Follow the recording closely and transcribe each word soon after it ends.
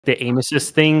The aim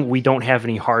assist thing, we don't have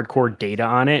any hardcore data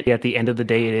on it. At the end of the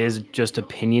day, it is just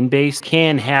opinion based.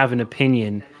 Can have an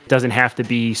opinion. Doesn't have to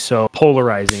be so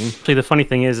polarizing. Actually, the funny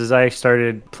thing is I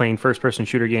started playing first-person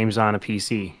shooter games on a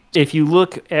PC. If you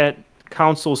look at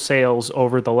console sales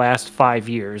over the last 5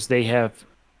 years, they have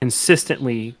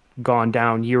consistently gone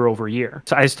down year over year.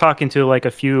 So I was talking to like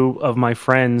a few of my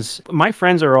friends. My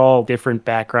friends are all different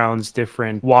backgrounds,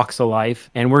 different walks of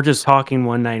life. And we're just talking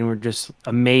one night and we're just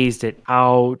amazed at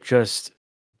how just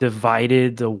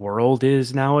divided the world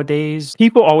is nowadays.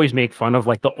 People always make fun of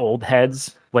like the old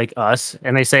heads like us,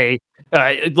 and they say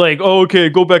like, oh, okay,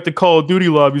 go back to Call of Duty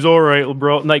lobbies. All right,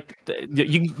 bro. Like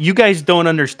you guys don't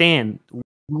understand.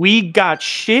 We got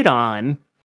shit on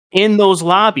in those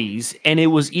lobbies, and it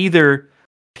was either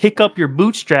pick up your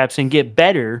bootstraps and get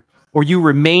better, or you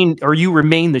remain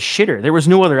the shitter. There was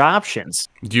no other options.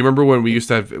 Do you remember when we used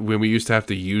to have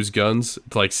to use guns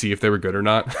to like see if they were good or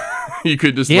not? You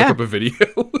could just look up a video.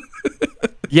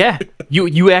 Yeah,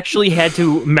 you actually had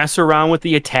to mess around with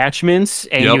the attachments,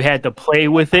 and you had to play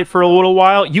with it for a little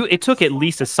while. It took at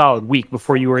least a solid week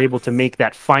before you were able to make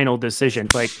that final decision.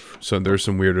 Like, so there's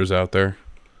some weirdos out there.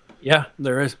 Yeah,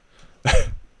 there is.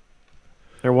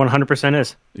 There 100%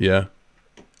 is. Yeah,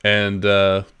 and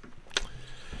yeah,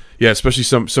 especially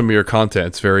some of your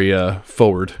content's very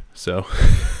forward. So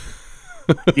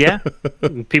yeah,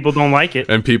 people don't like it,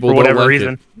 and people for don't whatever like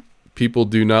reason. It. People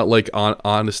do not like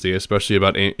honesty, especially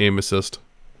about aim assist.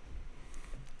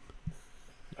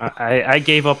 I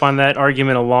gave up on that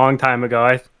argument a long time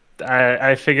ago.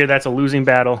 I figured that's a losing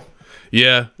battle.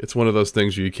 Yeah, it's one of those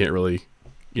things where you can't really,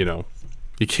 you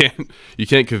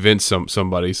can't convince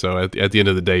somebody. So at the end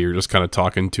of the day, you're just kind of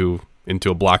talking into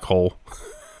a black hole.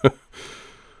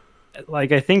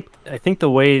 Like I think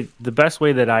the best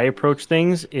way that I approach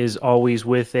things is always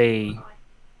with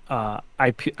I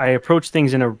approach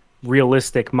things in a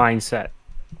realistic mindset.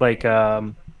 Like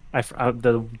the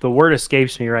word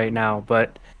escapes me right now,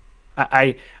 but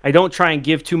I don't try and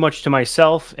give too much to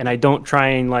myself, and I don't try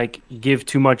and like give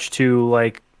too much to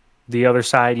like the other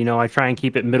side. I try and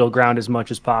keep it middle ground as much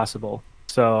as possible.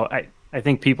 So I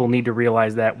think people need to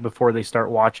realize that before they start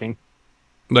watching.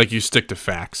 Like you stick to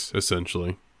facts,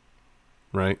 essentially.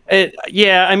 Right.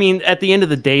 Yeah, I mean, at the end of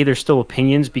the day, there's still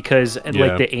opinions because,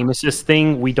 like the aim assist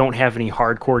thing, we don't have any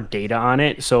hardcore data on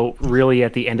it. So really,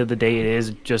 at the end of the day, it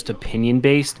is just opinion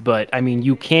based. But I mean,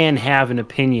 you can have an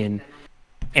opinion,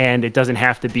 and it doesn't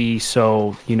have to be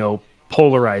so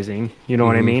polarizing. You know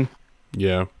what I mean?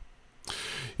 Yeah.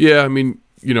 Yeah. I mean,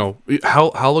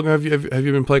 how long have you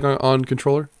been playing on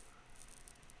controller?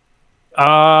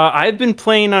 I've been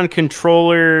playing on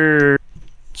controller,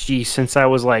 since I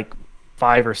was like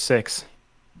 5 or 6.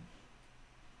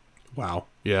 Wow.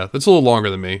 Yeah, that's a little longer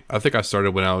than me. I think I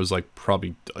started when I was like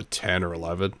probably 10 or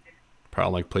 11.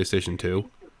 Probably like PlayStation 2,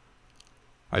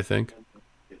 I think.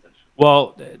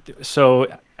 Well,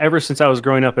 so ever since I was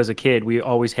growing up as a kid, we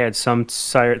always had some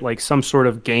sort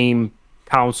of game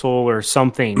console or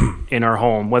something in our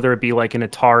home, whether it be like an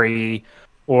Atari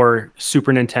or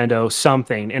Super Nintendo,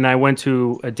 something. And I went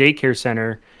to a daycare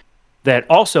center that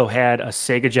also had a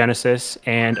Sega Genesis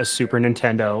and a Super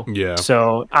Nintendo. Yeah.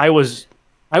 So I was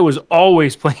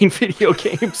always playing video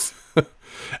games.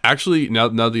 Actually, now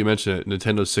that you mention it,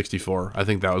 Nintendo 64. I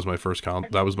think that was my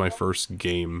first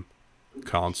game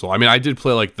console. I mean, I did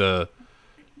play like the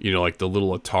like the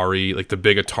little Atari, like the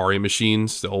big Atari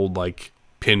machines, the old like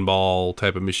pinball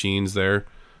type of machines there.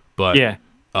 But yeah.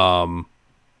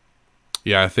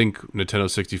 Yeah, I think Nintendo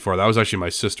 64. That was actually my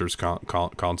sister's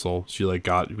console. She we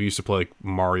used to play like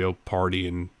Mario Party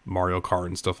and Mario Kart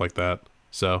and stuff like that.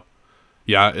 So,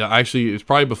 yeah, actually it's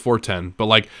probably before 10, but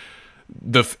like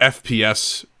the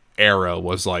FPS era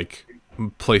was like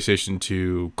PlayStation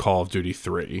 2, Call of Duty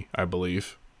 3, I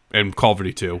believe, and Call of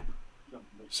Duty 2.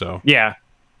 So, yeah.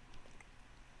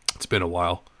 It's been a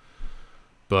while.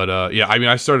 But, yeah, I mean,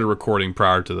 I started recording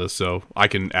prior to this, so I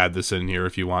can add this in here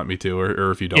if you want me to,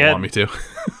 or if you don't want me to.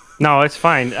 No, it's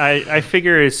fine. I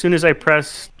figure as soon as I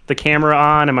press the camera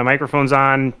on and my microphone's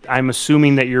on, I'm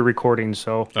assuming that you're recording,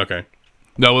 so... Okay.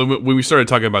 No, when we started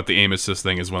talking about the aim assist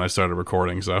thing is when I started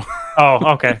recording, so...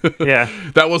 Oh, okay. Yeah.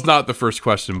 That was not the first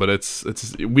question, but it's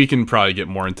we can probably get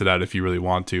more into that if you really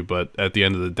want to, but at the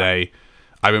end of the day,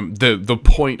 the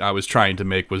point I was trying to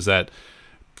make was that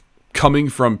coming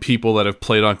from people that have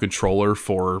played on controller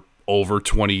for over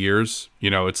 20 years,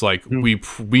 it's like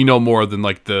we know more than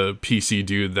like the PC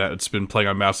dude that's been playing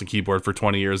on mouse and keyboard for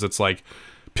 20 years. It's like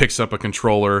picks up a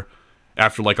controller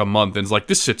after like a month and is like,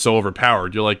 this shit's so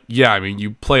overpowered. You're like, yeah, I mean,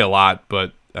 you play a lot,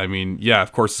 but I mean, yeah,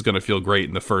 of course it's going to feel great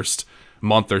in the first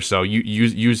month or so. You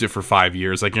use it for 5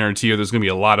 years. I guarantee you, there's gonna be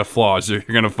a lot of flaws that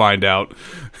you're gonna find out.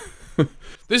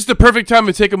 This is the perfect time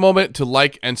to take a moment to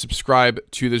like and subscribe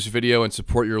to this video and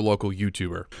support your local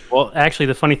YouTuber. Well, actually,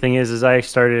 the funny thing is I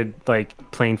started like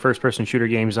playing first-person shooter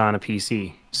games on a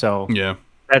PC. So Yeah.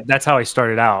 that's how I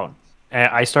started out.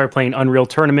 I started playing Unreal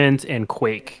Tournament and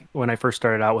Quake when I first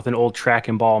started out with an old track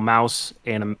and ball mouse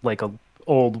and like a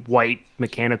old white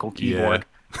mechanical keyboard.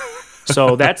 Yeah.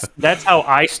 So that's how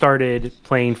I started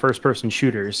playing first-person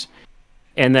shooters.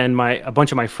 And then a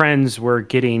bunch of my friends were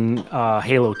getting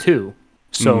Halo 2.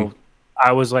 So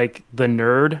I was like the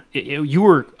nerd. You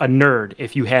were a nerd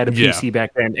if you had a PC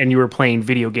back then and you were playing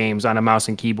video games on a mouse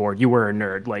and keyboard. You were a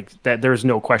nerd. Like that, there's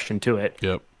no question to it.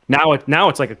 Yep. Now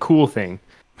it's like a cool thing.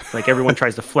 Like everyone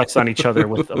tries to flex on each other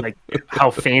with like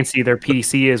how fancy their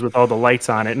PC is with all the lights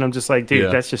on it, and I'm just like,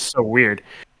 dude, that's just so weird.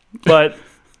 But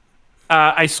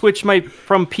I switched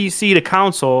from PC to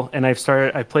console, and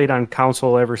I played on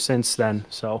console ever since then.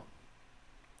 So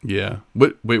yeah.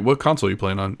 Wait, what console are you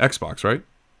playing on? Xbox, right?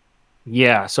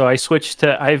 yeah. So I switched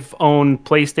to. I've owned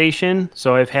PlayStation,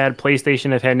 so I've had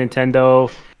PlayStation, I've had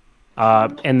Nintendo,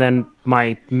 and then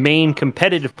my main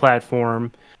competitive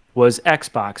platform was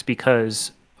Xbox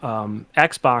because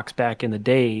Xbox back in the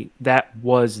day, that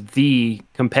was the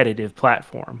competitive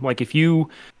platform. Like if you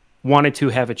wanted to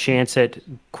have a chance at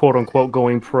quote unquote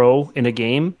going pro in a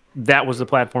game, that was the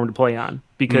platform to play on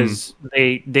because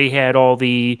they had all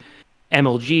the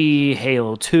MLG,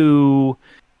 Halo 2,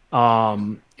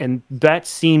 and that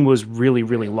scene was really,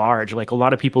 really large. Like a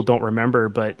lot of people don't remember,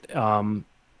 but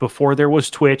before there was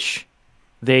Twitch,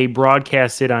 they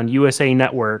broadcasted on USA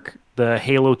Network the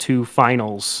Halo 2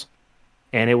 finals,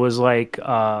 and it was like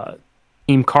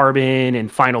Team Carbon and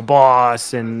Final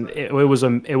Boss, and it was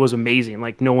amazing.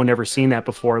 Like no one ever seen that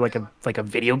before. Like a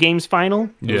video games final.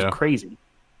 It was crazy.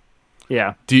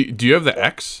 Yeah. Do you have the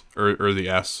X or the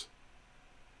S?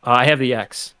 I have the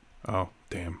X. Oh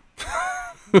damn.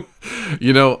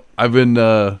 You know, I've been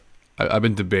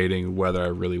debating whether I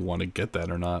really want to get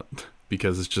that or not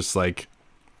because it's just like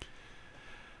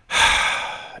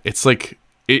it's like.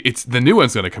 It's the new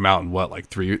one's going to come out in what, like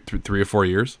three or 4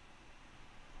 years?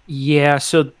 Yeah.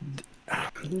 So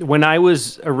when I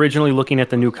was originally looking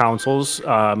at the new consoles,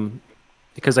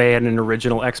 because I had an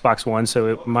original Xbox One,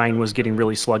 so mine was getting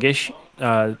really sluggish.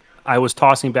 I was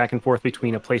tossing back and forth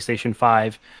between a PlayStation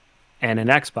 5 and an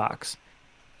Xbox.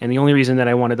 And the only reason that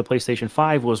I wanted the PlayStation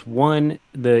 5 was one,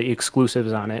 the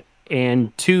exclusives on it,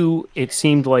 and two, it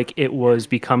seemed like it was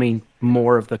becoming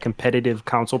more of the competitive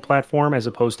console platform as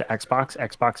opposed to Xbox.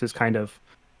 Xbox has kind of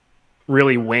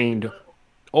really waned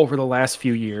over the last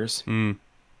few years.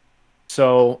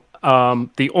 So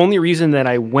the only reason that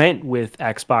I went with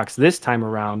Xbox this time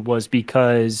around was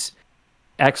because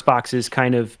Xbox is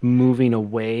kind of moving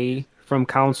away from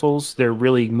consoles. They're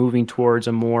really moving towards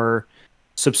a more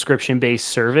subscription-based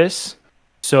service.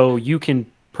 So you can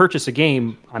purchase a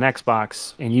game on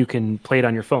Xbox and you can play it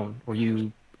on your phone, or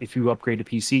if you upgrade to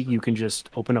PC, you can just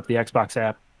open up the Xbox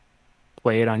app,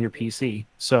 play it on your PC.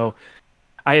 So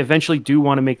I eventually do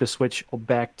want to make the switch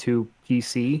back to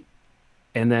PC,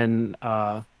 and then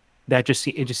it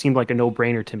just seemed like a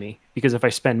no-brainer to me because if I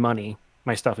spend money,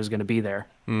 my stuff is going to be there.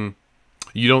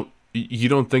 You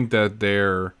don't think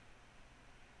that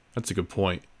that's a good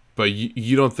point, but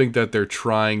you don't think that they're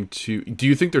trying to? Do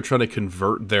you think they're trying to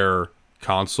convert their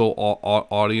console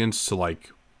audience to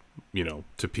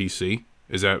to PC?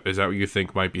 Is that what you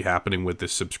think might be happening with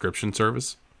this subscription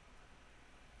service?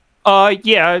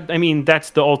 Yeah, I mean that's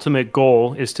the ultimate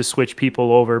goal, is to switch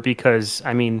people over because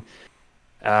I mean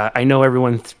I know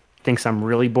everyone thinks I'm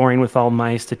really boring with all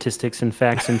my statistics and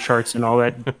facts and charts and all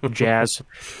that jazz,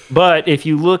 but if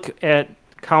you look at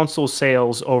console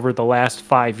sales over the last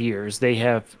 5 years, they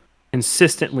have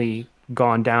consistently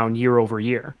gone down year over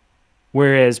year.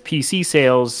 Whereas PC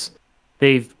sales,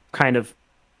 they've kind of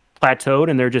plateaued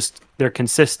and they're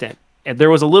consistent. And there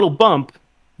was a little bump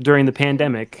during the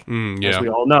pandemic, as we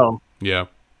all know. Yeah.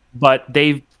 But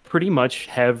they've pretty much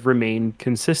have remained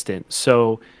consistent.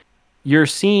 So you're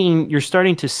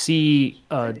starting to see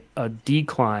a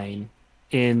decline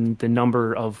in the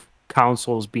number of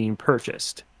consoles being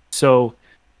purchased. So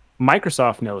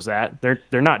Microsoft knows that.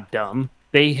 They're not dumb.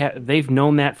 They've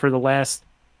known that for the last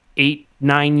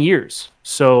 8-9 years.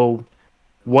 So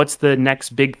what's the next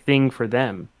big thing for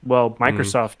them? Well,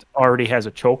 Microsoft already has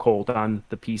a chokehold on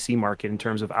the PC market in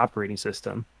terms of operating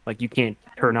system. Like you can't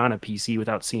turn on a PC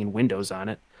without seeing Windows on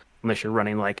it unless you're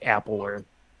running like Apple or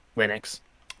Linux.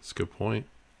 That's a good point.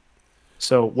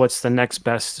 So what's the next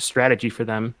best strategy for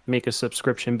them? Make a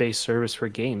subscription-based service for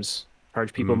games.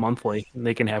 Charge people monthly, and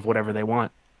they can have whatever they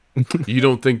want. You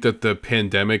don't think that the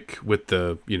pandemic with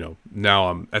the,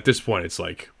 now at this point it's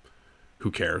like,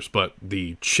 who cares? But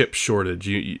the chip shortage,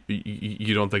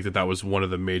 you don't think that that was one of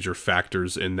the major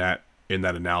factors in that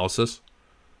analysis?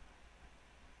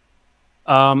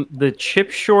 The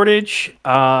chip shortage.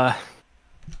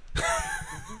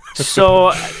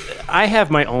 So I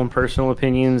have my own personal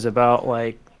opinions about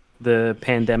like the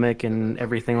pandemic and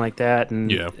everything like that. And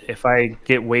Yeah. if I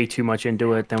get way too much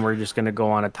into it, then we're just going to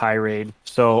go on a tirade.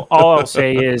 So all I'll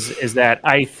say is that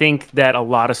I think that a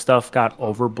lot of stuff got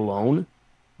overblown,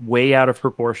 way out of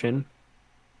proportion.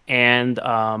 And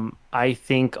I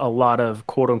think a lot of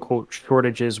quote unquote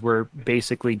shortages were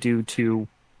basically due to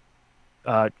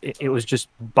it was just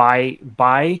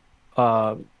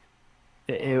uh,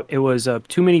 it was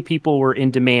too many people were in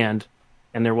demand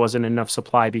and there wasn't enough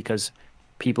supply because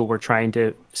people were trying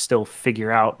to still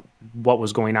figure out what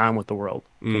was going on with the world.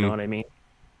 You know what I mean?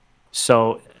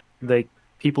 So the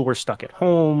people were stuck at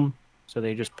home, so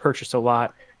they just purchased a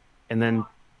lot, and then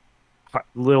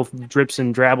little drips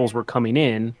and drabbles were coming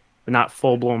in, but not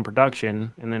full blown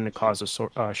production, and then it caused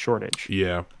a shortage.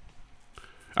 Yeah.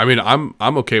 I mean, I'm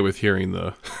okay with hearing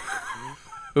the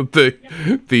the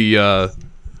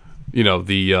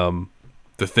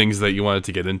the things that you wanted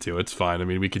to get into. It's fine. I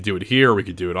mean, we could do it here, we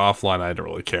could do it offline. I don't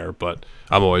really care, but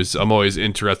I'm always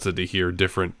interested to hear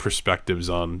different perspectives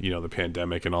on, the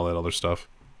pandemic and all that other stuff.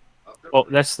 Well,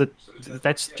 that's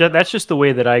just the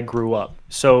way that I grew up.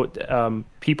 So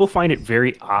people find it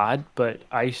very odd, but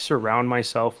I surround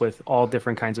myself with all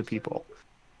different kinds of people.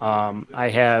 I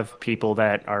have people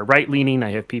that are right leaning. I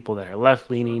have people that are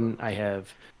left leaning. I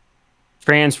have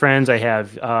trans friends. I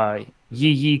have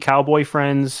yee cowboy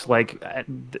friends. Like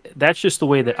that's just the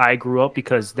way that I grew up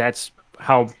because that's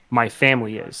how my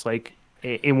family is. Like,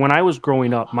 and when I was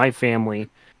growing up, my family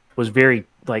was very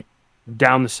like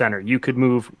down the center. You could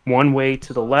move one way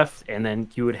to the left, and then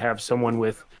you would have someone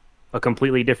with a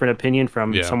completely different opinion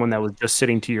from someone that was just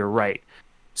sitting to your right.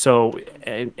 So,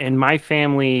 in my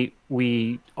family,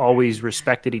 we always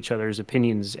respected each other's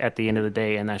opinions at the end of the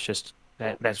day, and that's just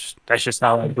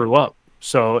how I grew up.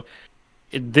 So,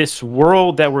 this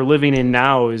world that we're living in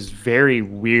now is very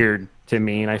weird to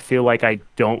me, and I feel like I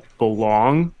don't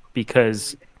belong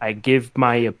because I give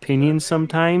my opinion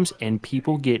sometimes, and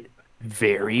people get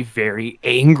very, very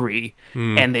angry,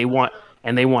 and they want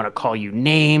to call you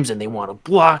names, and they want to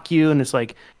block you, and it's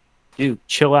like, dude,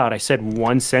 chill out. I said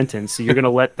one sentence. So you're going to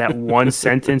let that one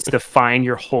sentence define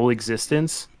your whole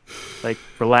existence? Like,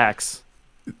 relax.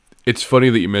 It's funny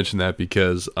that you mentioned that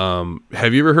because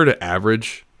have you ever heard of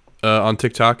Average on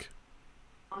TikTok?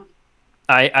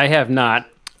 I have not.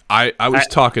 I was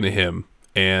talking to him,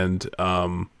 and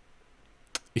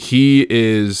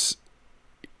he's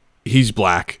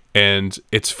black, and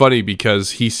it's funny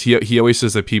because he always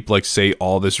says that people like say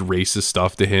all this racist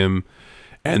stuff to him.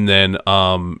 And then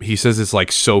he says it's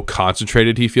like so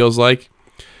concentrated, he feels like.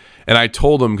 And I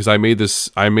told him, because I made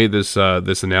this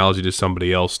this analogy to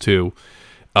somebody else too.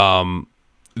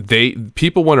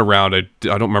 People went around, I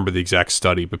don't remember the exact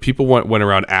study, but people went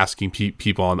around asking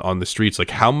people on the streets,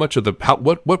 like,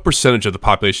 what percentage of the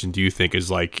population do you think is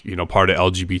like, part of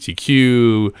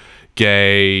LGBTQ,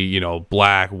 gay,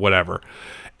 black, whatever.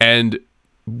 And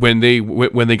when they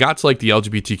got to like the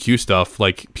LGBTQ stuff,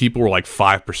 like people were like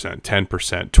 5%,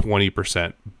 10%,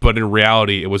 20%, but in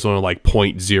reality it was only like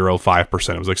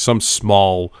 0.05%. It was like some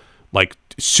small, like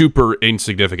super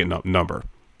insignificant number.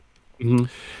 Mm-hmm.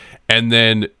 And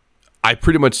then I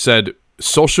pretty much said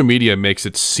social media makes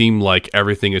it seem like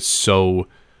everything is so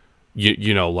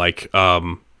like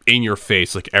in your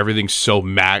face, like everything's so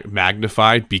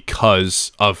magnified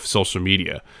because of social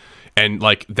media. And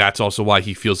like that's also why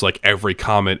he feels like every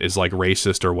comment is like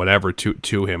racist or whatever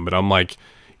to him. But I'm like,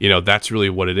 that's really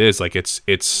what it is. Like it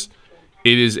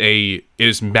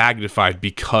is magnified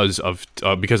because of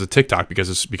TikTok, because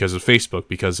of Facebook,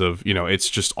 because of it's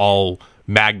just all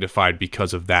magnified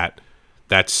because of that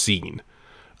scene.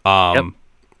 Yep.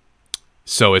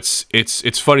 So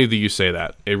it's funny that you say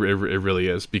that. It really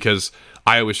is, because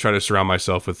I always try to surround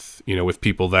myself with with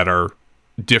people that are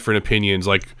different opinions.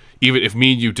 Like, even if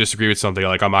me and you disagree with something,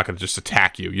 like, I'm not going to just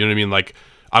attack you. You know what I mean? Like,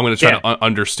 I'm going to try to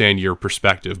understand your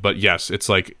perspective. But yes, it's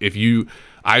like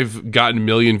I've gotten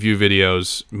million view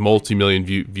videos, multi-million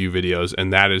view videos,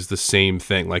 and that is the same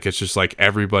thing. Like, it's just like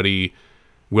everybody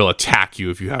will attack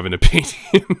you if you have an opinion.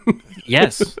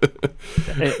 Yes.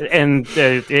 And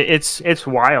it's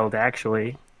wild,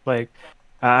 actually. Like,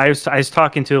 I was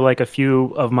talking to like a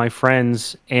few of my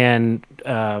friends, and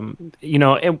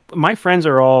my friends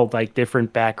are all like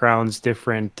different backgrounds,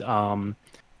 different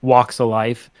walks of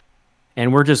life,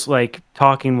 and we're just like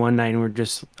talking one night, and we're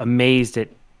just amazed at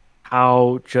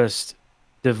how just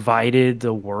divided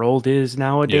the world is Yeah.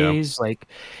 nowadays. Like,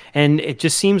 and it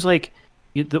just seems like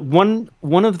the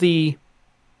one of the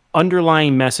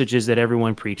underlying messages that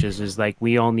everyone preaches is like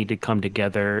we all need to come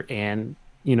together and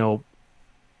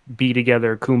be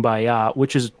together, kumbaya,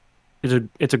 which it's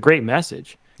a great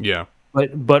message, Yeah.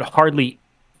 but hardly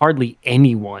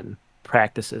anyone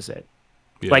practices it.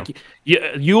 Yeah. Like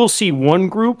you will see one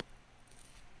group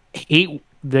hate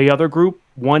the other group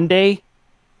one day,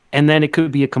 and then it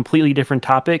could be a completely different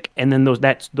topic, and then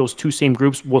those two same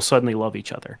groups will suddenly love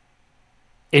each other.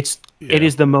 It Yeah.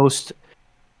 is the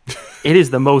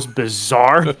most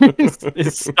bizarre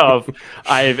stuff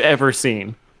I've ever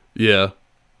seen. Yeah.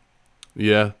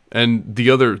 Yeah. And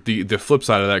the flip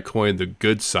side of that coin, the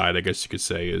good side, I guess you could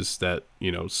say, is that,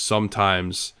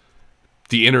 sometimes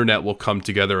the internet will come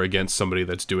together against somebody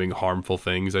that's doing harmful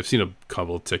things. I've seen a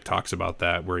couple of TikToks about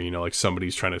that where, like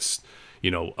somebody's trying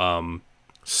to,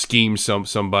 scheme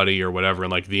somebody or whatever.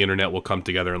 And like the internet will come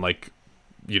together and like,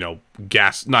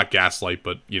 not gaslight,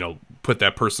 but, put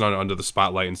that person under the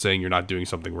spotlight and saying you're not doing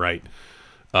something right.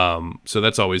 So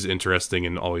that's always interesting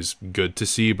and always good to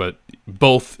see, but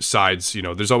both sides,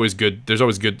 there's always good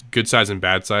sides and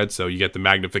bad sides. So you get the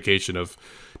magnification of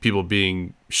people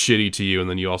being shitty to you, and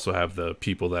then you also have the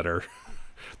people that are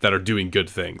doing good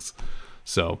things.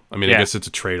 So, I mean, I guess it's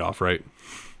a trade-off, right?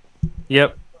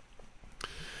 Yep.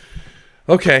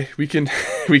 Okay, we can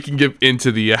get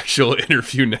into the actual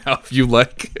interview now if you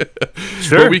like.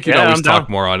 Sure. But we can always I'm talk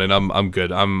down. more on it. I'm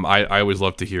good. I always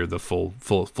love to hear the full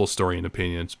story and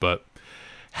opinions. But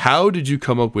how did you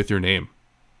come up with your name?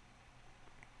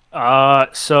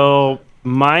 So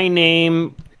my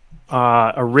name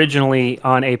originally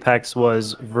on Apex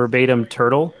was Verbatim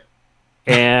Turtle,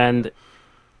 and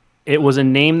it was a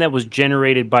name that was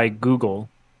generated by Google.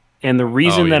 And the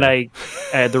reason that I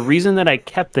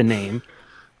kept the name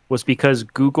was because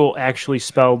Google actually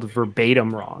spelled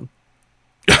verbatim wrong.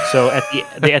 So at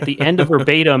the end of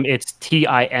verbatim, it's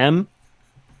TIM,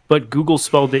 but Google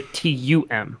spelled it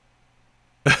TUM,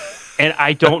 and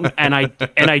I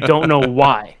don't know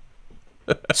why.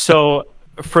 So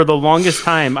for the longest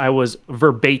time, I was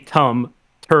verbatim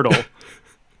turtle,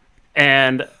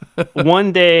 and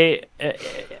one day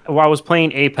while I was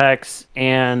playing Apex,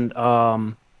 and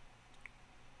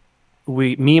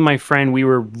me and my friend, we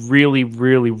were really,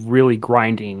 really, really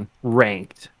grinding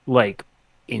ranked. Like,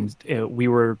 we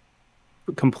were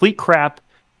complete crap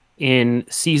in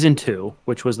season 2,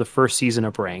 which was the first season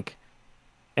of rank,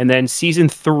 and then season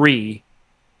 3,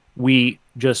 we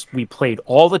played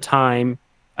all the time.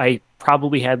 I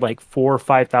probably had like 4,000 or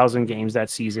 5,000 games that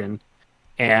season,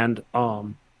 and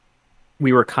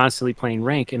we were constantly playing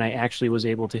rank, and I actually was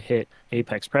able to hit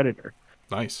Apex Predator.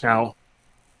 Nice. Now,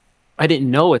 I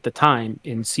didn't know at the time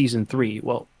in season 3.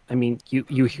 Well, I mean,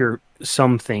 you hear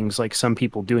some things like some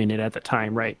people doing it at the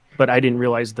time, right? But I didn't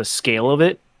realize the scale of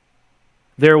it.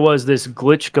 There was this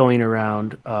glitch going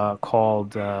around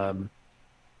called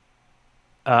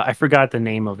I forgot the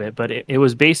name of it, but it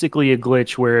was basically a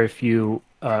glitch where if you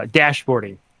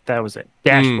dashboarding, that was it,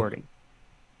 dashboarding.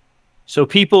 So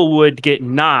people would get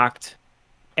knocked,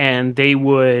 and they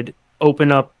would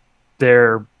open up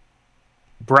their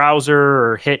browser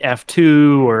or hit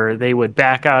F2, or they would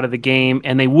back out of the game,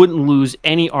 and they wouldn't lose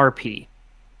any RP.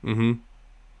 Mm-hmm.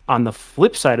 On the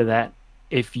flip side of that,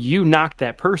 if you knocked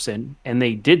that person and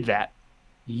they did that,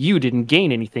 you didn't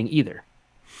gain anything either.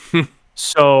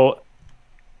 So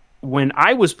when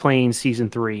I was playing season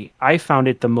 3, I found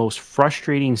it the most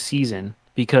frustrating season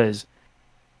because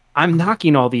I'm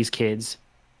knocking all these kids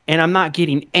and I'm not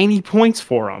getting any points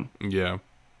for them. Yeah.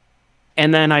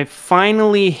 And then I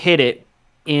finally hit it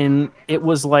it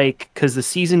was like, because the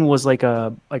season was like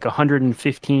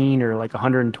 115 or like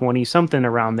 120, something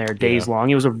around there, days long.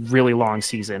 It was a really long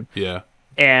season. Yeah.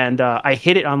 And I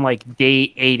hit it on like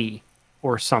day 80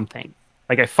 or something.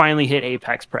 Like I finally hit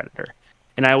Apex Predator,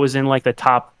 and I was in like the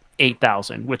top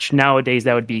 8,000, which nowadays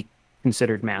that would be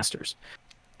considered masters.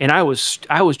 And I was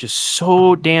just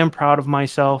so damn proud of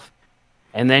myself.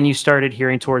 And then you started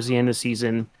hearing towards the end of the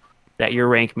season that your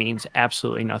rank means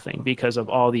absolutely nothing because of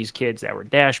all these kids that were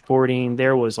dashboarding.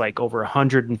 There was like over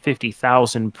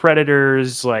 150,000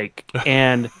 predators, like,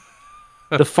 and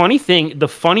the funny thing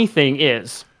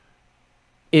is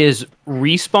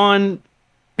Respawn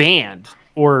banned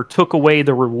or took away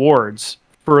the rewards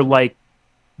for like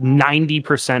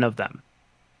 90% of them.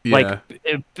 Yeah. Like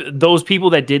if those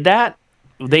people that did that,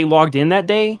 they logged in that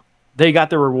day, they got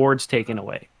the rewards taken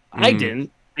away. I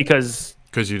didn't, because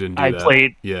because you didn't do I that.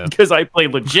 played Yeah. because I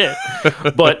played legit,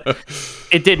 but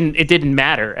it didn't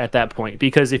matter at that point,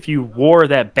 because if you wore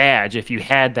that badge, if you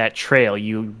had that trail,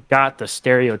 you got the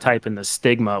stereotype and the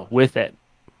stigma with it,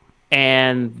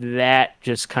 and that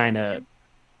just kind of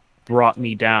brought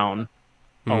me down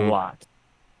a lot.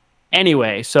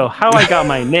 Anyway, so how I got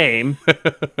my name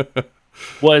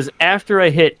was after I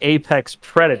hit Apex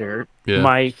Predator, Yeah.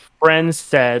 my friends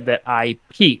said that I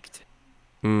peaked.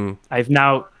 I've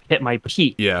now hit my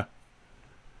peak. Yeah.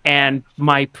 And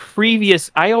my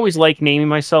previous, I always like naming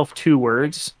myself 2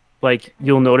 words. Like,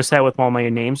 you'll notice that with all my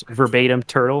names: verbatim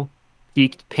turtle,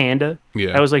 peaked panda.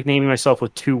 Yeah. I always like naming myself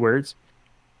with 2 words.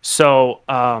 So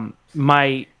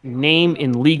my name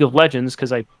in League of Legends,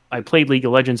 because I played League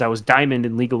of Legends, I was Diamond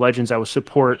in League of Legends, I was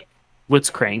support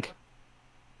Blitzcrank.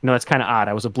 No, that's kind of odd.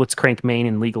 I was a Blitzcrank main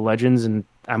in League of Legends, and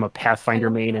I'm a Pathfinder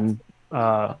main in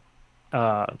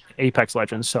Apex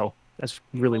Legends, so that's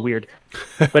really weird.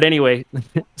 But anyway,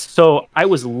 so I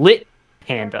was Lit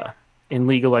Panda in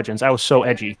League of Legends. I was so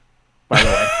edgy, by the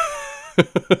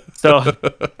way.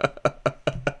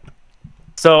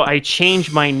 So I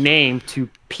changed my name to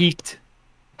Peaked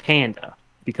Panda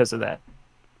because of that.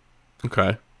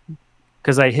 Okay.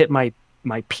 Because I hit my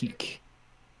peak.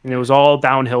 And it was all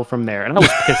downhill from there. And I was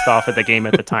pissed off at the game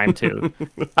at the time too.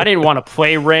 I didn't want to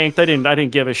play ranked. I didn't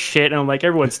give a shit. And I'm like,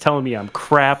 everyone's telling me I'm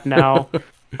crap now.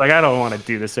 Like, I don't want to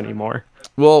do this anymore.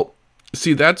 Well,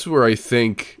 see, that's where I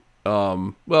think,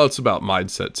 well, it's about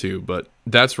mindset too, but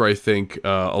that's where I think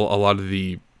a lot of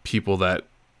the people that,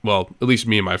 well, at least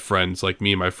me and my friends, like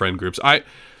me and my friend groups,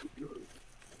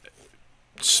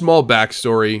 small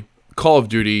backstory, Call of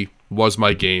Duty was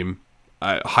my game.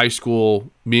 High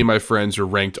school, me and my friends were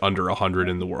ranked under 100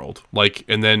 in the world. Like,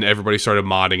 and then everybody started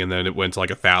modding, and then it went to like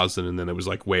 1,000, and then it was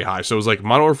like way high. So it was like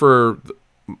Modern Warfare,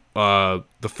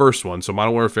 the first one. So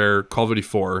Modern Warfare, Call of Duty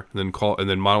 4, and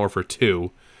then Modern Warfare 2.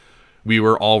 We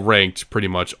were all ranked pretty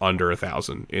much under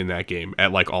 1,000 in that game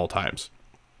at like all times.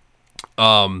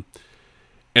 And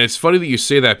it's funny that you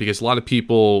say that, because a lot of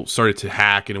people started to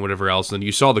hack and whatever else, and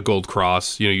you saw the gold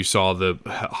cross, you saw the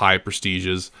high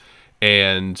prestiges,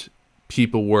 and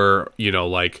people were,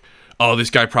 like, oh, this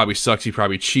guy probably sucks, he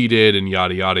probably cheated, and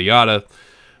yada, yada, yada.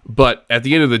 But at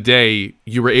the end of the day,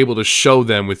 you were able to show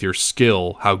them with your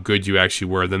skill how good you actually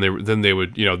were. Then they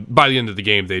would, by the end of the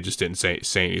game, they just didn't say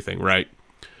anything, right?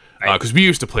 Because we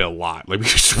used to play a lot.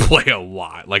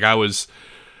 Like, I was,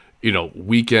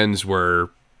 weekends were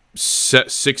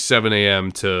 6, 7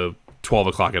 a.m. to 12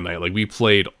 o'clock at night. Like, we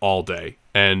played all day.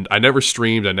 And I never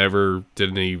streamed. I never did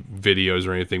any videos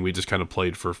or anything. We just kind of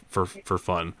played for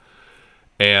fun.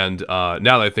 And now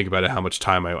that I think about it, how much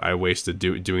time I wasted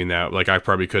doing that. Like, I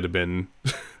probably could have been...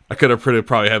 I could have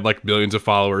probably had, like, millions of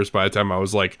followers by the time I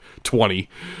was, like, 20.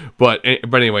 But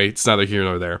anyway, it's neither here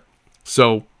nor there.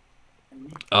 So,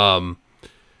 I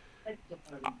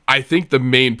think the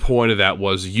main point of that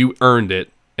was you earned it.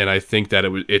 And I think that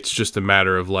it's just a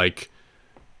matter of, like,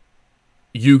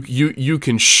 you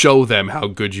can show them how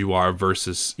good you are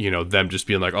versus them just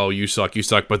being like, oh, you suck,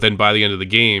 but then by the end of the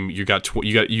game you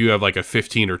have like a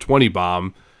 15 or 20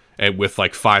 bomb and with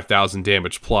like 5,000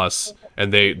 damage plus,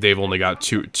 and they've only got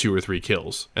two or 3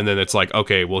 kills, and then it's like,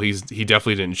 okay, well, he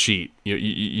definitely didn't cheat.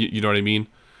 You know what I mean?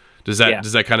 Does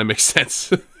that kind of make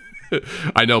sense?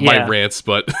 I know my rants,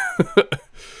 but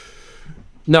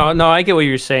no, I get what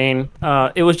you're saying.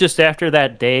 It was just after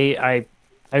that day I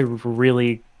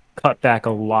really cut back a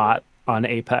lot on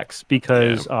Apex,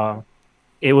 because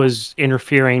it was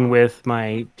interfering with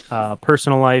my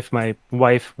personal life. My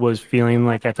wife was feeling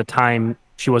like at the time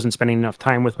she wasn't spending enough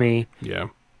time with me. Yeah.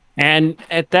 And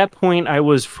at that point I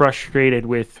was frustrated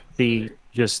with the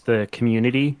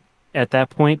community at that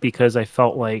point, because I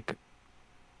felt like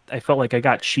I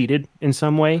got cheated in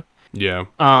some way. Yeah.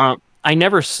 I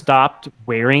never stopped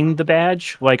wearing the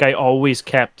badge. Like, I always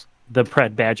kept the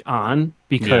Pred badge on,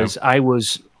 because I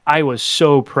was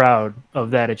so proud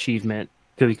of that achievement,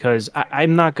 because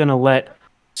I'm not going to let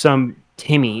some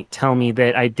Timmy tell me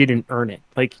that I didn't earn it.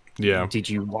 Like, did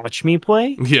you watch me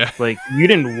play? Yeah. Like, you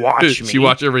didn't watch me. Did you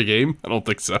watch every game? I don't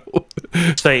think so.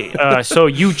 Say, so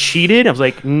you cheated? I was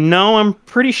like, no, I'm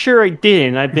pretty sure I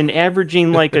didn't. I've been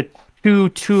averaging like a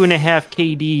 2.5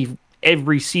 KD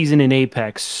every season in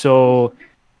Apex. So,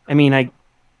 I mean,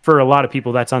 for a lot of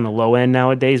people, that's on the low end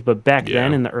nowadays, but back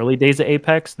then, in the early days of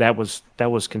Apex, that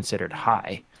was considered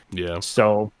high. Yeah.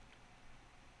 So,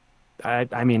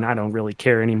 I mean, I don't really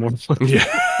care anymore. Yeah.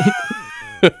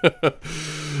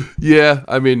 Yeah.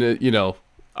 I mean,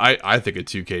 I think a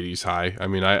 2 KD is high. I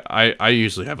mean, I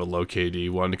usually have a low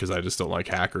KD one because I just don't like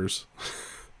hackers.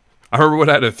 I remember when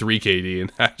I had a 3 KD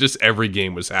and just every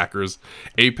game was hackers.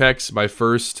 Apex, my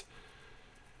first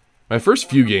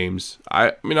few games,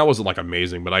 I mean, I wasn't like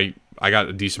amazing, but I got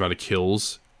a decent amount of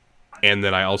kills, and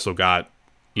then I also got,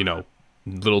 you know,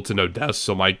 little to no deaths.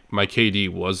 So my KD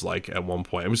was like at one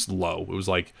point, it was low. It was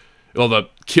like, well, the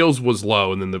kills was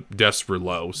low and then the deaths were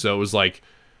low. So it was like,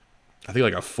 I think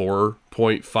like a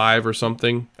 4.5 or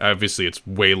something. Obviously, it's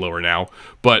way lower now.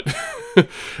 But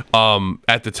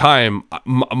at the time,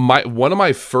 one of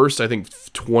my first, I think,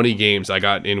 20 games I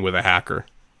got in with a hacker,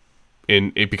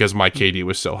 because my KD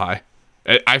was so high.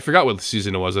 I forgot what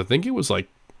season it was. I think it was like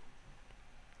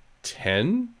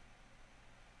 10.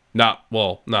 No,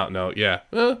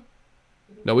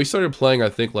 we started playing, I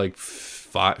think, like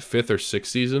 5th or 6th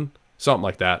season, something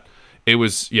like that. It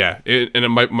was,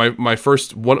 my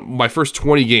first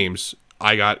 20 games,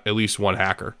 I got at least one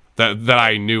hacker that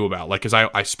I knew about, like, because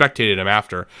I spectated him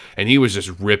after, and he was just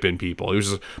ripping people. He was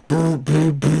just, brr,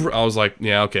 brr, brr. I was like,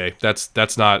 yeah, okay,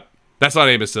 that's not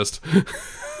aim assist.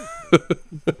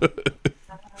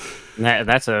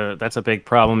 That's a big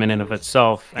problem in and of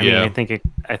itself. I mean,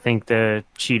 I think the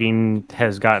cheating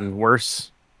has gotten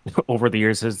worse over the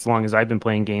years. As long as I've been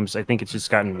playing games, I think it's just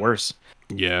gotten worse.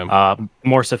 Yeah.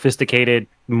 More sophisticated,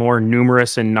 more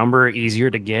numerous in number,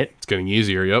 easier to get. It's getting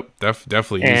easier. Yep.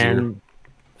 Definitely easier.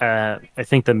 And I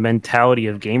think the mentality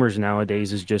of gamers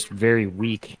nowadays is just very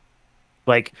weak.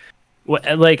 You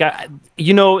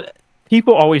know,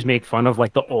 people always make fun of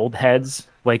like the old heads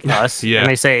like us, yeah. And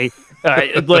they say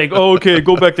like, oh, okay,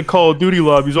 go back to Call of Duty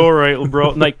lobbies. All right, bro.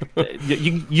 Like,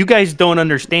 you guys don't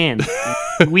understand.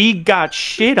 We got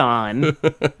shit on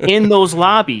in those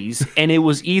lobbies, and it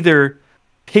was either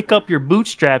pick up your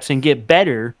bootstraps and get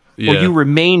better, or you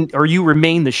remain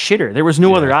the shitter. There was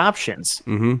no other options.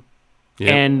 Mm-hmm.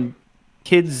 Yep. And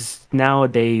kids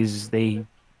nowadays, they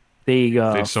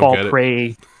fall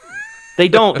prey. They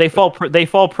don't. They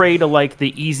fall prey to like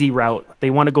the easy route. They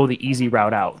want to go the easy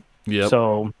route out. Yeah.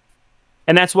 So,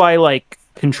 and that's why like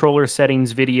controller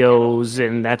settings videos,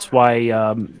 and that's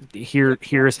why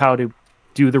here's how to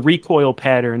do the recoil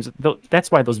patterns. That's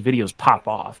why those videos pop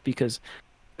off, because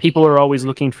people are always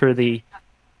looking for the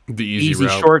easy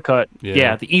shortcut.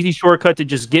 Yeah, the easy shortcut to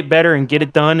just get better and get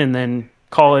it done, and then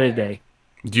call it a day.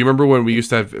 Do you remember when we used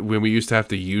to have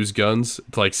to use guns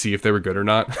to like see if they were good or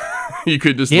not? You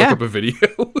could just look up a video.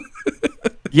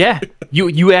 Yeah,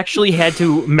 you actually had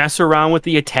to mess around with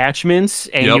the attachments,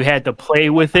 and you had to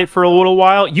play with it for a little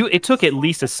while. It took at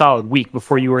least a solid week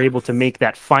before you were able to make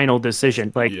that final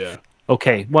decision. Like,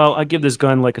 okay, well, I give this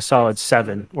gun like a solid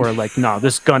 7, or like, no,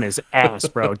 this gun is ass,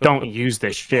 bro. Don't use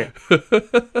this shit.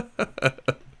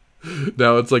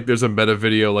 Now it's like there's a meta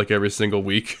video like every single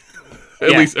week. At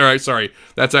least, all right, sorry.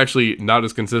 That's actually not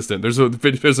as consistent. There's a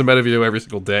meta video every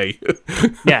single day.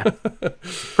 Yeah,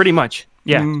 pretty much.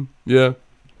 Yeah. Yeah.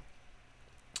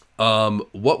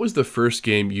 What was the first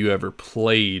game you ever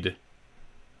played?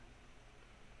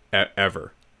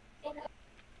 Ever?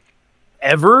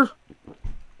 Ever?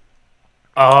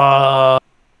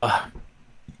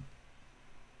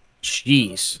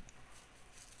 Jeez.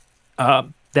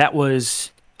 That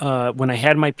was when I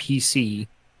had my PC.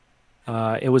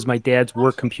 It was my dad's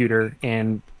work computer,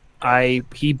 and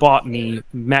he bought me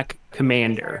Mech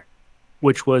Commander,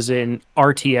 which was an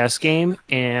RTS game,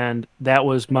 and that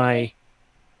was my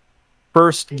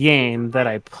first game that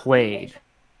I played.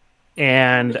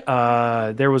 And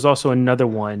there was also another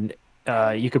one.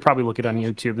 You could probably look it on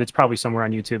YouTube. It's probably somewhere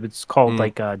on YouTube. It's called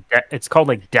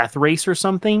like Death Race or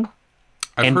something.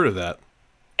 I've heard of that.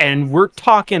 And we're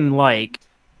talking like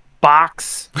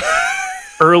box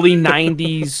early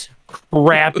 90s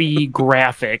crappy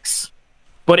graphics,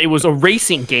 but it was a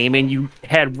racing game, and you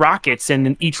had rockets, and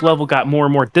then each level got more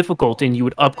and more difficult, and you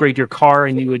would upgrade your car,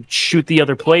 and you would shoot the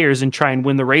other players and try and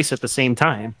win the race at the same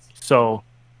time. So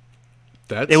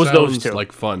it was those two.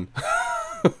 Like fun.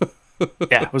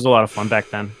 Yeah, it was a lot of fun back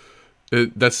then.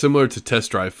 That's similar to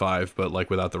Test Drive 5, but like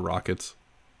without the rockets.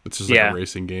 It's just like a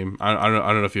racing game. I don't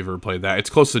know if you've ever played that. It's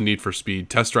close to Need for Speed.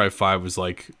 Test Drive 5 was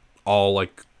like all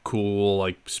like cool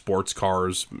like sports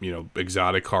cars, you know,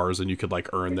 exotic cars, and you could like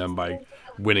earn them by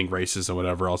winning races and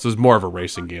whatever else. It was more of a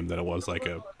racing game than it was like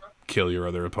a kill your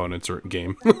other opponents or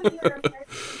game.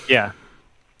 Yeah.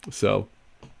 So,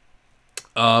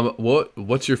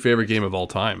 what's your favorite game of all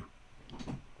time?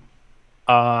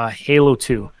 Halo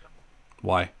 2.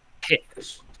 Why?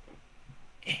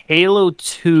 Halo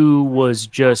 2 was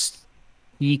just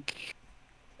peak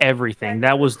everything.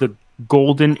 That was the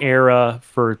golden era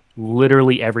for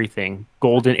literally everything.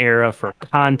 Golden era for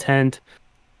content.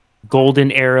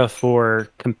 Golden era for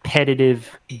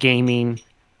competitive gaming.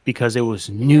 because it was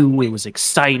new, it was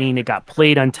exciting, it got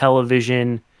played on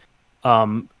television.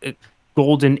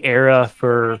 Golden era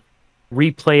for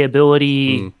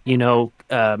replayability,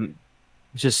 Mm.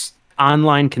 just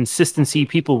online consistency.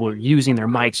 People were using their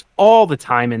mics all the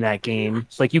time in that game.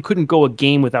 It's like you couldn't go a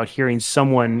game without hearing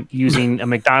someone using a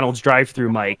McDonald's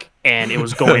drive-through mic, and it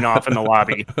was going off in the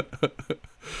lobby.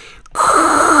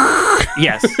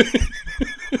 Yes.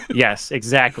 Yes,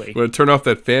 exactly. Want to turn off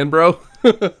that fan, bro?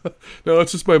 No,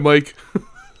 it's just my mic.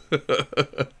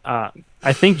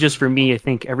 I think just for me, I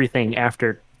think everything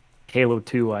after Halo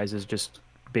 2 wise has just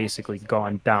basically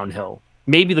gone downhill.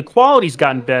 Maybe the quality's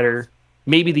gotten better.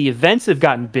 Maybe the events have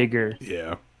gotten bigger.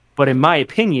 Yeah. But in my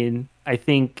opinion, I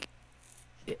think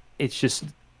it's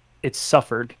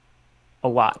suffered a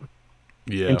lot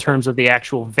in terms of the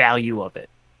actual value of it.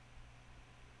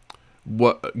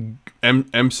 What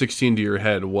M16 to your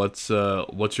head? What's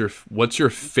your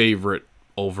favorite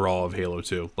overall of Halo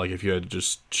 2? Like, if you had to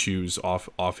just choose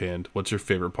offhand, what's your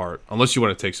favorite part? Unless you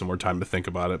want to take some more time to think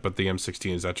about it, but the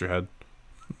M16 is at your head.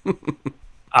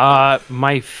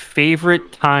 My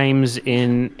favorite times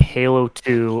in Halo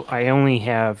 2, I only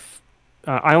have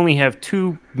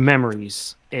two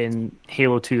memories in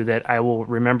Halo 2 that I will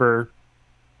remember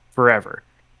forever.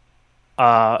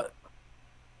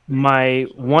 My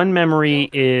one memory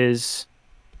is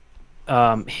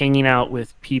hanging out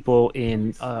with people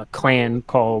in a clan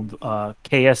called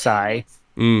KSI.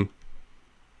 Mm.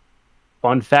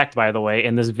 Fun fact, by the way,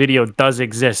 and this video does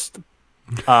exist.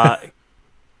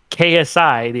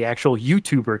 KSI, the actual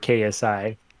YouTuber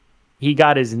KSI, he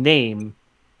got his name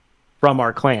from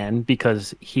our clan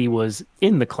because he was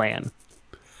in the clan.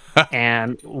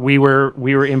 And we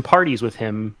were in parties with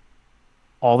him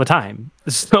all the time.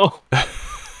 So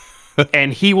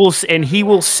and he will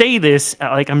say this,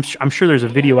 like I'm sure there's a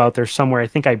video out there somewhere. I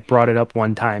think I brought it up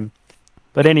one time.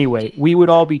 But anyway, we would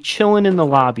all be chilling in the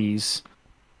lobbies,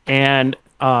 and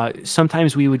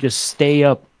sometimes we would just stay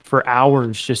up for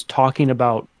hours just talking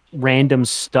about random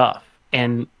stuff.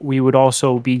 And we would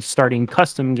also be starting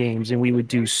custom games, and we would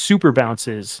do super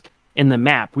bounces in the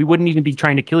map. We wouldn't even be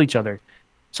trying to kill each other.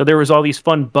 So there was all these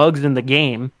fun bugs in the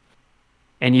game,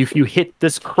 and if you hit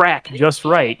this crack just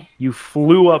right, you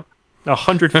flew up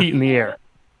 100 feet in the air.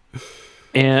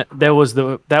 And that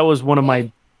was one of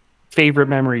my favorite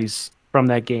memories from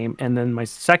that game. And then my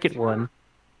second one,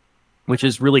 which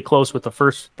is really close with the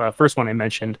first one I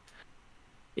mentioned,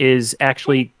 is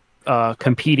actually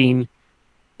competing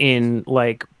in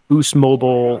like Boost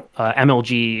Mobile,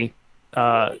 MLG,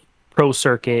 Pro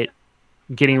Circuit,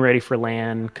 getting ready for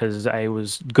LAN because I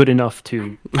was good enough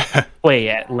to play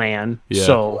at LAN. Yeah.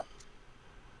 So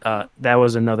that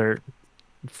was another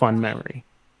fun memory.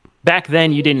 Back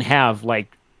then, you didn't have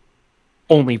like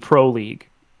only Pro League.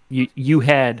 You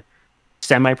had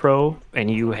semi-pro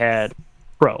and you had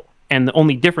pro. And the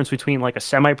only difference between like a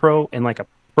semi-pro and like a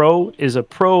pro is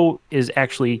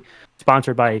actually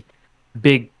sponsored by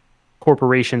big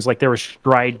corporations. Like there was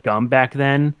Stride Gum back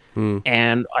then,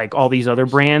 and like all these other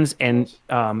brands, and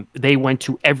they went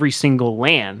to every single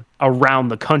LAN around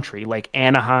the country, like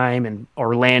Anaheim and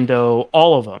Orlando,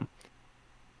 all of them.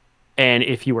 And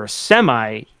if you were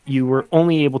semi, you were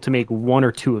only able to make one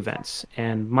or two events,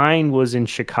 and mine was in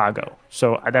Chicago.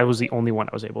 So that was the only one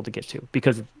I was able to get to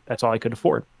because that's all I could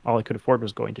afford. All I could afford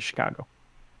was going to Chicago.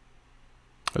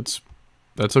 That's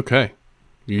okay.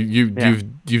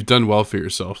 You've done well for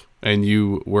yourself, and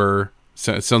it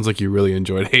sounds like you really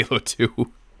enjoyed Halo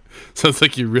 2. Sounds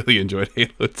like you really enjoyed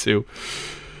Halo 2.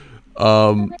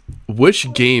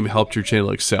 Which game helped your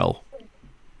channel excel?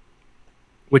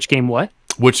 Which game what?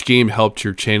 Which game helped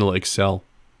your channel excel?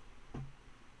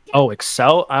 Oh,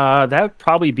 excel? That would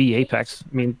probably be Apex.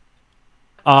 I mean,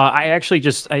 I actually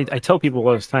I tell people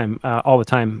all the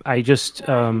time. I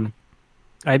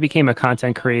became a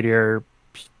content creator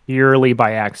purely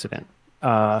by accident.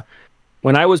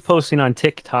 When I was posting on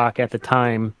TikTok at the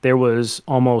time, there was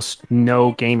almost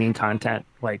no gaming content,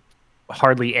 like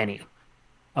hardly any.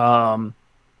 Got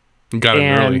it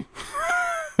early.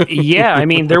 Yeah, I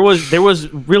mean, there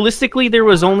was realistically there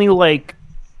was only like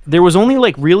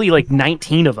really like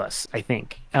 19 of us, I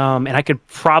think. And I could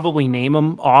probably name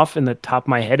them off in the top of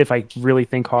my head if I really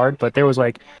think hard, but there was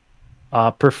like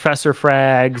Professor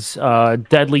Frags,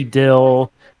 Deadly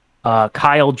Dill,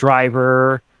 Kyle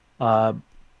Driver,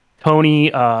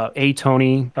 Tony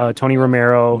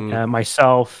Romero,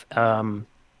 myself,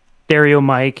 Stereo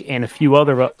Mike, and a few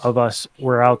other of us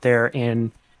were out there,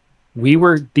 and we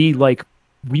were like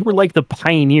the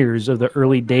pioneers of the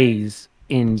early days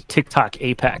in TikTok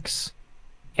Apex.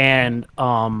 And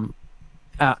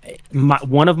uh,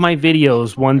 one of my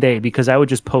videos one day, because I would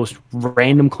just post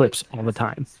random clips all the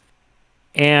time,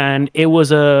 and it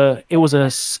was a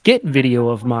skit video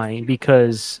of mine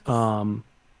because I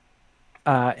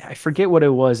forget what it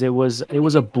was. It was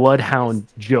a bloodhound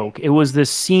joke. It was this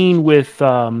scene with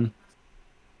the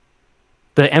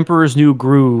Emperor's New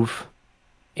Groove,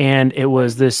 and it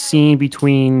was this scene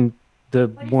between the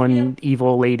one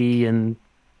evil lady and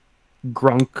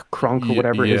Crunk or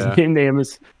whatever his Yeah. name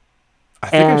is. I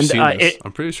think I've And seen this.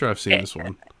 I'm pretty sure I've seen this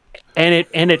one.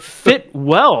 it fit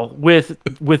well with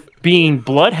being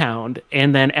Bloodhound.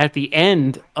 And then at the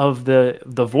end of the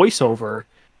voiceover,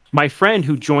 my friend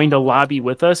who joined a lobby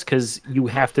with us, because you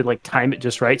have to like time it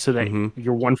just right so that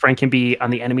your one friend can be on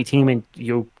the enemy team and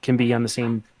you can be on the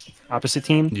same opposite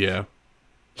team. Yeah.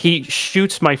 He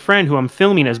shoots my friend who I'm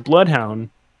filming as Bloodhound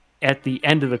at the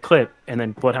end of the clip, and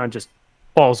then Bloodhound just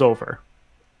falls over.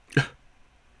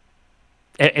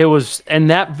 It was, and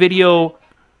that video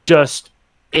just,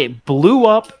 it blew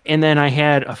up. And then I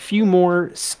had a few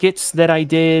more skits that I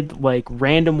did, like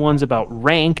random ones about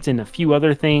ranked and a few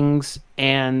other things,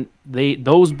 and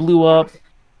those blew up.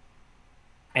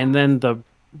 And then the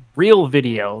real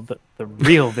video, the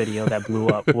real video that blew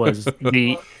up was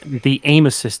the aim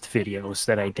assist videos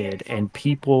that I did, and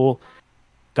people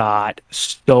got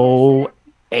so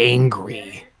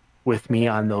angry with me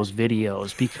on those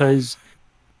videos because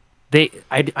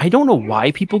I don't know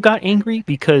why people got angry,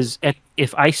 because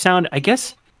if I sound, I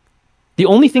guess the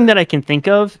only thing that I can think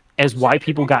of as why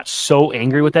people got so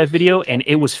angry with that video, and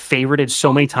it was favorited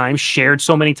so many times, shared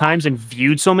so many times, and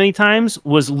viewed so many times,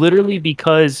 was literally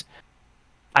because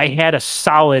I had a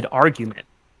solid argument.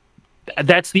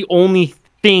 That's the only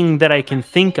thing that I can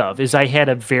think of, is I had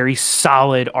a very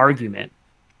solid argument.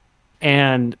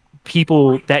 And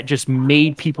people, that just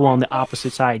made people on the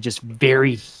opposite side just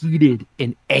very heated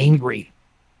and angry.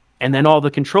 And then all the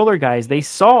controller guys, they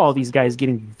saw all these guys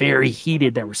getting very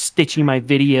heated that were stitching my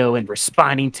video and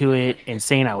responding to it and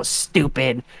saying I was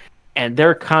stupid. And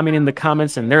they're commenting in the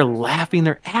comments and they're laughing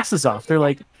their asses off. They're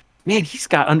like, man, he's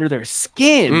got under their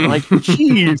skin. Like,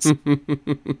 jeez.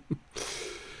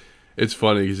 It's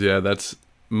funny because, yeah, that's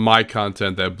my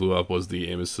content that blew up was the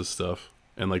aim assist stuff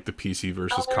and like the PC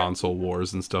versus console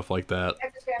wars and stuff like that.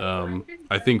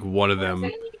 I think one of them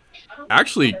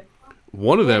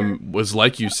was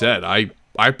like you said. I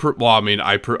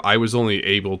was only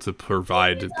able to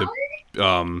provide the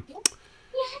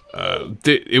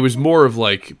it was more of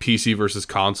like PC versus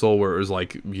console, where it was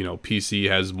like, you know, PC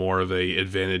has more of a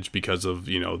advantage because of,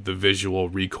 you know, the visual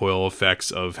recoil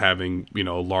effects of having, you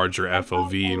know, larger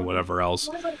FOV and whatever else.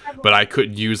 But I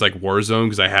couldn't use like Warzone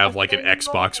because I have like an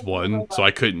Xbox One, so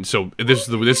I couldn't. So this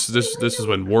is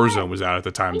when Warzone was out at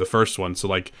the time, the first one. So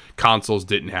like consoles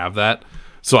didn't have that.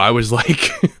 So I was like,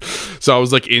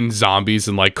 in Zombies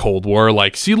and like Cold War,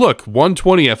 like, see, look,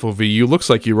 120 FOV, you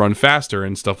looks like you run faster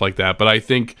and stuff like that. But I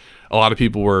think a lot of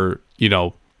people were, you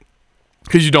know,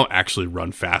 because you don't actually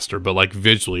run faster, but like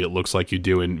visually it looks like you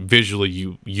do, and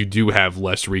visually you do have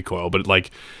less recoil. But like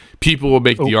people will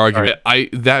make the argument.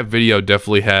 That video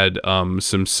definitely had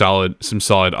some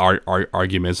solid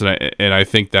arguments, and I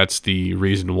think that's the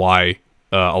reason why.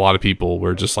 A lot of people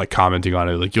were just like commenting on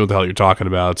it, like, "You know what the hell you're talking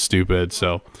about? It's stupid."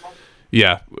 So,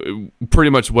 yeah, pretty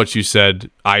much what you said.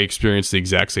 I experienced the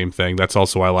exact same thing. That's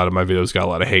also why a lot of my videos got a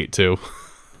lot of hate too.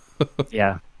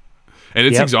 Yeah, and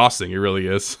it's exhausting. It really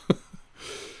is.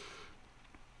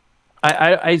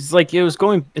 I like it's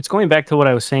going back to what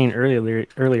I was saying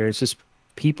earlier. It's just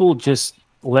people just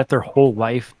let their whole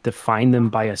life define them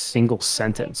by a single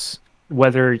sentence,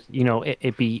 whether, you know,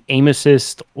 it be aim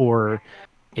assist or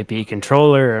it be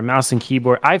controller or mouse and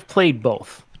keyboard. I've played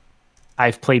both.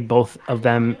 I've played both of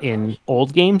them in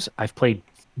old games. I've played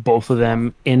both of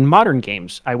them in modern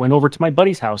games. I went over to my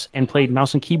buddy's house and played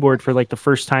mouse and keyboard for like the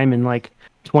first time in like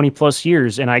 20 plus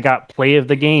years. And I got play of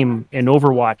the game in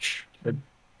Overwatch.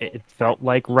 It felt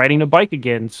like riding a bike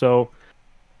again. So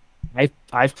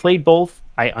I've played both.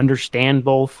 I understand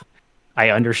both.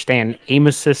 I understand aim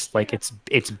assist. Like it's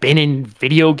been in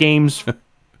video games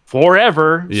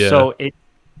forever. Yeah. So it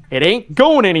ain't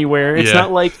going anywhere. It's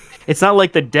not like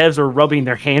the devs are rubbing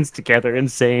their hands together and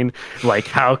saying, like,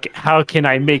 how can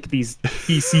I make these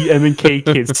PC M&K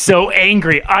kids so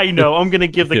angry? I know I'm gonna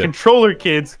give the controller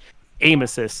kids aim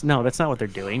assist. No, that's not what they're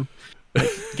doing. Like,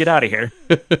 get out of here.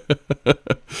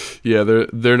 Yeah,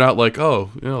 they're not like, oh,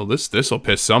 you know, this will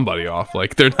piss somebody off.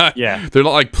 Like they're not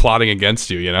like plotting against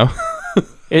you, you know.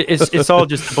 It's all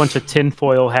just a bunch of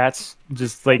tinfoil hats,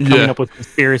 just like coming up with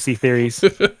conspiracy theories.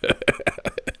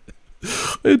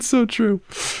 It's so true.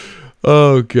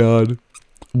 Oh God,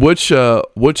 which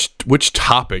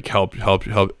topic helped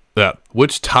Yeah.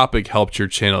 Which topic helped your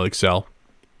channel excel?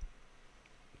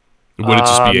 Would it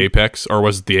just be Apex, or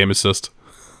was it the aim assist?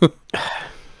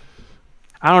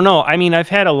 I don't know. I mean, I've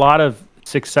had a lot of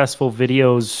successful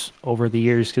videos over the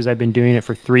years because I've been doing it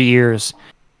for 3 years.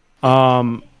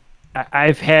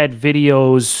 I've had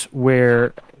videos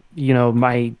where,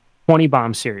 my 20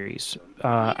 bomb series,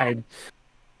 I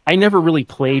never really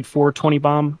played for 20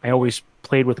 bomb. I always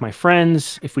played with my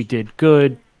friends. If we did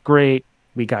good, great.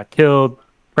 We got killed,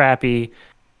 crappy.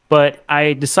 But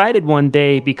I decided one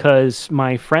day, because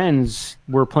my friends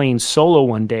were playing solo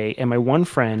one day, and my one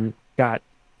friend got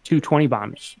 220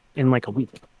 bombs in like a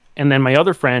week. And then my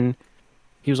other friend,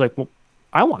 he was like, well,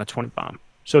 I want a 20 bomb.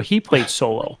 So he played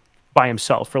solo by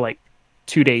himself for like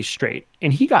 2 days straight.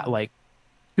 And he got like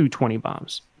 220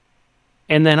 bombs.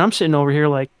 And then I'm sitting over here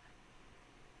like,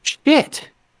 shit.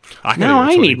 Now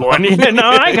I need one.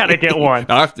 Now I gotta get one.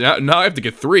 Now I have to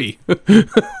get 3.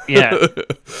 Yeah.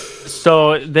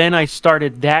 So then I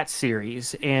started that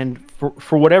series, and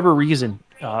for whatever reason,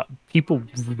 people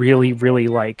really, really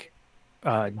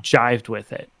jived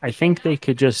with it. I think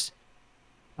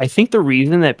the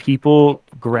reason that people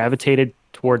gravitated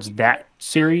towards that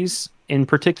series in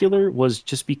particular was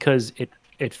just because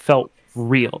it felt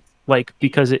real. Like,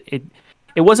 because it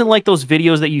wasn't like those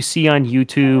videos that you see on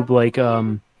YouTube, like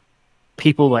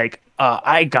people like,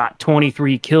 I got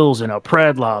 23 kills in a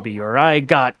pred lobby, or I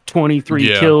got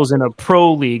 23 kills in a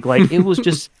pro league. Like, it was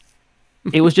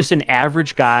just an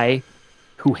average guy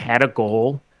who had a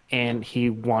goal and he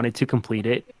wanted to complete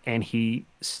it, and he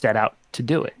set out to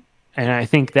do it. And I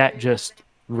think that just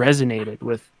resonated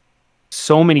with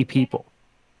so many people,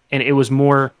 and it was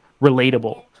more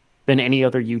relatable than any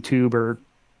other YouTube or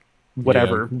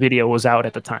whatever video was out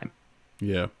at the time.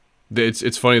 Yeah.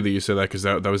 It's funny that you say that, because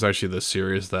that was actually the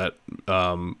series that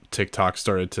TikTok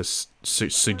started to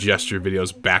suggest your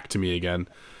videos back to me again.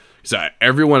 Because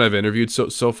everyone I've interviewed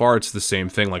so far, it's the same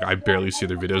thing. Like, I barely see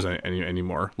their videos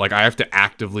anymore. Like, I have to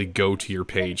actively go to your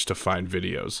page to find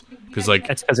videos, because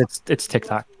it's because it's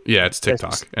TikTok. Yeah, it's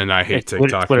TikTok, and I hate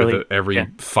TikTok with every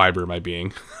fiber of my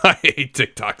being. I hate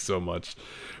TikTok so much.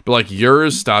 But like,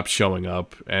 yours stopped showing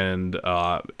up, and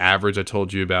Average, I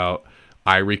told you about.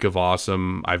 Ireek of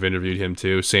Awesome, I've interviewed him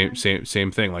too. Same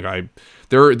thing. Like,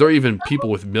 there are even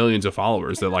people with millions of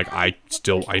followers that like I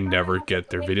never get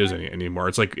their videos anymore.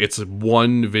 It's like, it's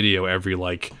one video every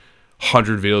like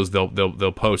 100 videos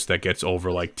they'll post that gets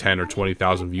over like 10 or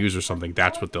 20,000 views or something.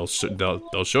 That's what they'll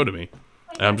show to me,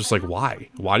 and I'm just like, why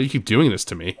do you keep doing this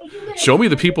to me? Show me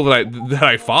the people that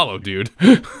I follow, dude.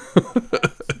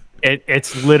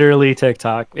 It's literally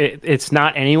TikTok. It's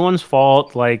not anyone's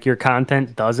fault. Like, your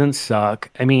content doesn't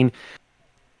suck. I mean,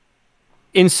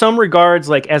 in some regards,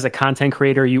 like, as a content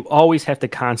creator, you always have to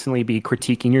constantly be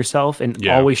critiquing yourself and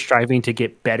always striving to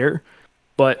get better.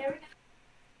 But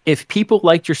if people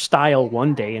liked your style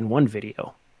one day in one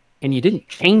video, and you didn't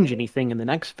change anything in the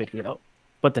next video,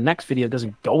 but the next video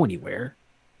doesn't go anywhere,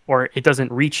 or it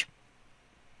doesn't reach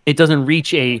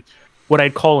a what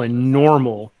I'd call a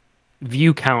normal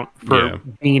view count for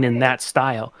being in that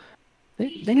style,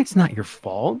 then it's not your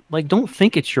fault. Like, don't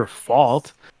think it's your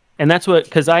fault. And that's what,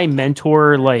 because I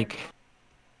mentor, like,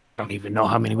 I don't even know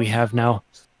how many we have now.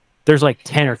 There's like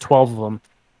 10 or 12 of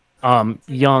them,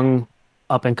 young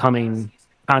up and coming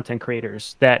content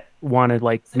creators that want to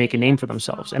like make a name for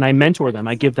themselves. And I mentor them.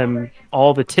 I give them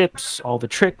all the tips, all the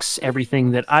tricks, everything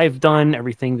that I've done,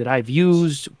 everything that I've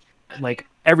used, like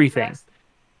everything.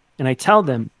 And I tell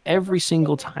them every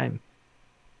single time,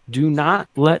 do not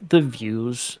let the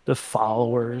views, the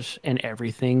followers, and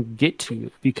everything get to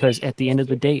you, because at the end of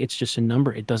the day, it's just a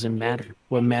number. It doesn't matter.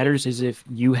 What matters is if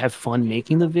you have fun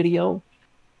making the video,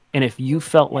 and if you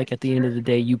felt like at the end of the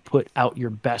day you put out your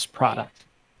best product.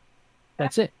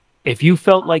 That's it. If you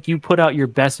felt like you put out your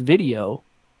best video,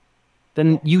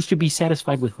 then you should be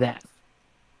satisfied with that.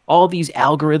 All these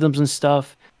algorithms and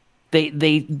stuff,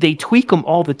 they tweak them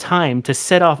all the time to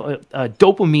set off a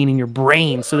dopamine in your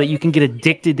brain so that you can get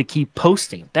addicted to keep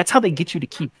posting. That's how they get you to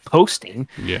keep posting.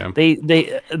 Yeah.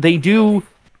 They do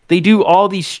all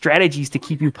these strategies to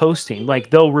keep you posting.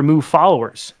 Like, they'll remove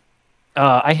followers.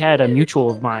 I had a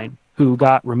mutual of mine who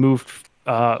got removed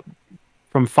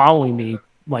from following me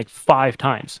like 5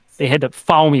 times. They had to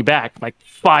follow me back like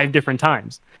 5 different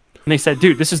times. And they said,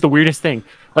 dude, this is the weirdest thing.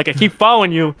 Like, I keep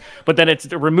following you, but then it's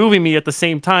removing me at the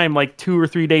same time, like 2 or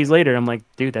 3 days later. I'm like,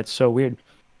 dude, that's so weird.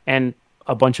 And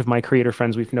a bunch of my creator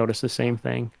friends, we've noticed the same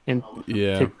thing. And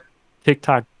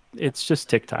TikTok, it's just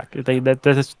TikTok.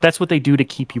 That's what they do to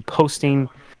keep you posting.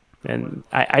 And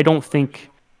I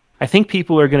think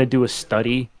people are going to do a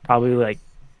study, probably like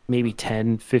maybe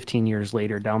 10, 15 years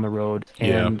later down the road.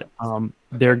 Yeah. And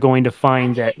they're going to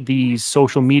find that these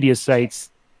social media sites,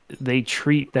 they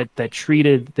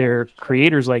treated their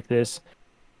creators like this.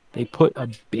 They put a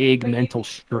big mental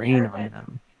strain on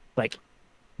them, like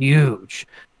huge.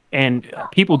 And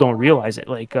people don't realize it.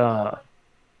 Like,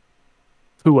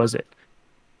 who was it?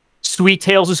 Sweet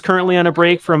Tales is currently on a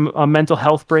break from a mental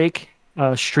health break.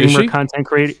 Streamer, content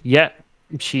creator. Yeah,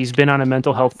 she's been on a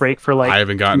mental health break for like. I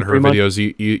haven't gotten her videos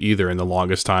either in the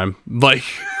longest time. Like,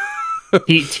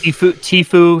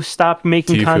 Tifu stopped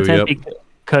making content yep.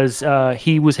 because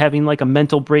he was having like a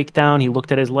mental breakdown. He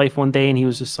looked at his life one day and he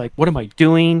was just like, "What am I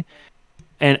doing?"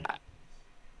 And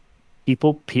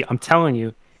I'm telling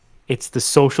you, it's the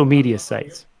social media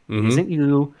sites. It isn't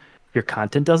you. Your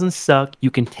content doesn't suck.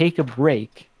 You can take a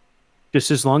break,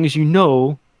 just as long as you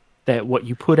know that what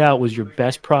you put out was your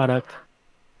best product.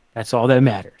 That's all that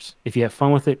matters. If you have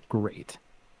fun with it, great.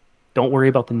 Don't worry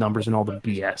about the numbers and all the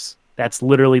BS. That's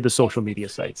literally the social media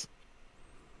sites.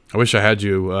 I wish I had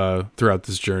you throughout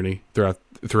this journey,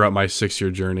 throughout my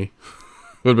 6-year journey.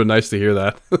 It would have been nice to hear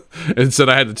that. Instead,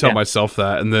 I had to tell myself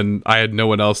that, and then I had no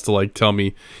one else to like tell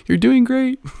me, "You're doing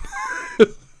great."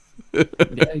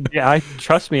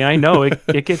 Trust me, I know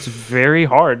it gets very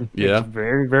hard. Yeah, it's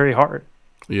very, very hard.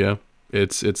 Yeah,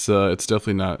 it's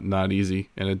definitely not easy,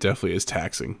 and it definitely is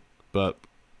taxing. But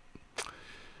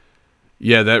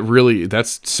yeah,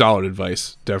 that's solid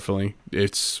advice. Definitely,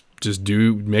 it's just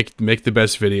make the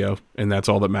best video, and that's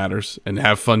all that matters, and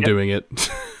have fun doing it.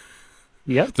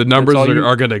 Yep. The numbers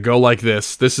are gonna go like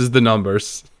this. This is the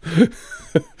numbers.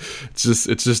 It's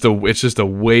just a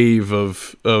wave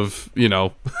of of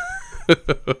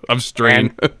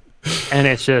strain. And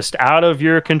it's just out of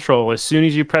your control. As soon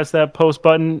as you press that post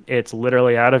button, it's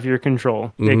literally out of your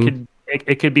control.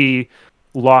 It could be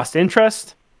lost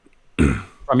interest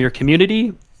from your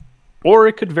community, or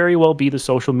it could very well be the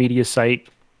social media site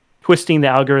twisting the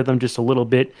algorithm just a little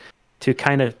bit to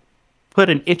kind of put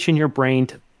an itch in your brain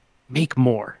to make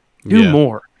more, do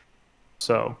more.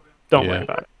 So don't worry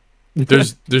about it.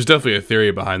 There's definitely a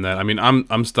theory behind that. I mean,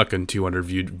 I'm stuck in 200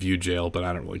 view jail, but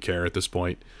I don't really care at this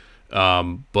point.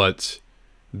 But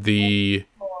at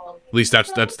least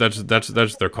that's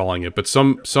what they're calling it. But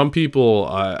some people,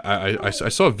 I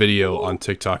saw a video on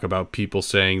TikTok about people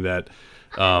saying that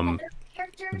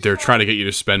they're trying to get you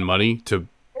to spend money to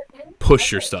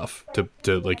push your stuff, to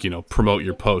like, promote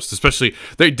your posts. Especially,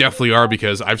 they definitely are,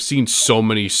 because I've seen so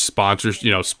many sponsors,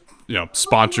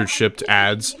 sponsorshipped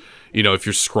ads. If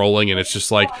you're scrolling and it's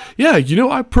just like,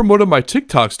 I promoted my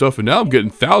TikTok stuff and now I'm getting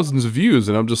thousands of views,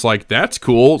 and I'm just like, that's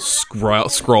cool.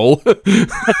 Scroll. Yeah,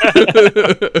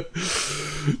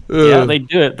 they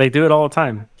do it. They do it all the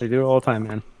time. They do it all the time,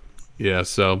 man. Yeah,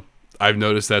 so I've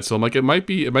noticed that. So I'm like, it might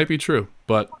be true.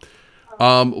 But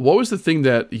what was the thing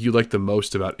that you liked the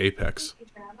most about Apex?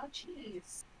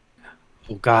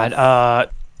 Oh God,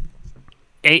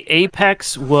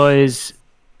 Apex was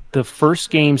the first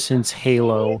game since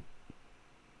Halo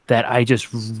that I just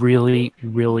really,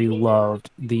 really loved.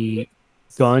 The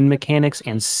gun mechanics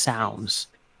and sounds.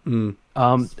 For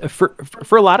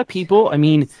a lot of people,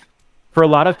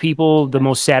 the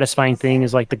most satisfying thing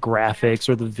is like the graphics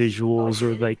or the visuals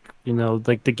or like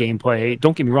the gameplay.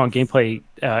 Don't get me wrong,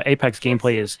 Apex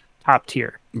gameplay is top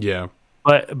tier. Yeah.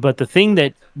 But the thing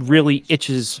that really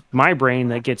itches my brain,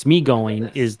 that gets me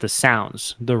going, is the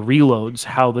sounds, the reloads,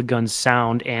 how the guns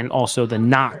sound, and also the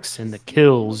knocks and the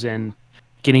kills and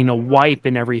getting a wipe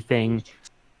and everything.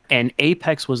 And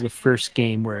Apex was the first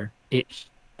game where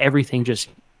everything just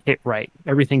hit right.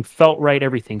 Everything felt right.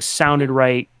 Everything sounded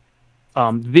right.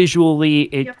 Visually,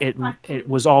 it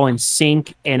was all in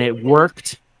sync and it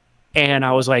worked. And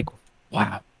I was like,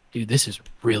 wow, dude, this is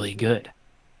really good.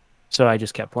 So I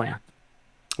just kept playing.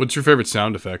 What's your favorite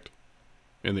sound effect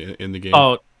in the game?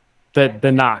 Oh,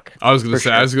 the knock. I was gonna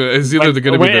say, sure. It's either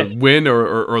going to be the win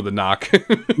or the knock.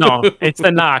 No, it's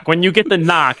the knock. When you get the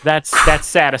knock, that's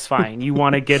satisfying. You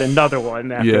want to get another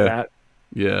one after that.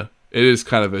 Yeah, it is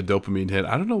kind of a dopamine hit.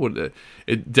 I don't know what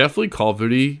it definitely. Call of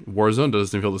Duty Warzone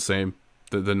doesn't feel the same.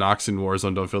 The knocks in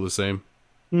Warzone don't feel the same.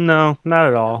 No, not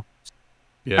at all.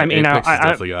 Yeah, I mean, Apex has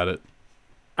definitely got it.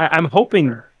 I'm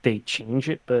hoping they change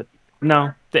it, but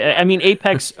no. I mean,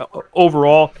 Apex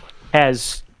overall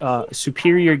has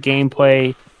superior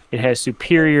gameplay. It has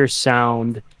superior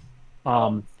sound.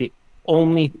 The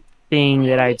only thing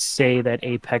that I'd say that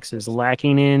Apex is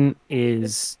lacking in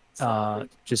is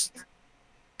just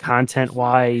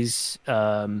content-wise.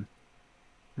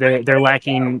 They're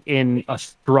lacking in a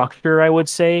structure, I would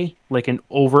say, like an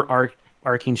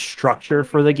overarching structure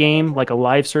for the game, like a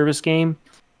live service game.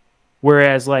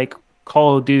 Whereas like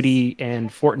Call of Duty and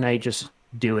Fortnite just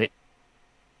do it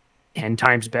 10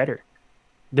 times better.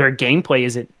 Their gameplay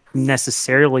isn't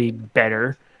necessarily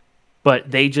better, but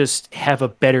they just have a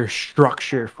better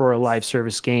structure for a live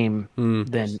service game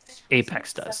than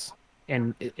Apex does.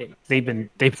 And they've been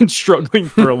struggling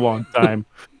for a long time.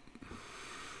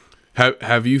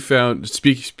 Have you found,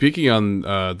 speaking on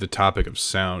the topic of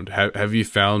sound, have you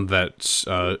found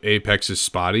that Apex is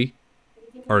spotty,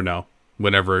 or no?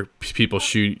 Whenever people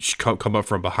come up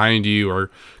from behind you or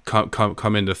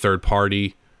come into third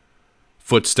party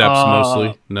footsteps,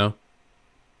 mostly, no.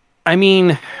 I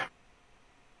mean,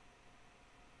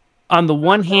 on the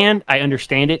one hand, I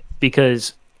understand it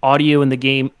because audio in the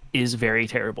game is very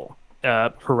terrible.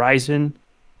 Horizon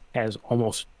has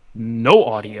almost no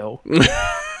audio.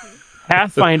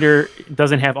 Pathfinder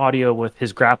doesn't have audio with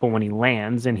his grapple when he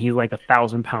lands, and he's like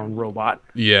 1,000-pound robot.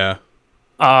 Yeah.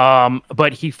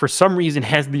 But he, for some reason,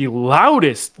 has the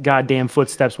loudest goddamn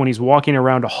footsteps when he's walking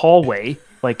around a hallway,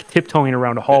 like tiptoeing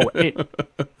around a hallway.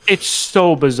 It's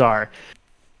so bizarre.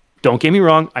 Don't get me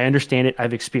wrong. I understand it.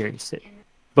 I've experienced it.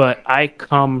 But I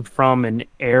come from an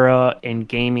era in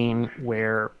gaming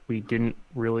where we didn't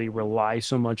really rely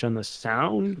so much on the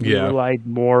sound. We relied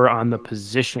more on the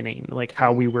positioning, like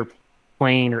how we were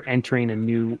playing or entering a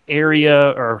new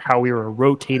area or how we were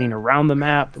rotating around the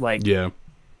map. Like,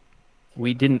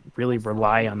 we didn't really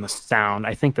rely on the sound.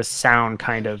 I think the sound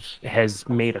kind of has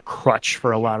made a crutch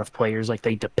for a lot of players. Like,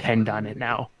 they depend on it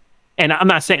now. And I'm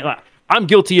not saying, I'm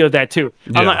guilty of that too.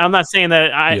 I'm not saying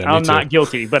that I'm not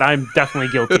guilty, but I'm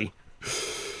definitely guilty.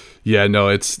 Yeah,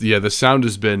 no, the sound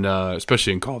has been,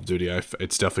 especially in Call of Duty,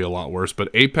 it's definitely a lot worse. But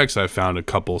Apex, I've found a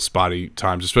couple spotty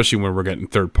times, especially when we're getting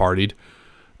third-partied.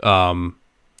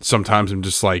 Sometimes I'm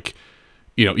just like,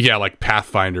 like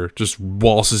Pathfinder just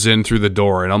waltzes in through the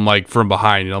door, and I'm like from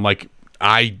behind, and I'm like,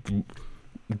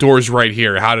 door's right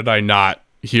here. How did I not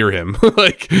hear him?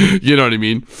 Like, you know what I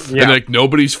mean? Yeah. And like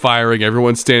nobody's firing,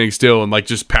 everyone's standing still, and like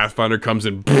just Pathfinder comes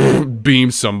and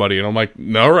beams somebody, and I'm like,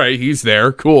 all right, he's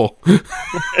there, cool.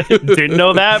 Didn't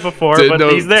know that before,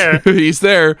 he's there. He's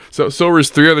there. So are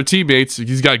his 3 other teammates.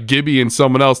 He's got Gibby and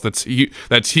someone else that's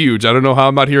huge. I don't know how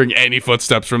I'm not hearing any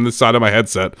footsteps from this side of my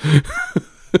headset.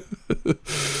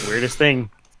 Weirdest thing.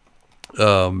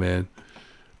 Oh man.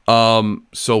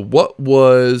 So what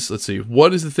is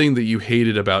the thing that you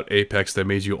hated about Apex that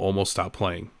made you almost stop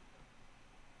playing?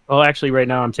 Well, actually right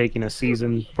now I'm taking a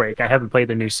season break. I haven't played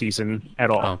the new season at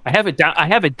all. Oh. I have it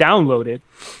downloaded.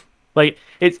 Like,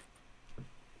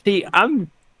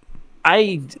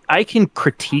 I can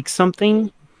critique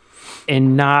something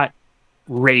and not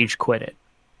rage quit it.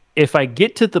 If I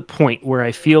get to the point where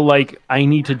I feel like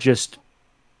I'm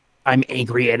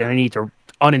angry at it, I need to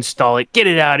uninstall it, get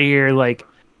it out of here, like,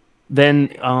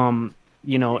 then I'm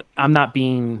not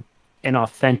being an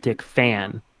authentic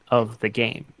fan of the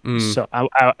game. So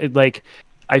I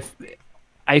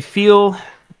feel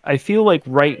like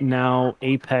right now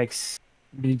Apex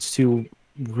needs to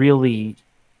really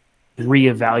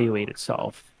reevaluate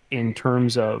itself in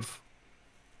terms of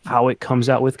how it comes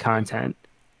out with content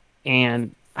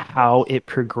and how it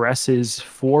progresses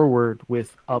forward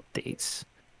with updates.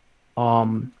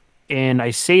 And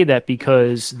I say that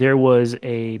because there was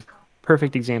a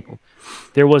perfect example.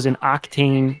 There was an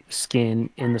Octane skin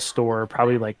in the store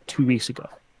probably like 2 weeks ago.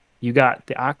 You got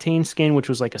the Octane skin, which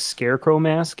was like a scarecrow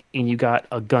mask, and you got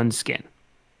a gun skin.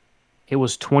 It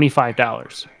was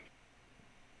 $25.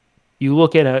 You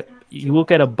look at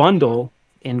a bundle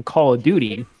in Call of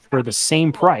Duty for the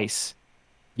same price.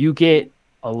 You get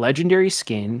a legendary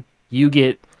skin, you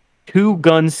get 2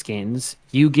 gun skins,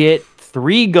 you get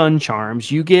 3 gun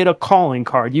charms, you get a calling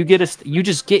card, you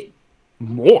just get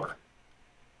more.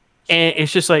 And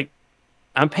it's just like,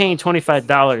 I'm paying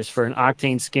 $25 for an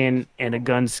Octane skin and a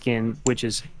gun skin, which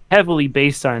is heavily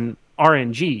based on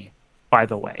RNG, by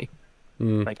the way.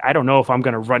 Like, I don't know if I'm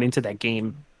going to run into that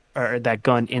game or that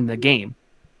gun in the game.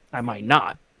 I might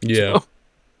not. Yeah. So,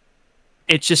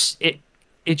 it just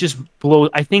blows.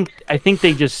 I think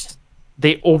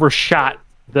they overshot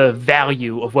the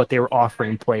value of what they were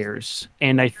offering players.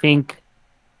 And I think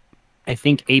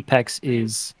Apex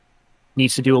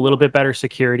needs to do a little bit better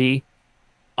security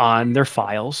on their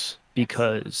files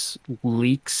because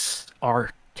leaks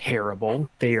are terrible.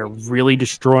 They are really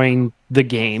destroying the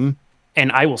game.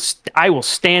 And I will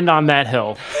stand on that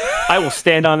hill. I will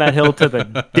stand on that hill to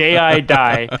the day I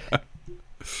die.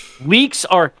 Leaks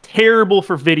are terrible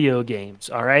for video games,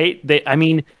 all right?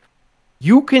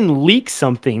 You can leak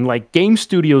something, like game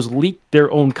studios leak their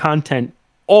own content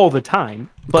all the time.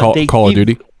 But Call of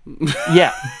Duty?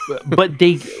 Yeah, but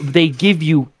they give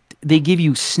you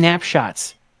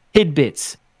snapshots,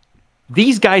 tidbits,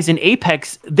 These guys in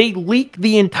Apex, they leaked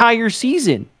the entire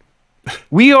season.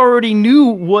 We already knew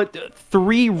what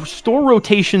 3 store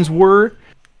rotations were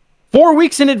 4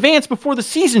 weeks in advance before the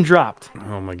season dropped.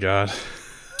 Oh my god.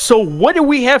 So what do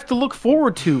we have to look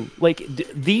forward to? Like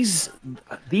these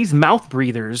mouth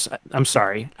breathers. I'm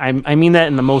sorry. I mean that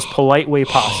in the most polite way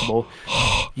possible.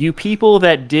 You people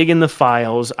that dig in the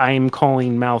files, I am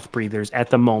calling mouth breathers at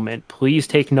the moment. Please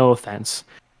take no offense.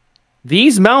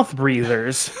 These mouth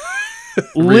breathers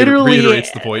literally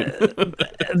reiterates the point.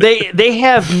 they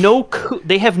have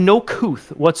no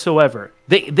couth whatsoever.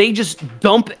 They just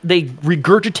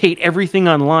regurgitate everything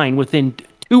online within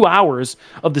 2 hours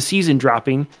of the season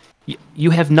dropping. You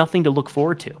have nothing to look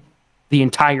forward to the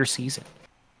entire season.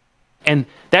 And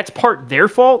that's part their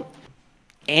fault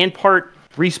and part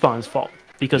Respawn's fault,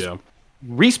 because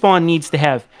Respawn needs to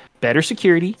have better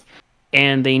security,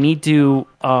 and they need to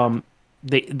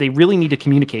they really need to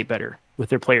communicate better with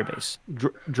their player base.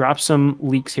 Drop some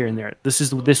leaks here and there. This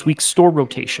is this week's store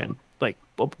rotation, like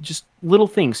just little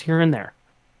things here and there.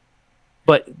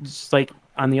 But it's like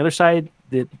on the other side,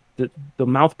 the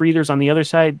mouth breathers on the other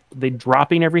side, they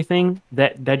dropping everything,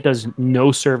 that does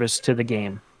no service to the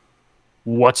game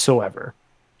whatsoever.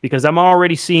 Because I'm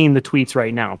already seeing the tweets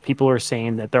right now. People are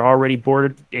saying that they're already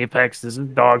bored of Apex. This is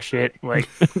dog shit. Like,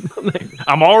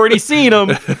 I'm already seeing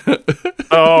them.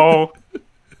 So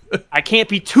I can't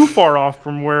be too far off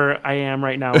from where I am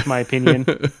right now, with my opinion.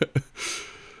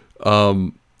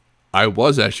 I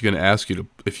was actually going to ask you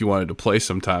if you wanted to play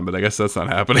sometime, but I guess that's not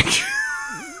happening.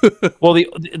 Well,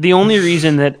 the only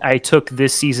reason that I took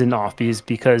this season off is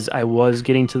because I was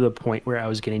getting to the point where I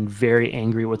was getting very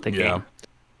angry with the game.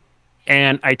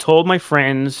 And I told my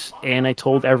friends and I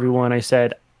told everyone, I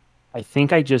said, I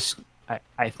think I just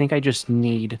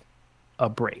need a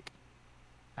break.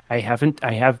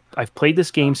 I've played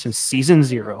this game since season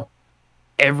 0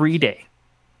 every day.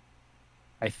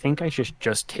 I think I should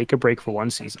just take a break for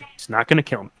one season. It's not going to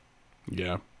kill me.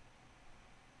 Yeah.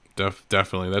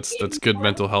 Definitely. That's good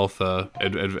mental health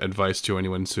advice to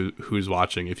anyone who's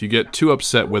watching. If you get too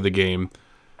upset with a game,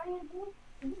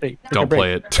 don't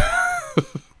play it.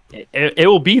 It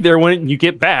will be there when you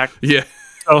get back. Yeah.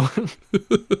 Oh.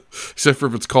 Except for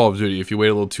if it's Call of Duty. If you wait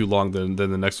a little too long, then the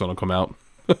next one will come out.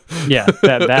 Yeah,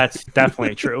 that's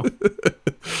definitely true.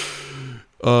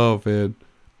 Oh man.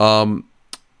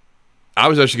 I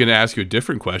was actually going to ask you a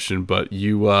different question, but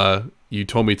you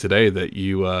told me today that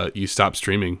you stopped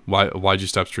streaming. Why'd you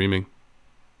stop streaming?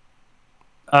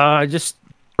 Just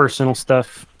personal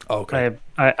stuff. Okay.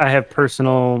 I have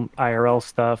personal IRL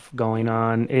stuff going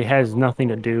on. It has nothing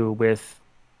to do with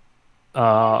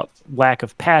lack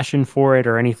of passion for it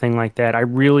or anything like that. I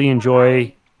really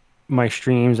enjoy my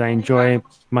streams. I enjoy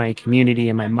my community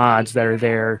and my mods that are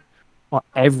there on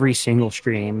every single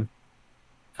stream.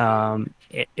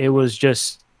 It was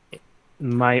just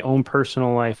my own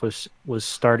personal life was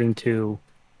starting to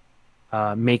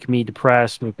make me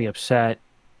depressed, make me upset.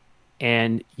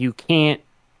 And you can't,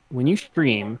 when you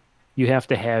stream, you have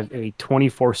to have a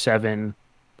 24/7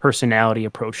 personality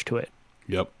approach to it.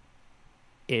 Yep.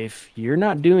 If you're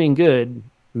not doing good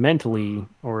mentally,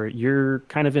 or you're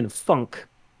kind of in a funk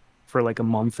for like a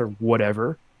month or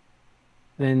whatever,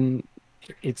 then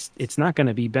it's not going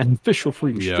to be beneficial for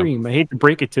your stream. I hate to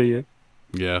break it to you.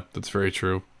 Yeah, that's very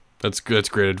true. That's good. That's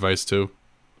great advice too.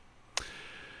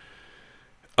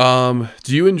 Do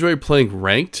you enjoy playing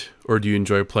ranked, or do you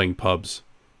enjoy playing pubs?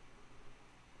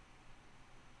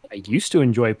 I used to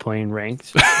enjoy playing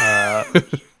ranked. I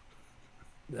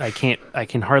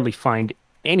can hardly find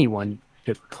anyone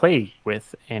to play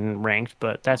with in ranked,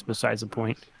 but that's besides the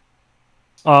point.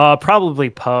 Probably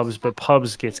pubs, but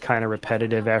pubs gets kind of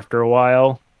repetitive after a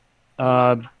while.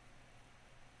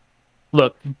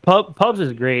 Look, pubs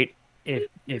is great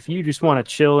if you just want to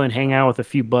chill and hang out with a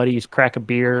few buddies, crack a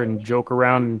beer and joke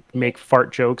around and make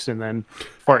fart jokes and then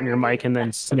fart in your mic and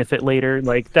then sniff it later.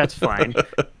 Like, that's fine.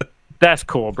 That's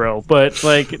cool, bro. But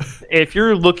like, if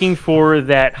you're looking for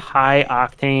that high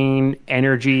octane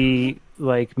energy,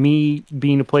 like me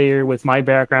being a player with my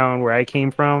background where I came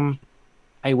from,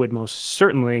 I would most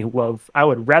certainly I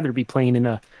would rather be playing in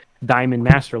a Diamond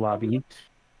Master lobby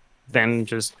than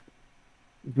just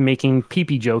making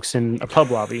pee-pee jokes in a pub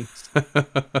lobby.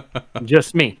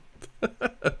 Just me.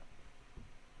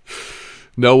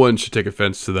 No one should take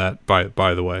offense to that,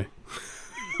 by the way.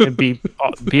 And be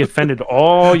offended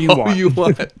all you want. You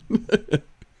want.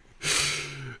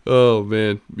 Oh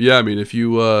man, yeah. I mean, if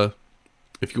you want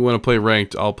to play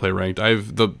ranked, I'll play ranked.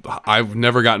 I've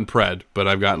never gotten pred, but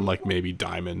I've gotten like maybe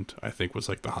diamond. I think was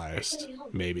like the highest.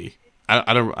 Maybe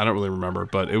I don't really remember,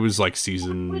 but it was like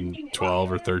season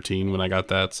 12 or 13 when I got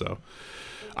that. So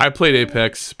I played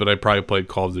Apex, but I probably played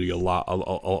Call of Duty a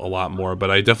lot more.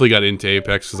 But I definitely got into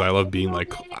Apex because I love being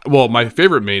like, well, my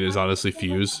favorite main is honestly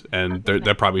Fuse, and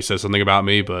that probably says something about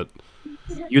me. But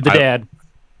You the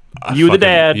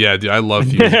dad. Yeah, dude, I love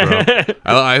Fuse, bro.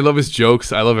 I love his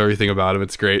jokes. I love everything about him.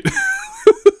 It's great.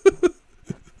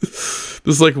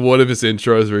 This is like one of his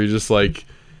intros where he's just like,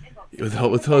 what the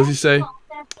hell does he say?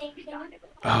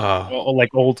 Like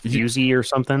old Fusey or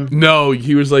something. No,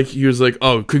 he was like,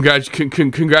 oh,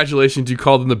 congratulations, you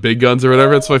called them the big guns or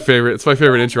whatever. It's my favorite. It's my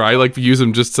favorite intro. I like to use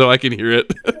them just so I can hear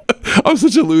it. I'm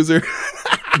such a loser.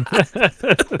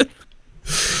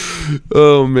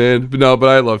 Oh man, but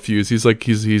I love Fuse.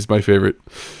 He's my favorite.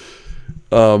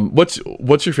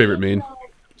 What's your favorite main?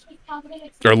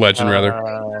 Or legend,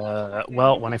 rather.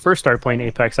 Well, when I first started playing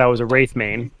Apex, I was a Wraith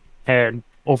main. Had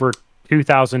over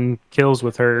 2,000 kills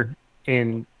with her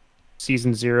in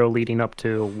Season 0 leading up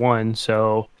to 1,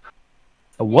 so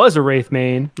I was a Wraith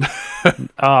main.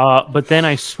 But then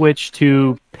I switched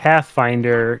to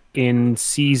Pathfinder in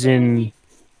Season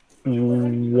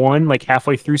 1, like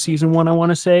halfway through Season 1, I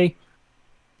want to say.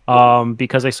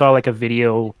 Because I saw like a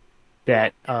video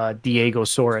that Diego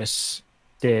Soros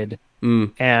did.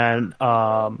 And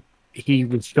he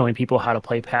was showing people how to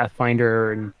play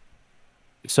Pathfinder, and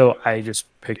so I just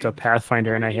picked up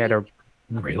Pathfinder, and I had a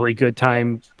really good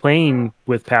time playing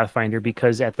with Pathfinder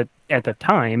because at the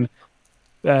time,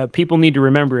 people need to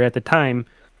remember at the time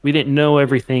we didn't know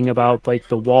everything about like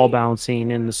the wall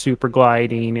bouncing and the super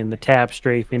gliding and the tap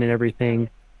strafing and everything.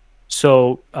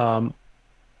 So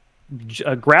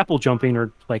grapple jumping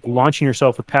or like launching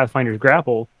yourself with Pathfinder's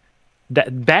grapple,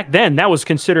 that back then that was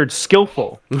considered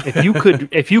skillful.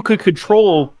 If you could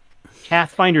control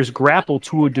Pathfinder's grapple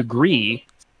to a degree,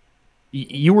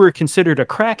 you were considered a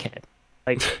crackhead.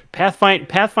 Like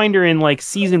Pathfinder in like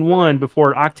Season 1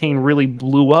 before Octane really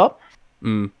blew up.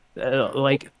 We were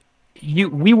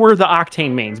the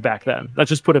Octane mains back then. Let's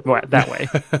just put it that way.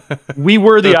 We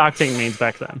were the Octane mains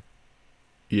back then.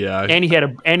 Yeah, and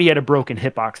he had a broken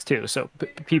hitbox too, so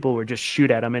people would just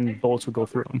shoot at him and bullets would go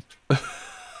through him.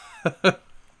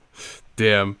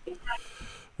 Damn.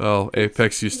 Oh,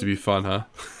 Apex used to be fun, huh?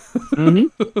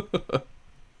 Mm-hmm.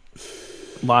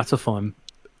 Lots of fun.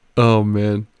 Oh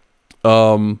man.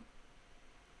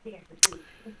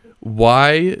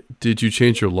 Why did you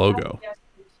change your logo?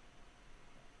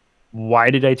 Why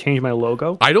did I change my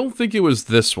logo? I don't think it was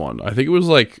this one. I think it was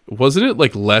like, wasn't it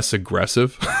like less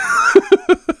aggressive?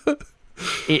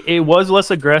 It was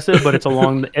less aggressive, but it's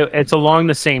along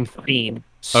the same theme.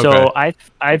 So okay.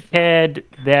 I've had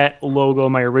that logo,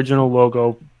 my original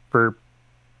logo, for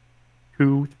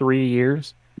 2-3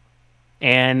 years,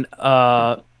 and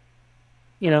I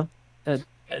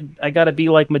gotta be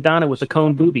like Madonna with the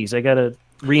cone boobies. I gotta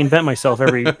reinvent myself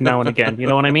every now and again. You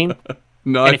know what I mean?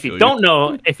 No. And if you don't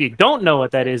know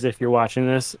what that is, if you're watching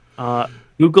this,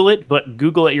 Google it, but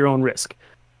Google at your own risk.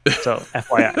 So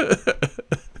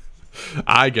FYI.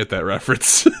 I get that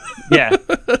reference. Yeah.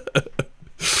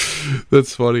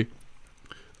 That's funny.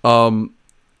 Let's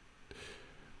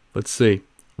see.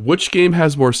 Which game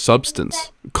has more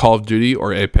substance, Call of Duty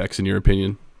or Apex, in your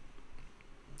opinion?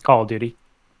 Call of Duty.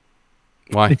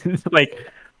 Why?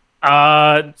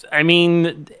 I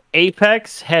mean,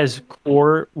 Apex has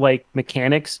core like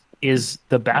mechanics, is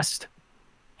the best,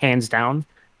 hands down.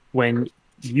 When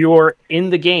you're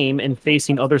in the game and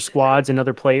facing other squads and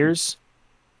other players,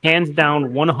 hands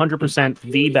down, 100%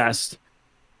 the best,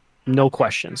 no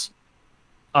questions.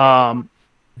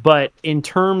 But in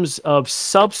terms of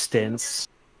substance,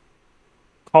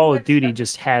 Call of Duty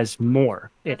just has more.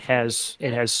 It has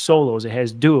solos, it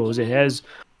has duos, it has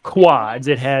quads,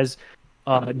 it has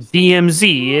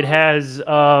DMZ, it has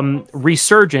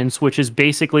Resurgence, which is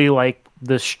basically like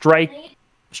the strikeout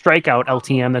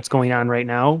LTM that's going on right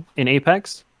now in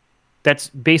Apex. That's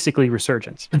basically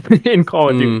Resurgence in Call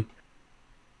of Duty.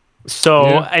 So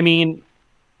yeah. I mean,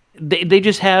 they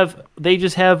just have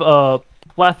a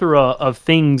plethora of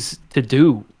things to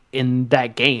do in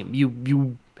that game.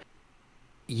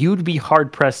 You'd be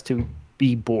hard pressed to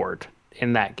be bored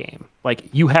in that game. Like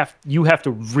you have to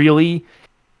really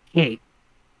hate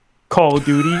Call of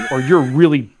Duty, or you're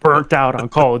really burnt out on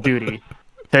Call of Duty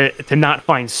to not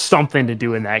find something to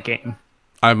do in that game.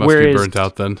 I must be burnt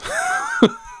out then.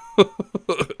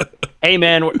 Hey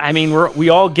man, I mean we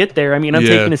all get there. I mean I'm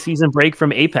taking a season break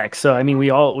from Apex, so I mean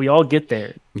we all get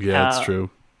there. Yeah, that's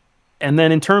true. And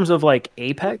then in terms of like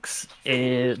Apex,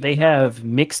 they have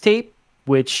Mixtape,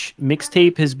 which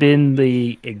Mixtape has been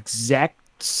the exact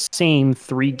same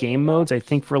 3 game modes, I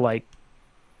think, for like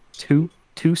 3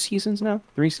 seasons now.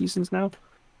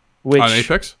 Which, on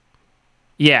Apex?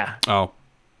 Yeah. Oh.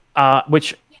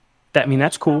 Which I mean,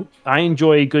 that's cool. I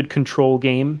enjoy a good control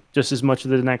game just as much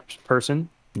as the next person.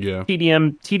 Yeah.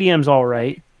 TDM's all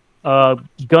right.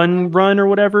 Gun run or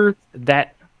whatever,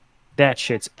 that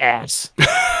shit's ass.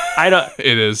 I don't.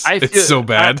 It is. I feel, it's so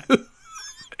bad.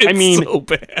 I mean, so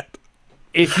bad.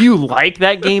 If you like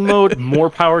that game mode, more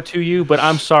power to you. But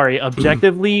I'm sorry,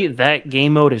 objectively, that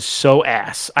game mode is so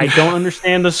ass. I don't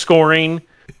understand the scoring.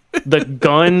 The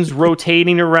guns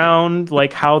rotating around,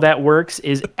 like how that works,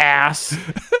 is ass.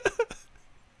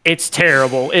 It's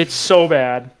terrible. It's so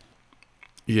bad.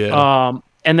 Yeah.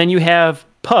 And then you have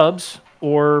pubs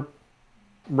or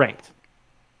ranked,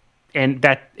 and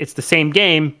that it's the same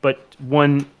game, but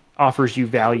one offers you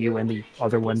value and the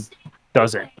other one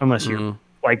doesn't, unless you're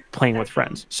like playing with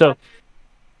friends. So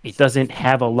it doesn't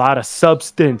have a lot of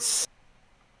substance.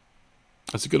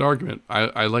 That's a good argument.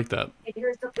 I like that.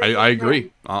 I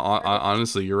agree.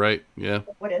 Honestly, you're right. Yeah.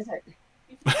 What is it?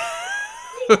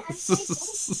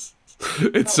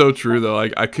 It's so true though.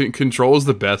 Like Control is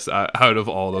the best out of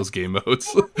all those game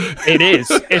modes. It is.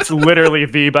 It's literally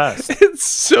the best. It's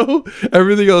so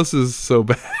everything else is so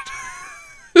bad.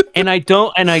 And I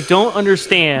don't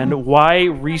understand why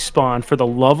Respawn, for the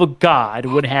love of God,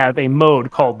 would have a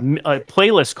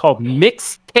playlist called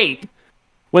Mixtape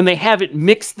when they haven't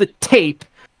mixed the tape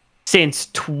since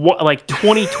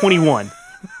 2021.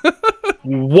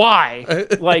 Why?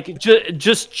 Like,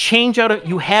 just change out.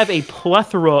 You have a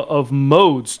plethora of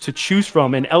modes to choose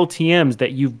from and LTMs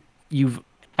that you've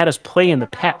had us play in the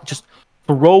past. Just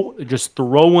throw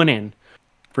one in.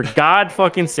 For God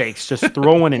fucking sakes, just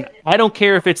throw one in. I don't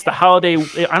care if it's the holiday.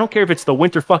 I don't care if it's the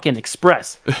Winter fucking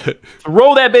Express.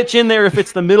 Throw that bitch in there if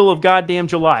it's the middle of goddamn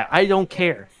July. I don't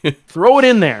care. Throw it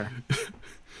in there.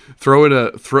 Throw in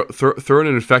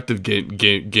an effective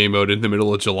game mode in the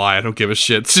middle of July. I don't give a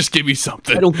shit. Just give me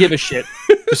something. I don't give a shit.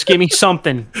 Just give me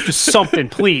something. Just something,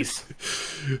 please.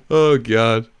 Oh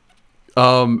God.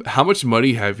 How much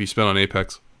money have you spent on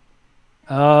Apex?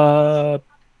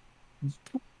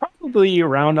 Probably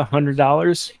around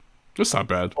 $100. That's not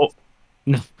bad. Oh,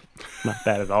 no, not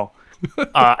bad at all.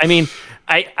 I mean,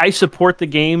 I support the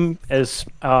game as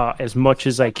much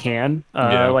as I can.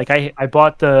 Like I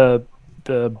bought the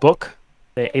book,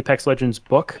 the Apex Legends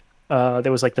book.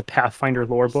 There was like the Pathfinder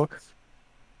lore book.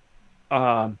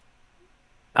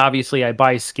 Obviously, I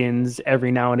buy skins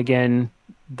every now and again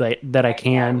that I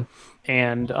can,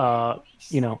 and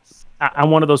you know,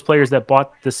 I'm one of those players that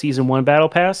bought the Season 1 Battle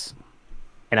Pass.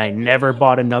 And I never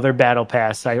bought another battle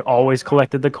pass. I always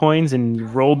collected the coins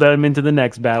and rolled them into the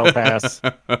next battle pass.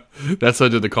 That's how I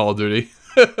did the Call of Duty.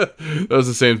 That was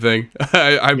the same thing.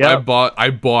 I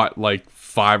bought like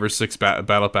 5 or 6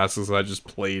 battle passes, and I just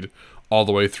played all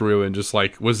the way through and just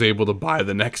like was able to buy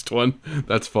the next one.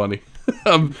 That's funny.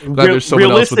 I'm glad there's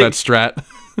someone else with that strat.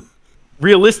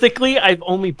 Realistically, I've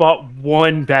only bought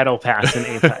one battle pass in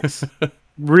Apex.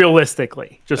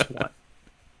 Realistically, just one.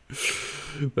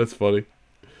 That's funny.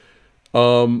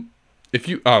 If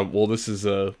you well, this is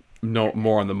no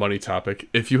more on the money topic.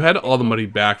 If you had all the money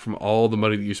back from all the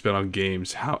money that you spent on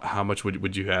games, how much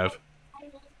would you have?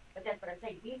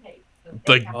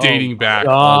 Like dating back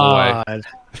all the way.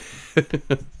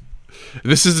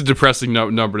 This is a depressing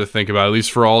number to think about, at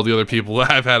least for all the other people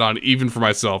that I've had on, even for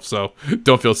myself. So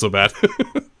don't feel so bad.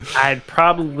 I'd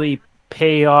probably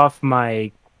pay off my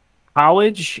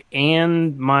college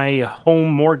and my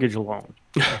home mortgage loan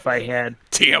if I had.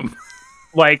 Damn.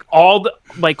 Like all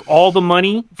the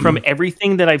money from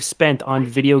everything that I've spent on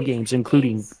video games,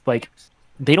 including like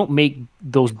they don't make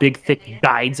those big thick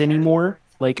guides anymore.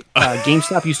 Like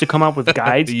GameStop used to come out with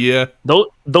guides. Yeah.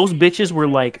 Those bitches were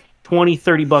like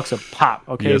 $20-$30 a pop.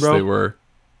 Okay, yes, bro. They were.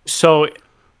 So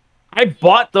I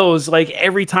bought those like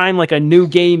every time like a new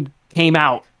game came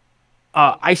out.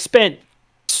 I spent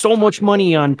so much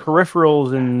money on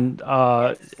peripherals and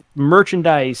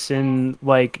merchandise and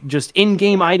like just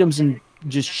in-game items and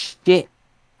just shit.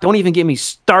 Don't even get me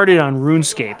started on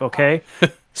RuneScape, okay?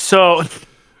 So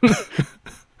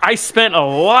I spent a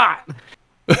lot.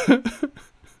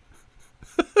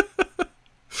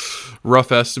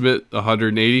 Rough estimate,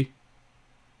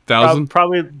 180,000?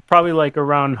 Probably like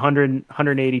around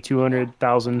 180,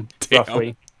 200,000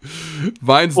 roughly.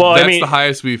 That's the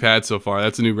highest we've had so far.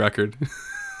 That's a new record.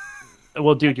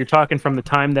 Well, dude, you're talking from the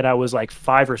time that I was like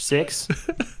 5 or 6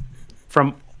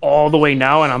 from all the way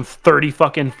now, and I'm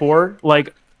 34.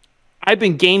 Like, I've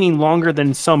been gaming longer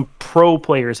than some pro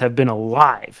players have been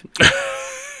alive.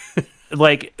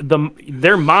 Like,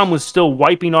 their mom was still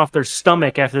wiping off their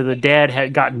stomach after the dad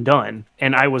had gotten done,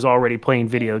 and I was already playing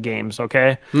video games,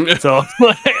 okay? So,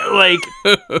 like,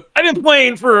 I've been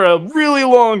playing for a really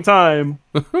long time.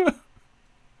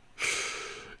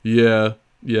 Yeah.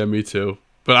 Yeah, me too.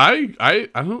 But I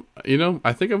don't, you know,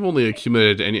 I think I've only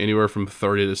accumulated anywhere from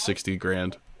 30 to 60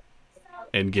 grand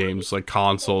in games, like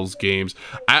consoles, games.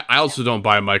 I also don't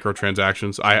buy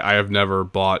microtransactions. I have never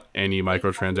bought any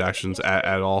microtransactions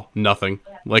at all. Nothing.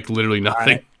 Like literally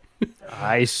nothing.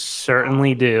 I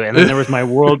certainly do. And then there was my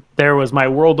World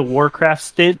of Warcraft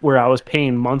stint where I was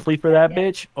paying monthly for that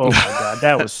bitch. Oh my god,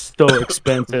 that was so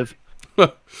expensive.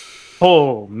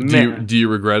 Oh man. Do you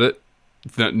regret it?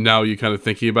 Now you kind of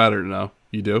thinking about it, or no?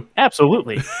 You do?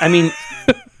 Absolutely. I mean,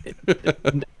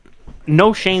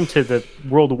 no shame to the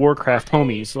World of Warcraft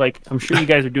homies. Like, I'm sure you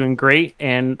guys are doing great,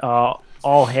 and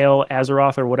all hail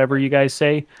Azeroth or whatever you guys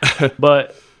say.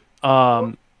 But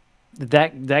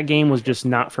that game was just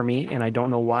not for me, and I don't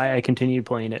know why I continued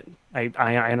playing it. I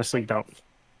honestly don't.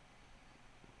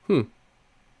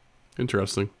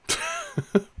 Interesting.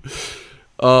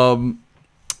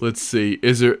 Let's see.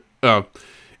 Is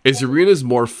arenas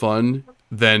more fun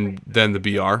than the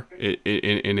BR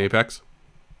in Apex?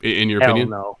 In your opinion?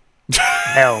 No.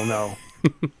 Hell no.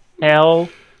 Hell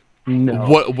no.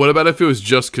 What about if it was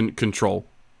just control?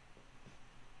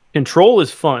 Control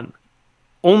is fun,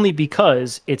 only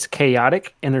because it's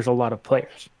chaotic and there's a lot of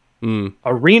players.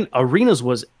 Arenas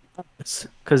was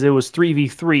because it was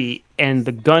 3v3, and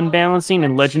the gun balancing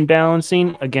and legend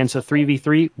balancing against a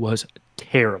 3v3 was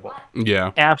terrible.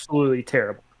 Yeah, absolutely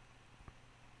terrible.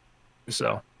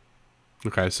 So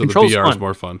okay, so Control's the BR fun. is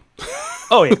more fun.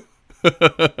 Oh yeah.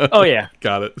 Oh yeah.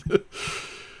 Got it.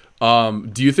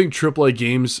 Do you think AAA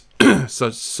games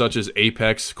such as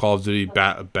Apex, Call of Duty,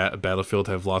 Battlefield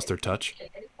have lost their touch?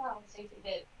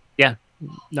 Yeah,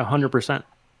 100%.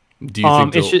 Do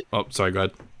you think? Oh, sorry. Go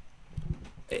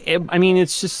ahead. I mean,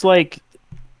 it's just like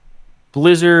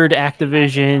Blizzard,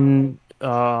 Activision,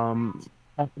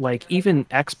 like even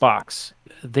Xbox.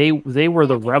 They were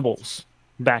the rebels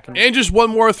back in And just one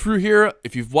more through here.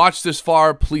 If you've watched this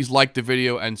far, please like the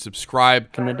video and subscribe.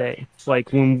 in the day.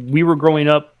 Like when we were growing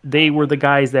up, they were the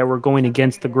guys that were going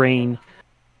against the grain.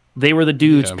 They were the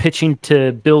dudes pitching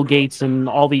to Bill Gates and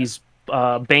all these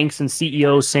banks and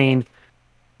CEOs saying,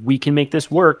 "We can make this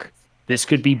work. This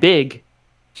could be big."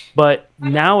 But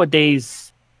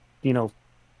nowadays, you know,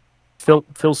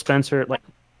 Phil Spencer, like,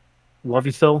 love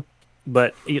you, Phil,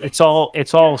 but it's all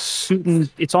suit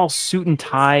and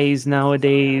ties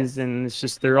nowadays, and it's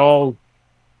just they're all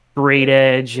straight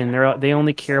edge, and they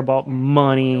only care about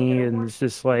money, and it's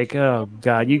just like, oh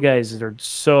god, you guys are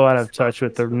so out of touch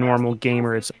with the normal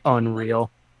gamer. It's unreal.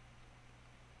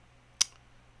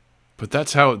 But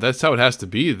that's how it has to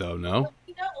be, though. No,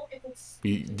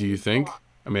 do you think?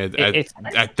 I mean,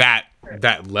 at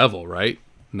that level, right?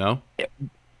 No,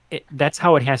 that's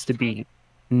how it has to be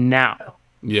now.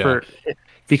 Yeah,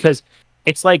 because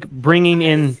it's like bringing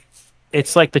in,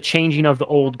 it's like the changing of the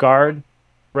old guard,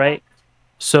 right?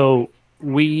 So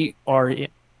we are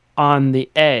on the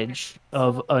edge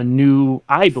of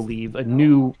I believe, a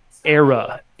new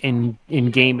era in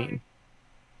gaming.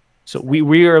 So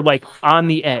we are like on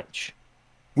the edge.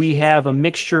 We have a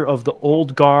mixture of the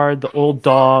old guard, the old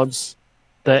dogs,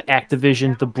 the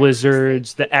Activision, the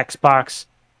Blizzards, the Xbox.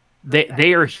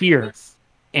 They are here,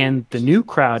 and the new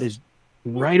crowd is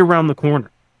right around the corner.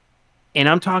 And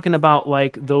I'm talking about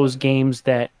like those games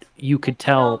that you could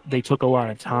tell they took a lot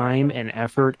of time and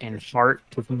effort and heart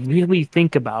to really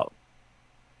think about.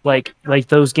 Like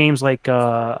those games like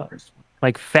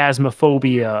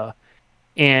Phasmophobia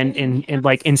and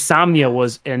like Insomnia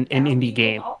was an indie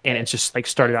game, and it just like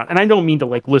started out. And I don't mean to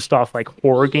like list off like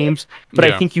horror games, but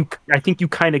I think you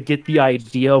kind of get the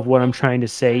idea of what I'm trying to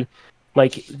say.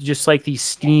 Like just like these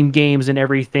Steam games and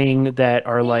everything that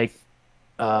are like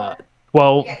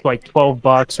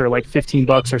 $12 or like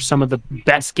 $15 are some of the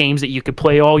best games that you could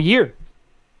play all year.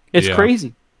 It's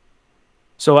crazy.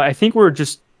 So I think we're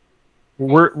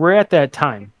at that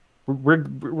time.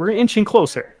 We're inching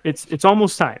closer. It's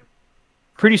almost time.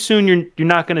 Pretty soon you're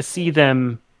not going to see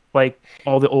them like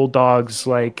all the old dogs.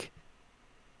 Like,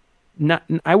 not,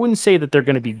 I wouldn't say that they're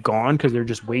going to be gone because they're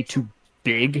just way too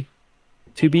big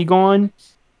to be gone.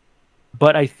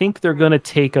 But I think they're going to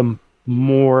take a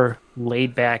more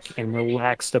laid back and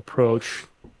relaxed approach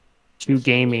to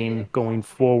gaming going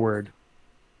forward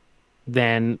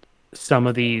than some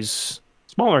of these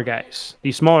smaller guys.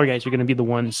 These smaller guys are going to be the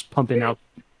ones pumping out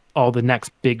all the next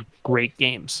big, great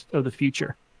games of the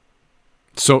future.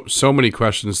 So many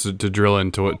questions to drill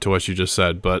into what you just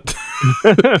said, but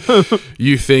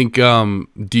you think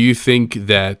do you think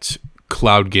that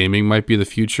cloud gaming might be the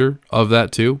future of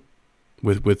that too?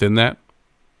 Within that?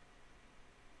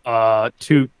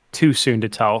 Too soon to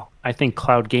tell. I think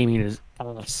cloud gaming is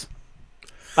us.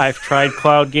 I've tried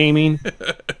cloud gaming.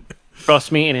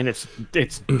 Trust me, and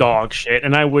it's dog shit.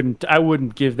 And I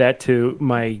wouldn't give that to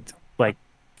my like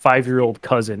 5-year-old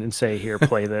cousin and say, here,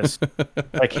 play this.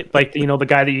 like you know, the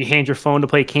guy that you hand your phone to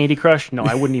play Candy Crush. No,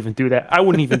 I wouldn't even do that. I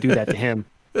wouldn't even do that to him.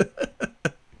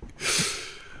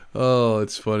 Oh,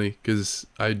 it's funny because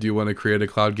I do want to create a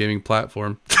cloud gaming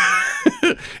platform.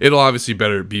 It'll obviously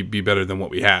be better than what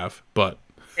we have, but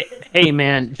hey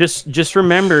man, just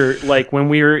remember, like when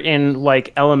we were in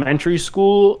like elementary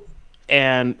school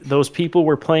and those people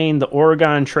were playing the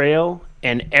Oregon Trail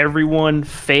and everyone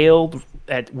failed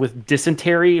with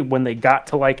dysentery when they got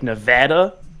to like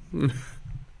Nevada.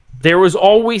 There was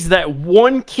always that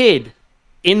one kid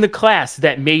in the class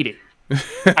that made it.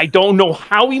 I don't know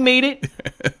how he made it,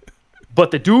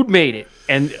 but the dude made it.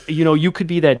 And you know, you could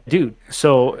be that dude.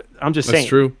 So I'm just saying. That's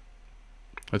true.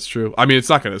 That's true. I mean, it's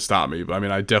not going to stop me, but I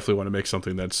mean, I definitely want to make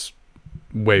something that's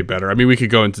way better. I mean, we could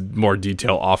go into more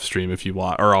detail off stream if you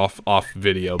want, or off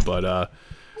video. But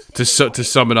to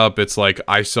sum it up, it's like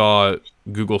I saw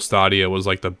Google Stadia was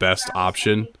like the best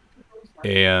option,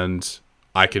 and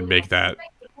I could make that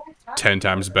 10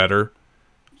 times better.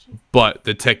 But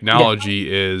the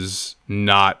technology is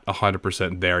not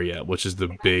 100% there yet, which is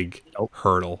the big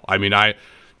hurdle. I mean,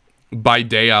 by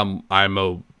day I'm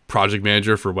a project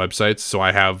manager for websites, so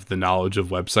I have the knowledge of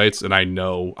websites, and I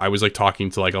know I was like talking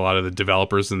to like a lot of the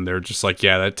developers, and they're just like,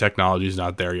 yeah, that technology is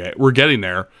not there yet. We're getting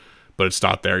there, but it's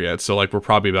not there yet. So like we're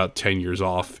probably about 10 years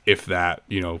off, if that,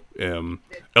 you know,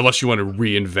 unless you want to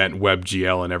reinvent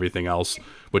WebGL and everything else,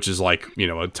 which is like, you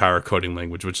know, a entire coding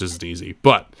language, which isn't easy.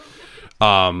 But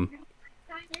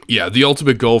yeah, the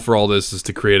ultimate goal for all this is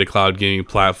to create a cloud gaming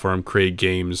platform, create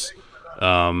games,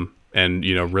 and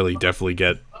you know, really definitely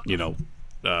get, you know,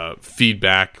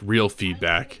 feedback, real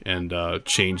feedback, and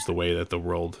change the way that the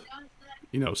world,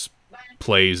 you know,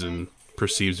 plays and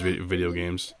perceives video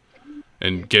games,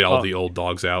 and get all the old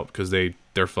dogs out, because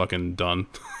they're fucking done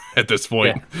at this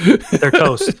point. Yeah. They're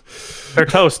toast. They're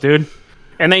toast, dude.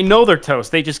 And they know they're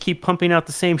toast. They just keep pumping out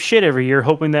the same shit every year,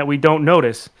 hoping that we don't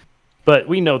notice. But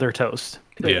we know they're toast.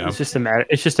 Yeah. It's just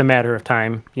a matter of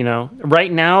time, you know.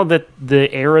 Right now, that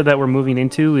the era that we're moving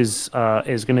into is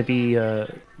going to be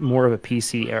more of a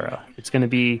PC era. It's going to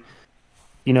be,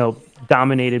 you know,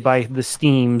 dominated by the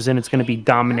Steams, and it's going to be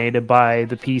dominated by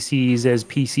the PCs as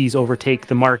PCs overtake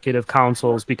the market of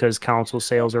consoles, because console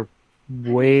sales are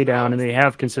way down, and they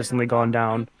have consistently gone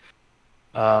down.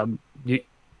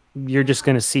 You're just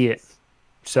going to see it.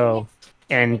 So,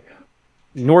 and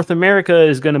North America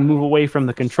is going to move away from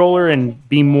the controller and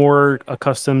be more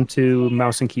accustomed to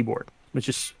mouse and keyboard, which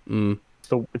is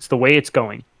it's the way it's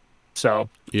going. So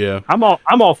yeah, I'm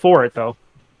all for it though.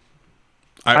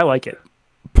 I like it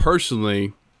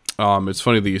personally. It's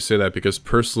funny that you say that, because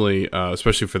personally,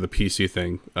 especially for the PC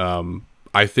thing,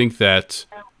 I think that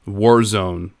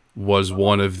Warzone was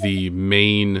one of the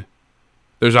main.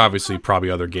 There's obviously probably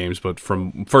other games, but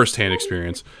from firsthand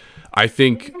experience, I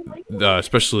think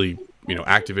especially, you know,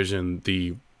 Activision,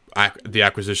 the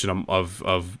acquisition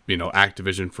of you know,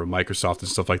 Activision from Microsoft and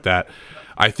stuff like that,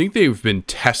 I think they've been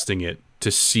testing it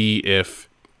to see if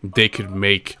they could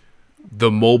make the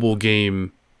mobile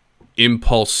game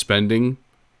impulse spending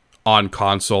on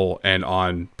console and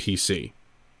on PC,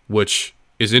 which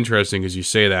is interesting as you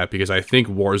say that, because I think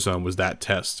Warzone was that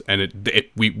test, and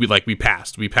we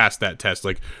passed that test.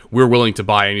 Like, we're willing to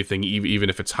buy anything, even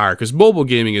if it's higher, because mobile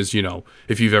gaming is, you know,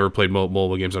 if you've ever played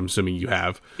mobile games, I'm assuming you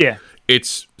have. Yeah,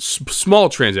 it's small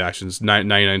transactions,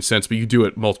 99 cents, but you do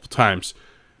it multiple times.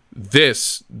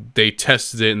 This, they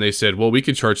tested it and they said, well, we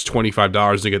could charge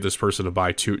 $25 to get this person to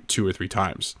buy two or three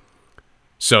times.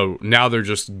 So now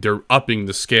they're upping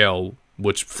the scale,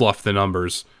 which fluff the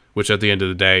numbers, which at the end of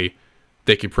the day,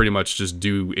 they could pretty much just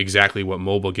do exactly what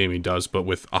mobile gaming does, but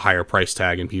with a higher price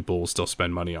tag, and people will still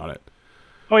spend money on it.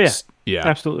 Oh yeah, yeah,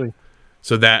 absolutely.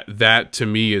 So that to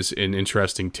me is an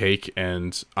interesting take,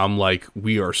 and I'm like,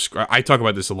 I talk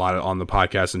about this a lot on the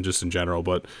podcast and just in general,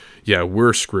 but yeah,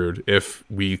 we're screwed if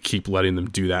we keep letting them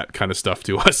do that kind of stuff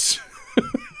to us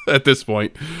at this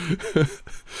point.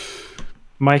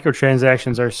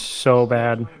 Microtransactions are so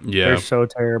bad. Yeah, they're so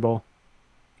terrible.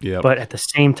 Yeah, but at the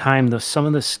same time, some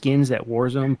of the skins that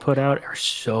Warzone put out are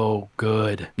so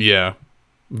good. Yeah,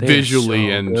 visually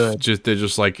so and good. They're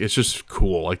just like, it's just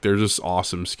cool. Like, they're just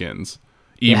awesome skins,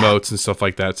 emotes and stuff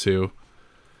like that too.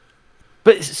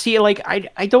 But see, like,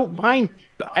 I don't mind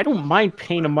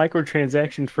paying a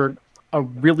microtransaction for a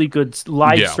really good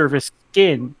live service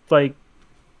skin. Like,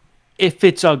 if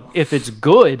it's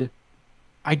good,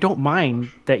 I don't mind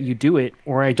that you do it,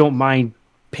 or I don't mind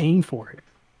paying for it.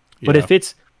 But if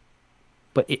it's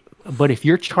But if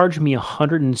you're charging me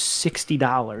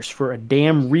 $160 for a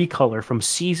damn recolor from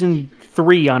season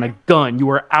 3 on a gun, you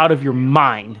are out of your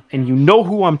mind, and you know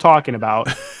who I'm talking about.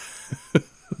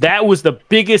 That was the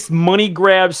biggest money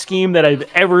grab scheme that I've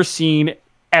ever seen,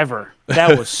 ever.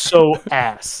 That was so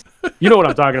ass. You know what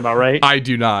I'm talking about, right? I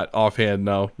do not offhand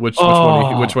know. Which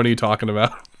one are you talking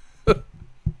about?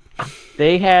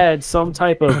 They had some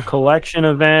type of collection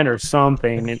event or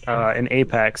something in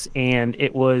Apex, and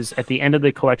it was at the end of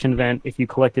the collection event. If you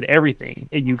collected everything,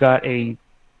 you got a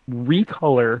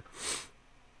recolor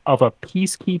of a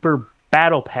Peacekeeper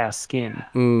Battle Pass skin,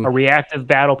 a reactive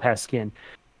Battle Pass skin.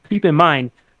 Keep in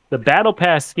mind, the Battle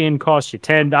Pass skin cost you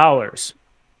 $10,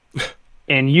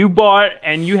 and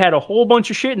you had a whole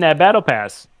bunch of shit in that Battle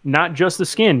Pass, not just the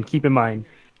skin. Keep in mind,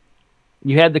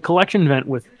 you had the collection event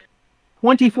with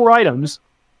 24 items,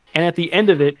 and at the end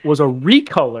of it was a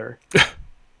recolor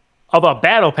of a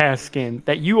Battle Pass skin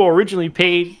that you originally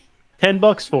paid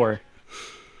 $10 for.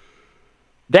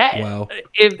 That wow.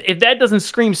 If that doesn't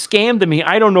scream scam to me,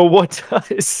 I don't know what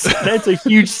does. That's a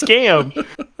huge scam.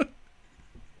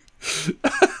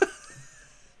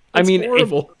 I mean,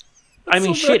 horrible.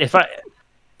 Shit. If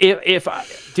I,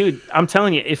 dude, I'm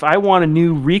telling you, if I want a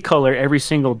new recolor every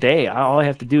single day, all I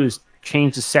have to do is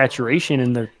change the saturation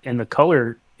and the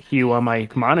color hue on my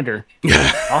monitor.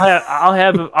 I'll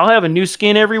have a new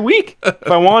skin every week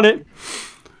if I want it.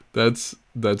 That's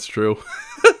true.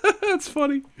 That's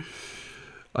funny.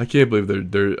 I can't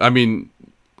believe they're. I mean,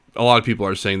 a lot of people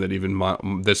are saying that even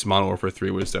this Modern Warfare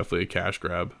 3 was definitely a cash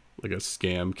grab, like a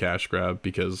scam cash grab,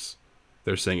 because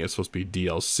they're saying it's supposed to be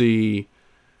DLC.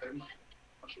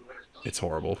 It's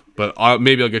horrible, but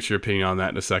maybe I'll get your opinion on that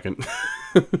in a second.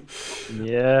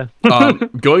 Yeah.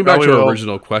 Going back to our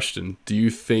original question, do you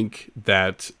think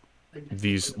that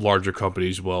these larger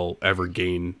companies will ever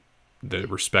gain the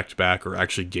respect back, or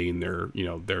actually gain their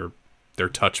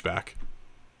touch back?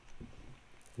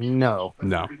 No.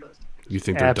 You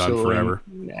think they're done forever?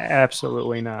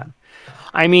 Absolutely not.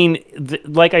 I mean,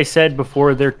 like I said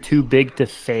before, they're too big to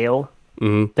fail.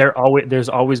 Mm-hmm. There's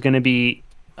always going to be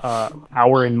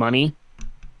power and money.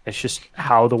 It's just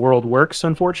how the world works,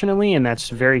 unfortunately, and that's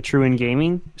very true in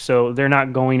gaming. So they're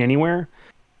not going anywhere.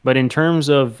 But in terms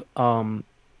of, I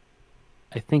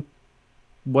think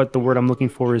what the word I'm looking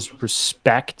for is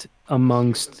respect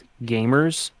amongst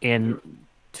gamers, and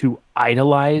to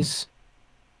idolize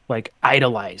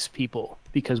people.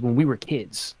 Because when we were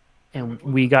kids, and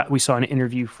we saw an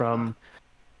interview from,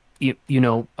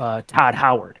 Todd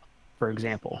Howard, for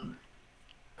example.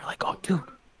 We're like, oh, dude,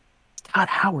 Todd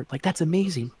Howard, like, that's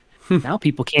amazing. Now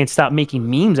people can't stop making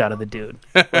memes out of the dude.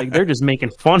 Like, they're just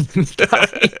making fun of the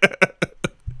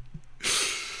guy.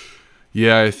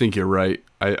 Yeah, I think you're right.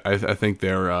 I think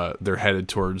they're headed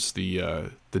towards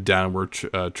the downward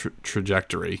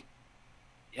trajectory.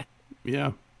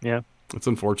 Yeah. It's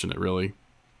unfortunate, really,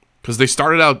 because they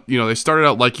started out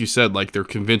like you said, like they're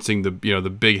convincing the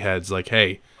big heads, like,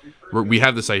 hey, we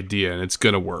have this idea and it's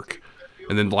gonna work.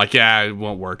 And then, like, yeah, it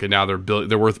won't work. And now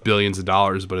they're worth billions of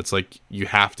dollars, but it's like you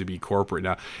have to be corporate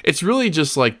now. It's really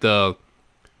just like I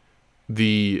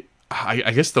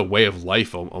guess the way of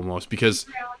life almost. Because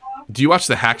do you watch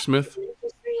the Hacksmith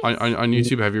on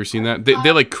YouTube? Have you ever seen that?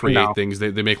 They like create things.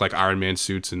 They make like Iron Man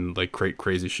suits and like create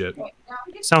crazy shit.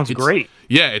 Sounds great.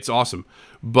 Yeah, it's awesome.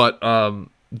 But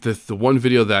the one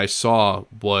video that I saw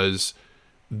was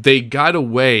they got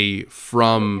away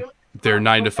from their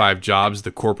 9-to-5 jobs,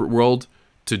 the corporate world,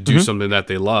 to do something that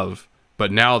they love.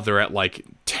 But now they're at like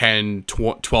 10,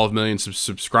 12 million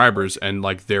subscribers, and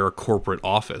like they're a corporate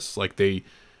office. Like they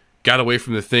got away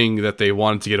from the thing that they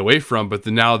wanted to get away from, but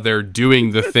now they're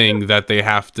doing the thing that they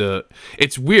have to.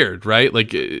 It's weird, right? Like,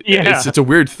 it's a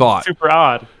weird thought. Super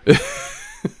odd.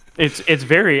 It's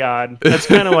very odd. That's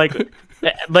kind of like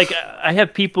I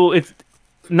have people. It's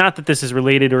not that this is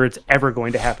related or it's ever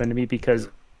going to happen to me, because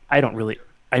I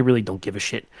really don't give a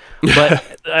shit. But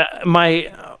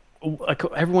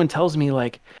everyone tells me,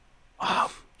 like,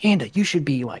 oh, Panda, you should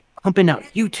be like pumping out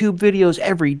YouTube videos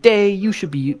every day. You should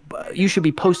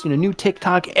be posting a new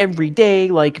TikTok every day.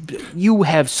 Like, you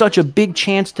have such a big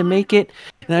chance to make it.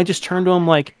 And I just turn to him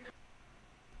like,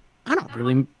 I don't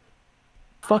really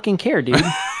fucking care, dude.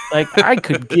 Like, I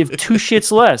could give two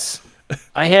shits less.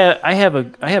 I have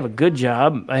a good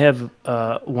job. I have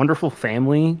a wonderful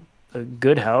family, a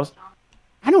good house.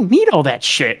 I don't need all that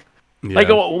shit. Yeah.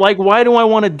 Like, why do I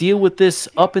want to deal with this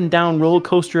up and down roller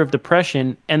coaster of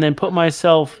depression and then put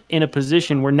myself in a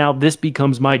position where now this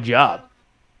becomes my job?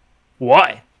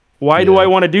 Why? Why do I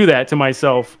want to do that to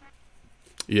myself?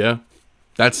 Yeah.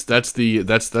 That's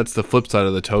the flip side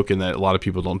of the token that a lot of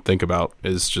people don't think about,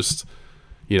 is just,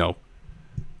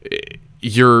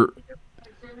 you're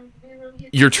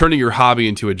turning your hobby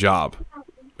into a job,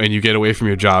 and you get away from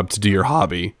your job to do your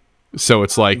hobby. So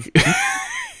it's like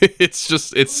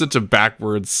it's such a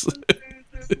backwards.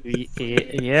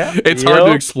 Yeah, it's hard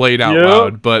to explain out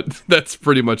loud, but that's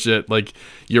pretty much it. Like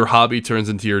your hobby turns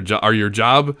into your job, or your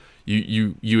job.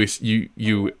 You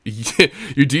you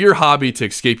do your hobby to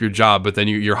escape your job, but then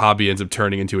your hobby ends up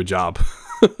turning into a job.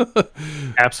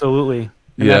 Absolutely.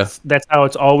 And that's how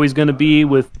it's always going to be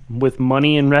with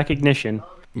money and recognition.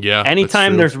 Yeah.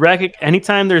 Anytime there's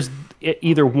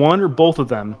either one or both of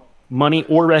them, money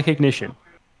or recognition,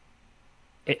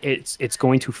 it's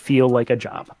going to feel like a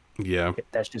job. Yeah.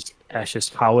 That's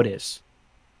just how it is.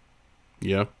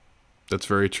 Yeah. That's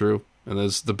very true. And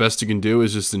that's the best you can do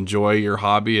is just enjoy your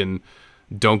hobby and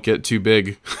don't get too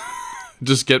big.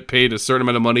 Just get paid a certain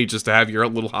amount of money just to have your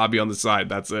little hobby on the side.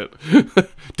 That's it.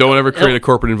 Don't ever create a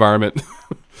corporate environment.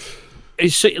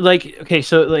 So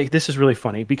this is really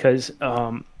funny because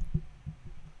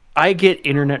I get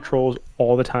internet trolls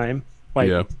all the time.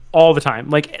 All the time.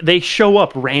 Like they show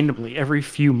up randomly every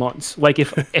few months. Like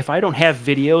if I don't have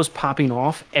videos popping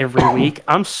off every week,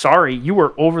 I'm sorry, you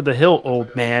were over the hill,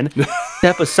 old man.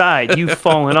 Step aside, you've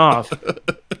fallen off.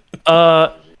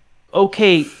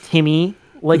 Okay, Timmy.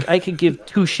 Like I could give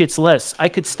two shits less. I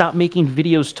could stop making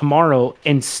videos tomorrow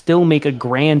and still make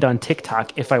 $1,000 on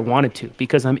TikTok if I wanted to,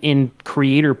 because I'm in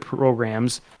creator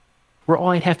programs where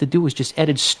all I'd have to do is just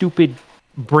edit stupid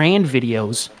brand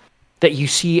videos that you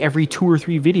see every 2 or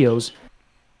 3 videos,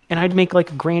 and I'd make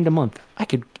like $1,000 a month. I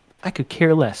could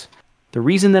care less. The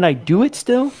reason that I do it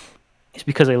still is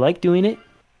because I like doing it,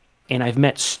 and I've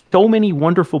met so many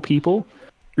wonderful people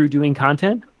through doing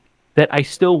content that I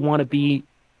still want to be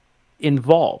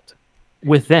involved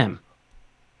with them.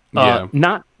 Not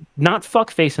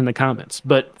fuckface in the comments,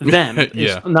 but them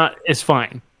is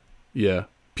fine. Yeah.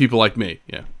 People like me.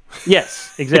 Yeah.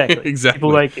 Yes, exactly. Exactly.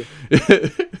 People like you.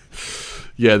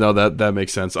 Yeah, no, that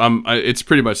makes sense. It's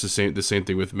pretty much the same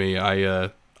thing with me.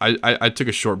 I took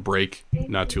a short break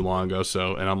not too long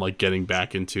ago, and I'm like getting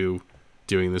back into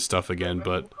doing this stuff again.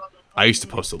 But I used to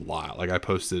post a lot. Like I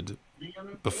posted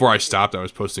before I stopped. I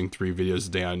was posting 3 videos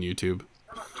a day on YouTube,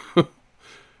 and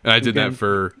I did that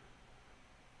for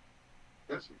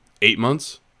 8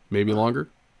 months, maybe longer.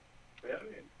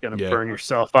 Gonna burn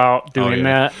yourself out doing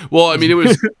that. Well, I mean, it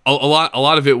was a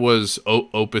lot of it was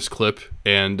Opus Clip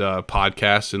and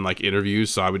podcasts and like interviews.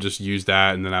 So I would just use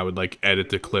that, and then I would like edit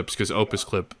the clips, because Opus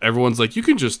Clip, everyone's like, you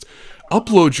can just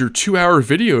upload your 2-hour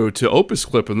video to Opus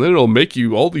Clip, and then it'll make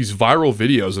you all these viral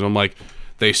videos. And I'm like,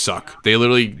 they suck.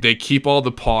 They keep all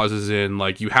the pauses in.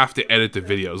 Like you have to edit the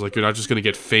videos. Like you're not just gonna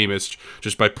get famous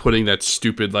just by putting that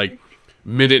stupid like 1.5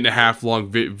 minute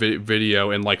long video,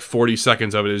 and like 40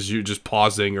 seconds of it is you just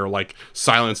pausing or like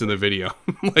silence in the video.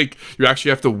 Like you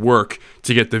actually have to work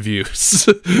to get the views.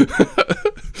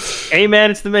 Hey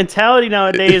man, it's the mentality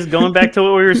nowadays. Going back to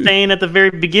what we were saying at the very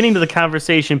beginning of the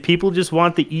conversation, people just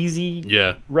want the easy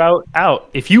route out.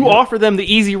 If you offer them the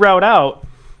easy route out,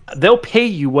 they'll pay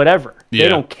you whatever. They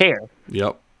don't care.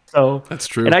 Yep. So that's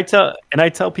true. And I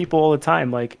tell people all the time,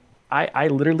 like I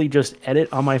literally just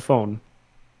edit on my phone.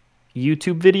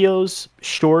 YouTube videos,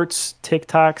 shorts,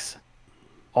 TikToks,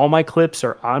 all my clips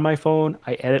are on my phone.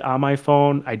 I edit on my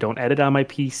phone. I don't edit on my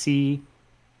PC.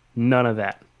 None of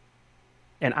that.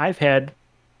 And I've had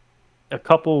a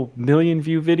couple million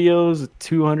view videos,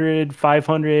 200,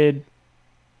 500.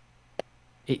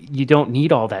 You don't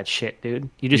need all that shit, dude.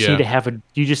 You just need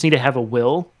to have a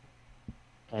will,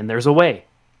 and there's a way.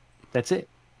 That's it.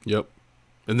 Yep.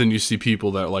 And then you see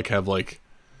people that like have like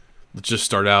just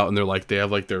start out, and they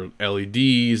have like their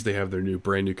LEDs, they have their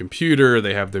brand new computer,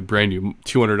 they have their brand new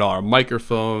 $200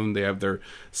 microphone, they have their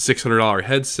 $600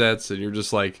 headsets, and you're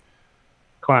just like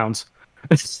clowns.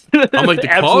 I'm like, the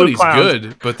quality's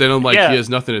good, but then I'm like, he has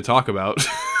nothing to talk about.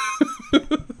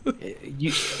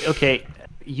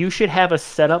 You should have a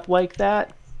setup like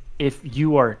that if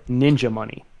you are Ninja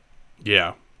Money.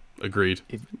 Yeah, agreed.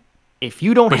 If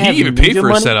you don't but have he even paid for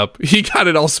a setup. He got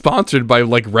it all sponsored by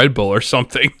like Red Bull or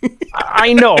something.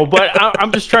 I know, but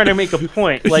I'm just trying to make a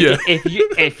point. Like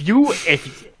if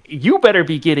you better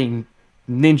be getting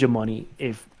Ninja Money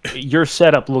if your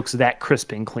setup looks that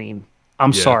crisp and clean.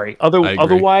 I'm sorry.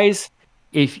 Otherwise,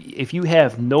 if you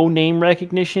have no name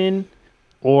recognition,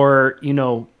 or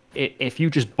if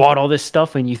you just bought all this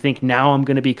stuff and you think now I'm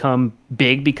going to become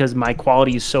big because my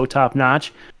quality is so top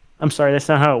notch, I'm sorry, that's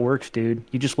not how it works, dude.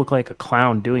 You just look like a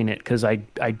clown doing it because I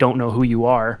don't know who you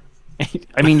are.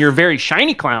 I mean, you're a very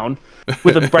shiny clown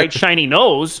with a bright, shiny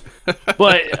nose,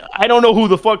 but I don't know who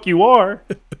the fuck you are.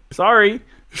 Sorry.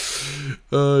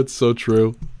 It's so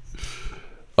true.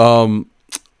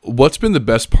 What's been the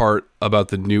best part about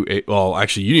the new? Well,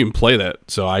 actually, you didn't even play that,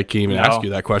 so I can't even ask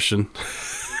you that question.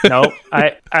 No,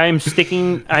 I'm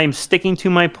sticking to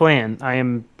my plan. I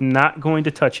am not going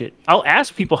to touch it. I'll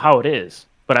ask people how it is,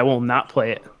 but I will not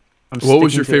play it. What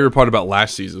was your favorite part about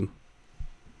last season?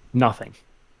 Nothing.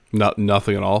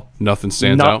 Nothing at all. Nothing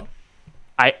stands out.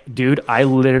 I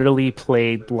literally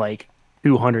played like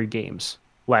 200 games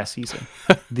last season,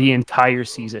 the entire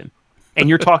season. And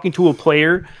you're talking to a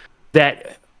player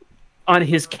that, on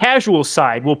his casual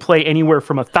side, will play anywhere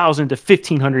from 1,000 to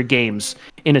 1,500 games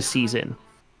in a season.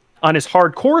 On his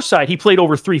hardcore side, he played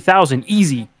over 3,000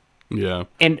 easy. Yeah.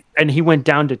 And he went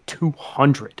down to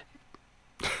 200.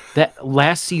 That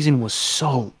last season was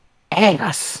so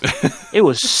ass. It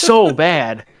was so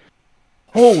bad.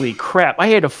 Holy crap. I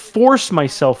had to force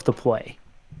myself to play.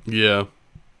 Yeah.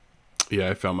 Yeah,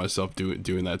 I found myself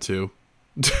doing that too.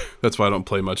 That's why I don't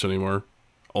play much anymore.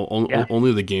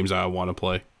 Only the games I want to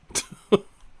play.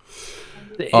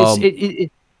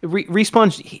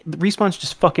 Respawn's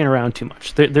just fucking around too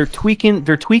much. They're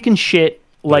tweaking shit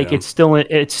like it's still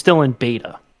in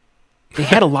beta. They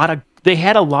had a lot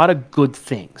of good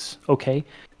things. Okay,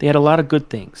 they had a lot of good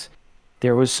things.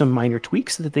 There was some minor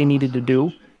tweaks that they needed to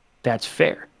do. That's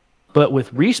fair. But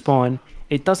with Respawn,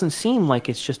 it doesn't seem like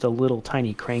it's just a little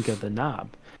tiny crank of the knob.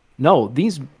 No,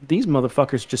 these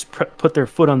motherfuckers just put their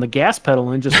foot on the gas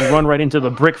pedal and just run right into the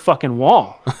brick fucking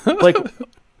wall. Like,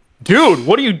 dude,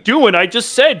 what are you doing? I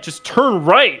just said just turn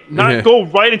right, not go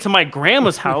right into my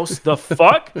grandma's house. The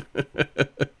fuck?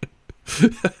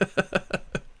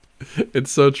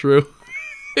 It's so true.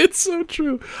 It's so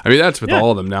true. I mean, that's with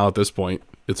all of them now at this point.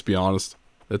 Let's be honest.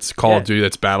 That's Call of Duty.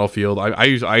 That's Battlefield. I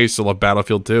used to love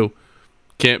Battlefield too.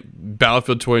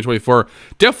 Battlefield 2024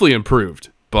 definitely improved,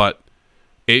 but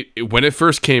when it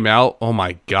first came out, oh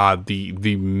my god,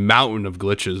 the mountain of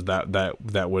glitches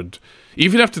that would,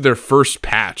 even after their first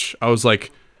patch, I was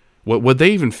like, what would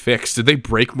they even fix? Did they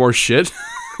break more shit?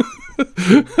 I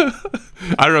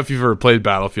don't know if you've ever played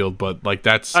Battlefield, but like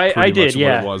that's pretty much what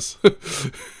it was.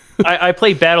 I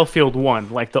played Battlefield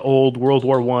 1, like the old World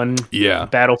War I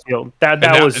Battlefield.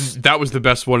 That was the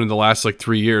best one in the last like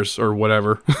 3 years or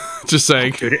whatever. Just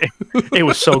saying. Dude, it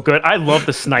was so good. I love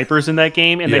the snipers in that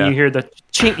game, and then you hear the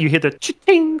ching, you hear the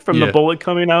ching from the bullet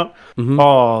coming out. Mm-hmm.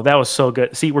 Oh, that was so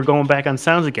good. See, we're going back on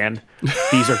sounds again.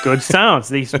 These are good sounds.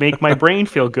 These make my brain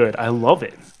feel good. I love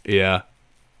it. Yeah.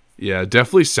 Yeah,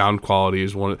 definitely sound quality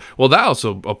is one. Well, that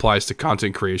also applies to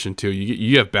content creation too.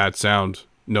 You have bad sound,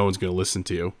 no one's going to listen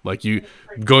to you. Like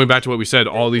going back to what we said,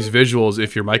 all these visuals,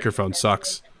 if your microphone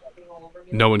sucks,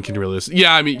 no one can really listen.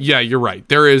 Yeah, I mean, yeah, you're right.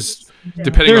 There is,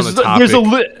 depending on the topic.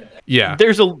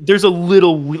 There's a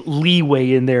little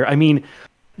leeway in there. I mean,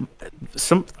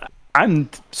 some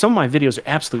of my videos are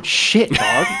absolute shit,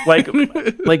 dog.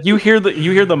 like you hear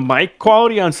the mic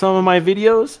quality on some of my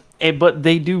videos, but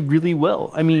they do really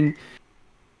well. I mean,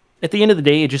 at the end of the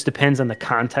day, it just depends on the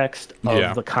context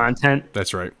of the content.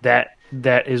 That's right.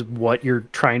 That is what you're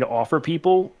trying to offer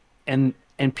people, and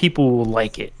people will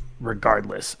like it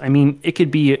regardless. I mean, it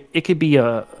could be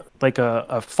a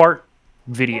fart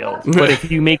video, but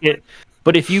if you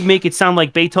make it sound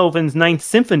like Beethoven's Ninth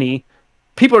Symphony,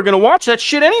 people are gonna watch that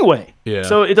shit anyway. Yeah.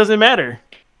 So it doesn't matter.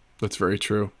 That's very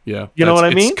true. Yeah. You know what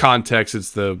I mean? It's context,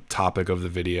 it's the topic of the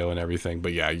video and everything.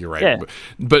 But yeah, you're right. Yeah.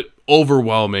 But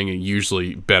overwhelming, and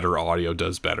usually better audio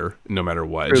does better no matter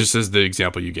what. True. Just as the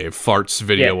example you gave, farts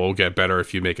video will get better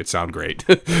if you make it sound great.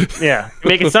 Yeah.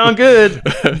 Make it sound good.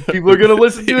 People are gonna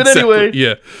listen to it anyway.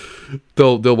 Yeah.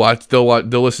 They'll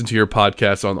listen to your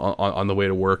podcast on the way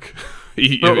to work.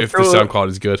 If the sound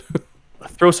quality is good.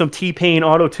 Throw some T-Pain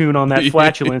auto-tune on that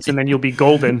flatulence and then you'll be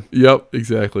golden. Yep,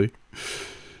 exactly.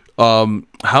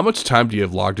 How much time do you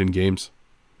have logged in games?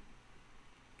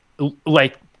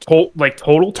 Like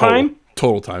total time?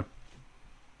 Total time.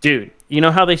 Dude, you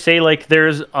know how they say like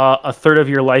there's a third of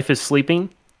your life is sleeping?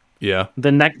 Yeah.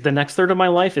 The next third of my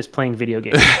life is playing video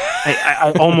games.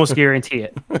 I almost guarantee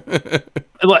it.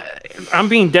 I'm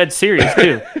being dead serious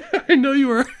too. I know you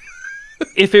are.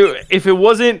 If it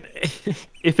wasn't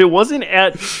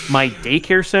at my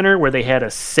daycare center where they had a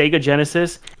Sega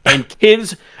Genesis and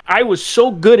kids, I was so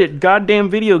good at goddamn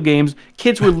video games,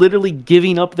 kids were literally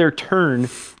giving up their turn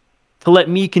to let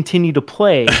me continue to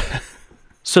play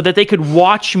so that they could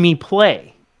watch me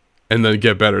play. And then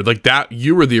get better. Like that,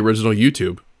 you were the original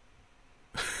YouTube.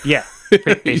 Yeah,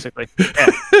 basically.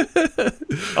 Yeah.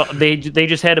 They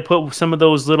just had to put some of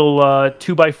those little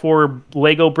 2x4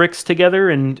 Lego bricks together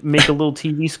and make a little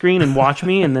TV screen and watch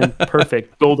me, and then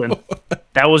perfect, golden.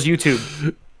 That was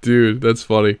YouTube. Dude, that's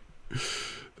funny.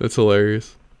 That's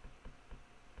hilarious.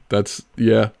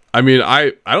 I mean,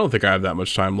 I don't think I have that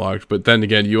much time logged, but then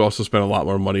again, you also spent a lot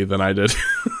more money than I did.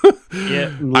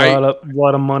 Yeah, a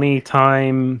lot of money,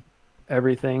 time,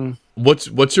 everything.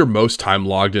 What's your most time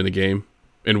logged in a game?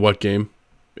 In what game?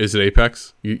 Is it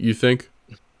Apex? You think?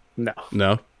 No.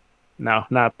 No? No,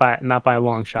 not by a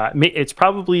long shot. It's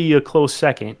probably a close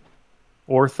second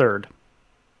or third.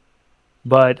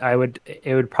 But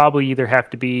it would probably either have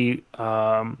to be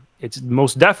it's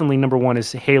most definitely number one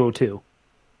is Halo 2.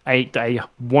 I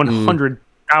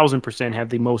 100,000% have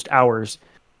the most hours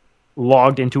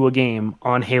logged into a game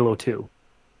on Halo 2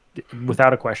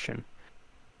 without a question.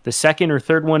 The second or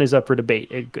third one is up for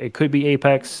debate. It could be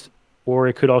Apex, or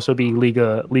it could also be League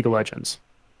of Legends,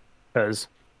 because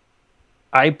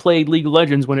I played League of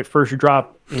Legends when it first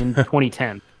dropped in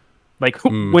 2010. Like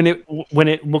when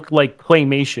it looked like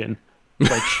claymation,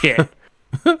 like shit.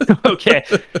 Okay,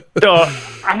 so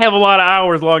I have a lot of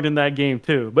hours logged in that game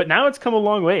too. But now it's come a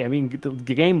long way. I mean,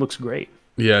 the game looks great.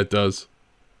 Yeah, it does.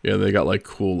 Yeah, they got like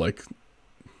cool like,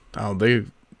 oh,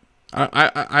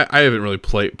 I haven't really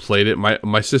played it.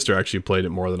 My sister actually played it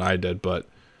more than I did, but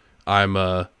I'm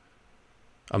not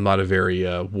a very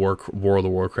World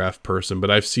of Warcraft person, but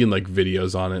I've seen like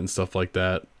videos on it and stuff like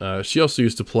that. She also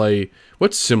used to play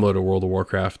what's similar to World of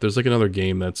Warcraft. There's like another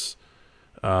game that's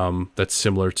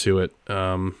similar to it.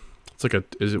 It's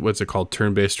like what's it called?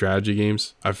 Turn-based strategy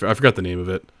games. I forgot the name of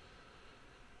it.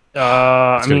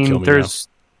 I mean, there's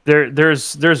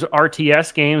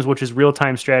RTS games, which is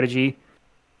real-time strategy.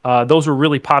 Those were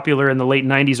really popular in the late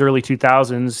 90s, early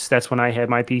 2000s. That's when I had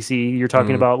my PC. You're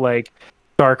talking about like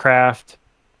StarCraft,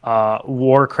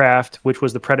 Warcraft, which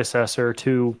was the predecessor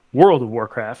to World of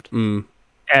Warcraft.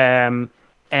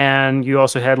 And you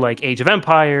also had like Age of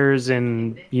Empires,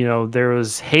 and there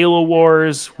was Halo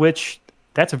Wars, which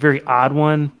that's a very odd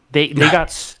one. They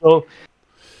got so,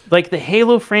 like, the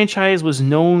Halo franchise was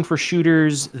known for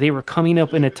shooters. They were coming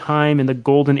up in a time in the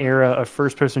golden era of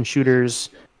first-person shooters.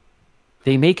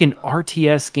 They make an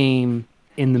RTS game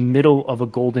in the middle of a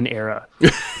golden era.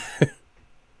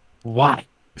 Why?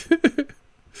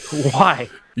 Why?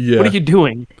 Yeah. What are you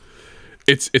doing?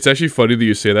 It's actually funny that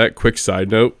you say that. Quick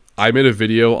side note. I made a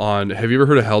video on, have you ever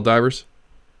heard of Helldivers?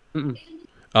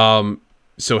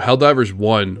 So Helldivers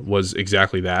 1 was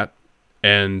exactly that.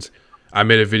 And I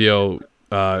made a video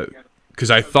because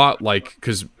I thought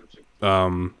what's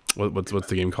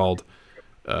the game called?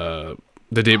 The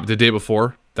day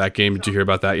before that game. Did you hear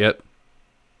about that yet?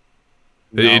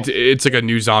 No. It's like a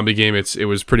new zombie game. It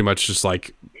was pretty much just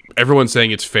like everyone's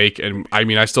saying it's fake, and I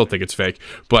mean I still think it's fake,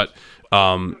 but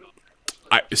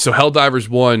so Helldivers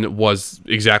 1 was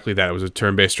exactly that. It was a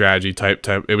turn-based strategy type.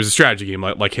 It was a strategy game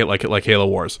like Halo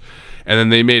Wars, and then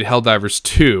they made Helldivers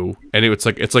 2, and it's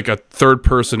like a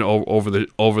third-person over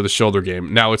the shoulder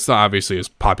game. Now it's not obviously as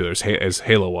popular as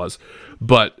Halo was,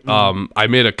 but I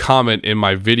made a comment in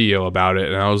my video about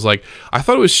it, and I was like, I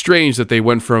thought it was strange that they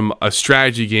went from a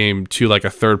strategy game to like a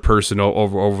third-person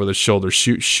over the shoulder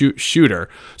shooter.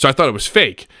 So I thought it was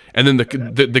fake. And then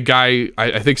the guy,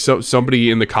 I think somebody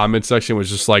in the comment section was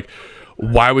just like,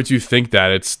 why would you think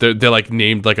that? They're like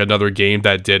named like another game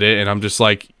that did it, and I'm just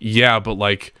like, yeah, but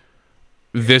like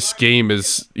this game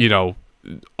is a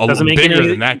little bigger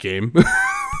than that game.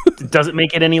 It doesn't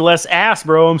make it any less ass,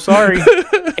 bro. I'm sorry.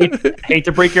 hate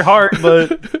to break your heart,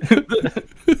 but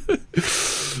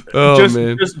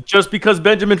just because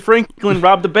Benjamin Franklin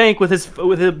robbed the bank with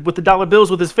the dollar bills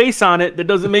with his face on it, that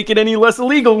doesn't make it any less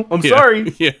illegal. I'm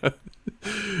sorry.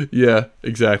 Yeah,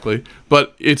 exactly.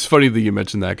 But it's funny that you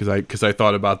mentioned that because I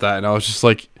thought about that, and I was just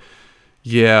like,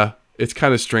 yeah, it's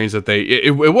kind of strange that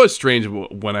it was strange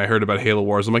when I heard about Halo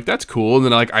Wars. I'm like, that's cool, and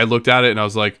then I looked at it and I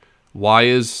was like, why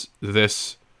is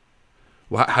this?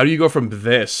 How do you go from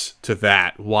this to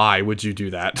that? Why would you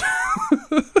do that?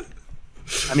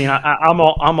 I mean, I'm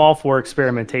all for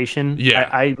experimentation. Yeah.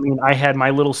 I mean, I had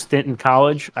my little stint in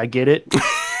college. I get it,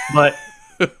 but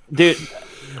dude,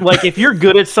 like, if you're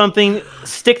good at something,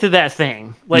 stick to that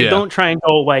thing. Like, don't try and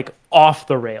go like off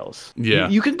the rails. Yeah.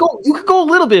 You could go a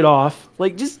little bit off.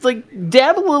 Like, just like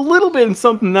dabble a little bit in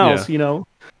something else. Do you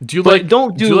but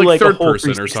don't do like third a whole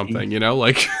person or something?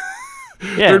 Like.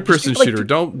 Yeah, third person shooter,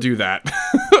 don't do that.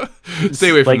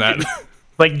 Stay away from that.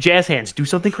 Like jazz hands, do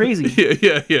something crazy.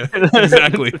 Yeah,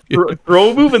 exactly. Throw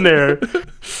a move in there.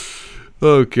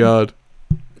 Oh god.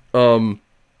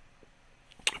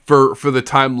 For the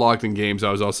time logged in games,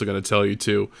 I was also going to tell you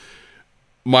too.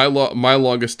 My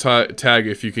longest tag,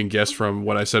 if you can guess from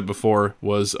what I said before,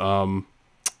 was Modern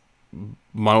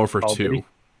Warfare 2.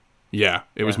 Yeah,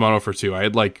 it was Modern Warfare 2. I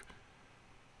had like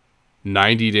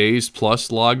 90 days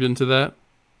plus logged into that.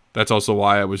 That's also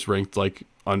why I was ranked like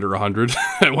under 100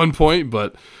 at one point,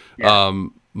 but Yeah.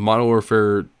 Modern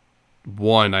Warfare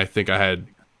 1, I think I had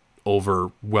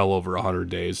well over 100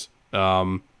 days.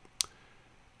 The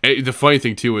funny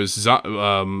thing too is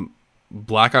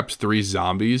Black Ops 3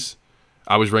 Zombies.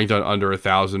 I was ranked on under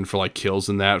 1,000 for like kills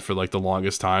in that for like the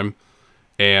longest time,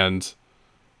 and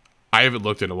I haven't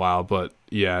looked in a while. But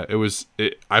yeah,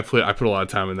 I put a lot of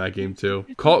time in that game too.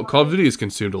 Call of Duty has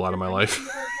consumed a lot of my life,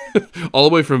 all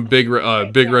the way from Big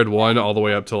Red 1 all the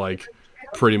way up to like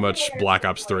pretty much Black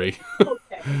Ops 3.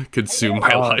 Consumed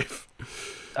my life.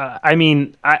 I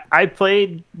mean, I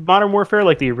played Modern Warfare,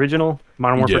 like the original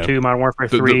Modern Warfare 2, Modern Warfare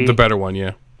 3. The better one,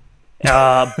 yeah.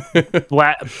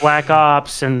 Black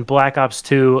Ops and Black Ops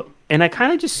 2. And I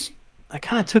kind of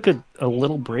took a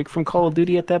little break from Call of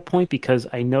Duty at that point because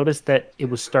I noticed that it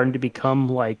was starting to become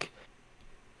like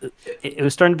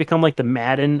the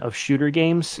Madden of shooter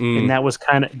games, and that was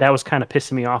kind of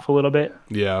pissing me off a little bit.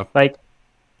 Yeah.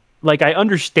 Like I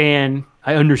understand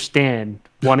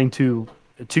wanting to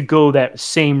go that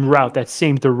same route, that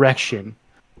same direction.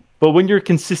 But when you're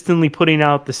consistently putting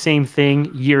out the same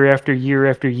thing year after year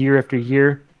after year after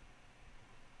year,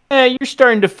 you're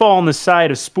starting to fall on the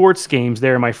side of sports games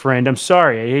there, my friend. I'm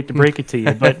sorry. I hate to break it to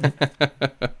you, but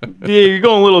you're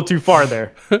going a little too far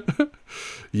there.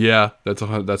 Yeah, that's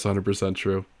 100%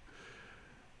 true.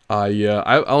 Yeah,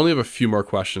 I only have a few more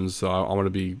questions, so I want to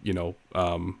be,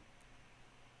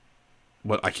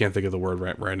 what I can't think of the word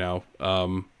right now.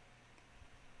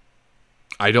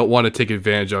 I don't want to take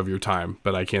advantage of your time,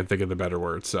 but I can't think of the better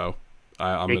word, so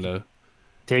I'm gonna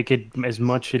take it as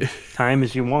much time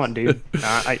as you want, dude.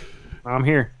 I'm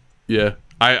here. Yeah,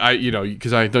 I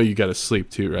because I know you got to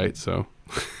sleep too, right? So.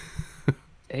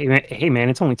 Hey man,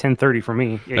 it's only 10:30 for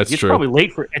me. That's it's true. Probably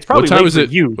late for it's probably late for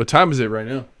you. What time is it right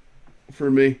now?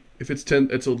 For me, if it's 10,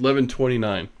 it's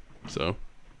 11:29. So.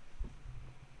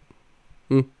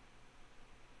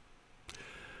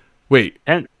 Wait,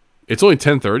 and it's only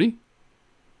 10:30?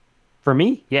 For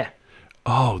me, yeah.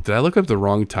 Oh, did I look up the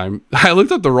wrong time? I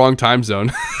looked up the wrong time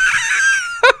zone.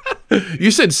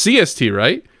 You said CST,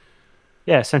 right?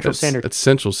 Yeah, Central Standard. That's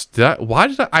Central. Why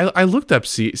did I looked up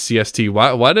CST?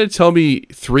 Why did it tell me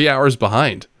 3 hours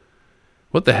behind?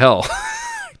 What the hell?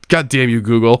 God damn you,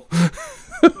 Google.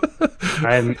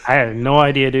 I had no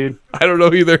idea, dude. I don't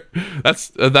know either.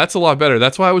 That's a lot better.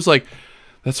 That's why I was like,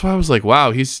 wow,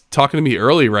 he's talking to me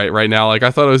early right now. Like I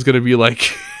thought it was gonna be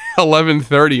like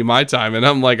 11:30 my time, and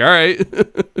I'm like, all right,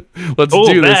 let's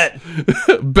do this.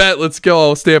 Bet, let's go.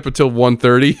 I'll stay up until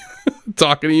 1:30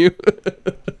 talking to you.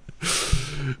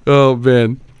 Oh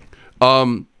man.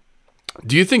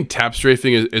 Do you think tap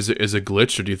strafing is a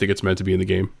glitch, or do you think it's meant to be in the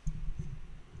game?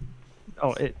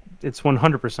 Oh, it's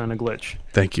 100% a glitch.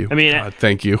 Thank you. I mean,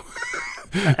 thank you.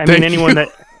 I mean,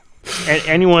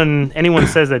 anyone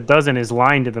says that doesn't is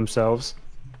lying to themselves.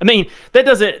 I mean, that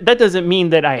doesn't mean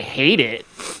that I hate it.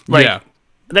 Like, yeah.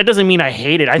 That doesn't mean I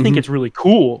hate it. I think it's really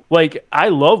cool. Like, I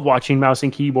love watching mouse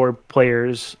and keyboard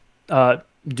players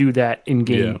do that in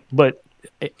game. Yeah. But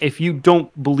if you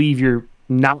don't believe you're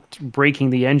not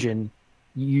breaking the engine,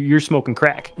 you're smoking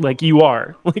crack. Like, you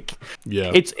are. Like,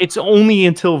 yeah. It's only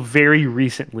until very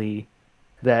recently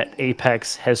that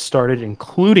Apex has started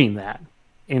including that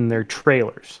in their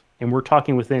trailers, and we're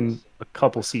talking within a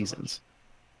couple seasons.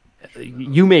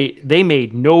 They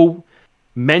made no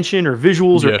mention or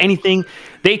visuals or anything.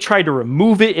 They tried to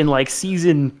remove it in like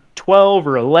season 12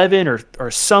 or 11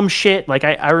 or some shit. Like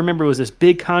I remember it was this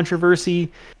big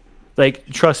controversy. Like,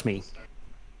 trust me,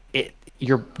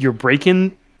 you're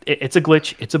breaking. It's a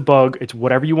glitch. It's a bug. It's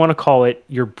whatever you want to call it.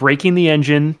 You're breaking the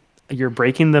engine. You're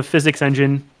breaking the physics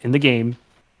engine in the game.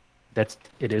 It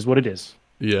is what it is.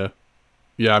 Yeah.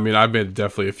 Yeah, I mean, I've made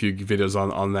definitely a few videos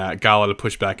on that. Got a lot of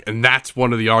pushback, and that's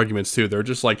one of the arguments, too. They're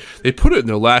just like, they put it in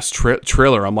their last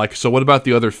trailer. I'm like, so what about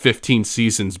the other 15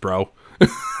 seasons, bro?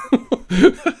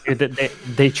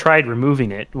 They tried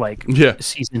removing it, like,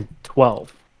 season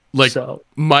 12. Like,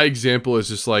 my example is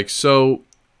just like, so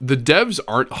the devs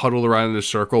aren't huddled around in a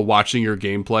circle watching your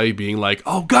gameplay being like,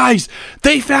 oh, guys,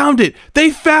 they found it. They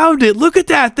found it. Look at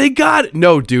that. They got it.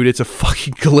 No, dude, it's a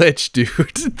fucking glitch, dude.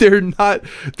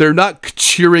 They're not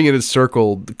cheering in a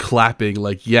circle, clapping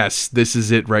like, yes, this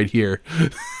is it right here.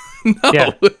 No.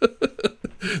 Yeah.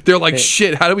 They're like,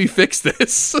 shit, how do we fix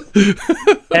this?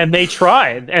 And they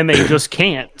tried, and they just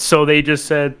can't. So they just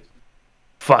said,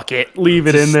 fuck it, leave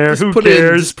it in there. Who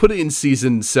cares? Just put it in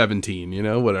season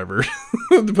 17, whatever.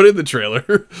 Put it in the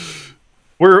trailer.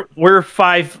 We're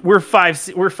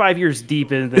 5 years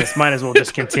deep into this. Might as well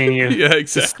just continue. Yeah,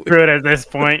 exactly. Screw it at this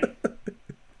point.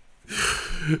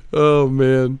 Oh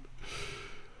man.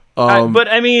 But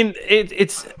I mean,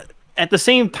 it's at the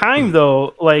same time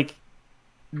though, like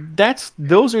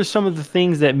those are some of the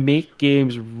things that make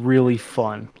games really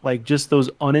fun. Like just those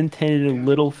unintended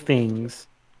little things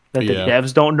that the Yeah.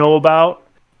 devs don't know about,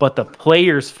 but the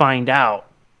players find out,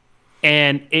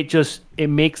 and it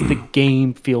makes the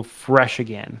game feel fresh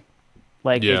again.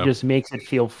 Like it Yeah. just makes it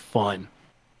feel fun.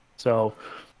 So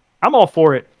I'm all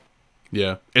for it.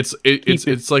 Yeah. It's Keep it.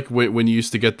 it's like when you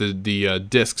used to get the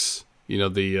discs, you know,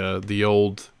 the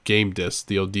old game discs,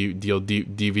 the old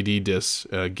DVD discs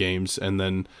games, and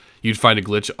then you'd find a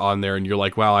glitch on there, and you're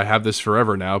like, wow, I have this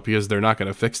forever now because they're not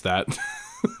going to fix that.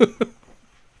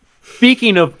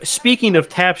 Speaking of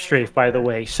tap strafe, by the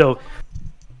way, so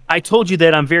I told you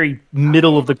that I'm very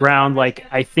middle of the ground. Like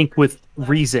I think with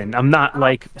reason. I'm not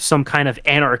like some kind of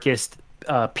anarchist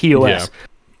Yeah. POS.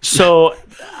 So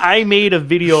I made a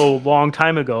video a long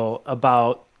time ago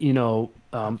about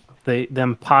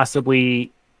them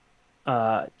possibly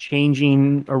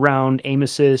changing around aim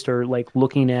assist or like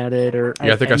looking at it or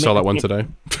Yeah, I think I saw that one today.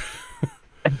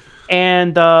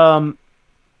 and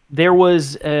there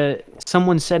was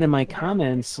someone said in my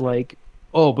comments like,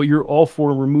 oh, but you're all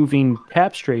for removing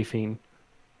tap strafing,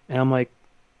 and I'm like,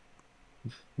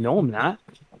 no, I'm not.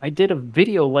 I did a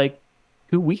video like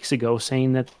 2 weeks ago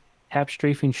saying that tap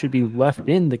strafing should be left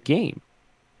in the game.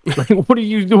 Like, what are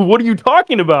you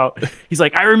talking about? He's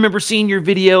like, I remember seeing your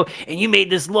video and you made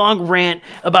this long rant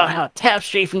about how tap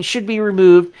strafing should be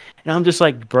removed. And I'm just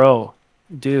like, bro,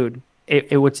 dude,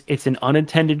 it's an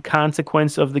unintended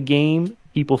consequence of the game.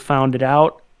 People found it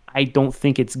out. I don't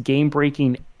think it's game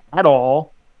breaking at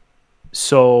all.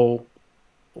 So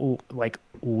like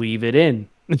leave it in.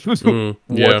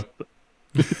 Yeah.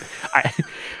 I,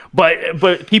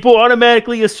 but people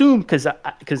automatically assume because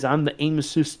I'm the aim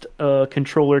assist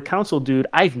controller console dude.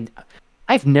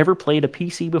 I've never played a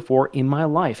PC before in my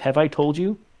life. Have I told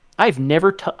you? I've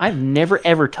never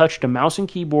ever touched a mouse and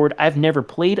keyboard. I've never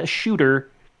played a shooter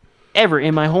ever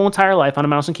in my whole entire life on a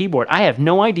mouse and keyboard. I have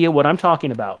no idea what I'm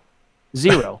talking about.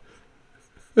 Zero.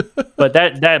 But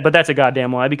that's a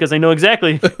goddamn lie because I know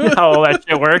exactly how all that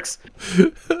shit works.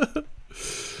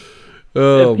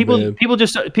 Oh, people man. people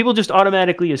just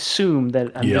automatically assume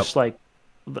that I'm just like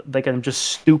I'm just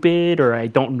stupid or I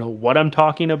don't know what I'm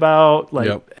talking about.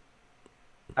 Like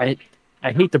I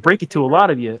hate to break it to a lot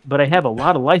of you, but I have a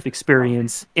lot of life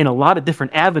experience in a lot of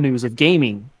different avenues of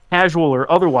gaming, casual or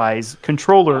otherwise,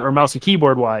 controller or mouse and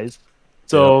keyboard wise.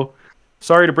 So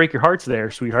sorry to break your hearts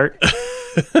there, sweetheart.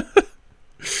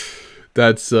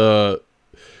 That's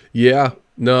yeah.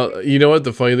 No, you know what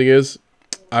the funny thing is?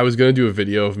 I was gonna do a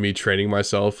video of me training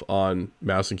myself on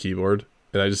mouse and keyboard,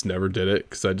 and I just never did it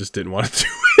because I just didn't want to do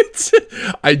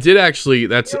it. I did actually.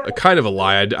 That's a kind of a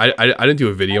lie. I didn't do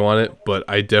a video on it, but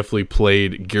I definitely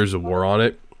played Gears of War on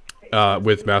it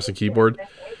with mouse and keyboard.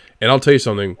 And I'll tell you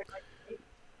something.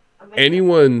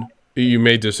 Anyone, you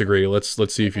may disagree.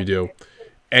 Let's see if you do.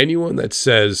 Anyone that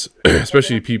says,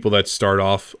 especially people that start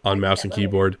off on mouse and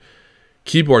keyboard,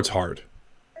 keyboard's hard.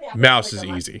 Mouse is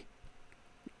easy.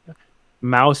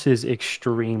 Mouse is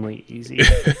extremely easy.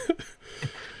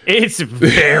 It's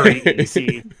very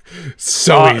easy.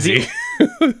 So easy.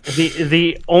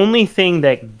 The only thing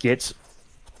that gets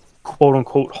quote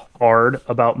unquote hard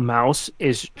about mouse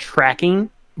is tracking,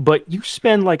 but you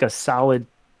spend like a solid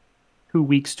 2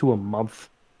 weeks to a month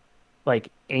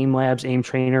like aim labs, aim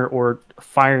trainer, or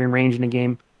firing range in a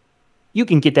game, you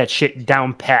can get that shit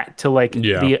down pat to like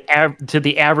the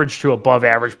average to above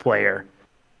average player.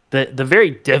 The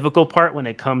very difficult part when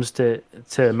it comes to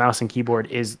mouse and keyboard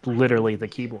is literally the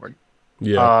keyboard.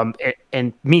 Yeah.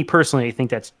 And me personally, I think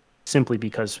that's simply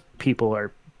because people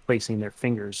are placing their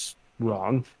fingers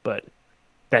wrong, but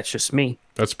that's just me.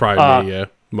 That's probably me, yeah,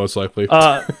 most likely.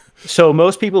 So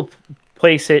most people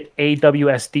place it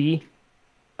AWSD.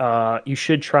 You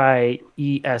should try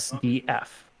ESDF.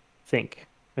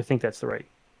 I think that's the right.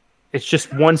 It's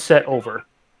just one set over.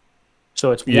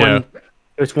 So it's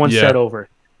one set over.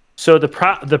 So the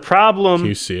problem. Can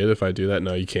you see it if I do that?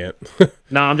 No, you can't.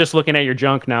 No, I'm just looking at your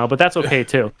junk now, but that's okay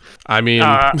too. I mean,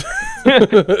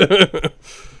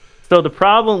 so the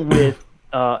problem with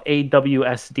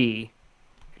AWSD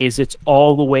is it's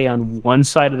all the way on one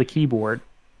side of the keyboard,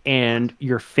 and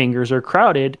your fingers are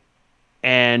crowded,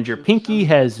 and your pinky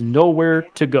has nowhere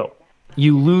to go.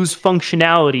 You lose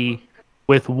functionality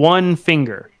with one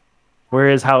finger.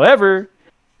 Whereas, however,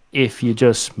 if you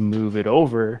just move it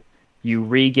over, you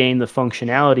regain the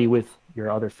functionality with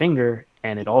your other finger,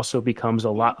 and it also becomes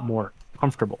a lot more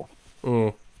comfortable.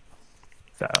 So,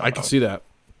 I can see that.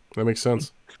 That makes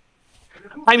sense.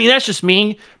 I mean, that's just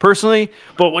me personally,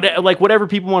 but whatever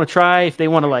people want to try, if they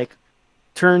want to like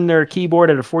turn their keyboard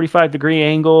at a 45-degree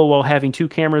angle while having two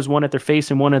cameras, one at their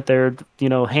face and one at their,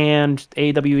 hand,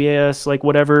 AWS, like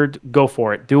whatever, go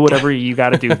for it. Do whatever you got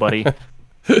to do, buddy.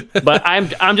 But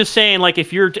I'm just saying, like,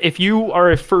 if you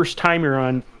are a first timer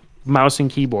on mouse and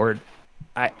keyboard,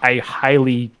 I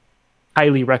highly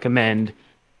recommend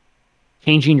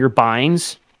changing your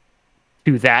binds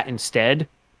to that instead,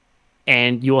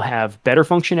 and you'll have better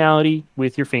functionality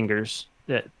with your fingers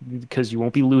because you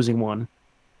won't be losing one,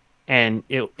 and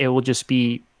it will just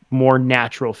be more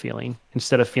natural feeling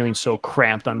instead of feeling so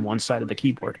cramped on one side of the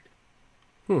keyboard.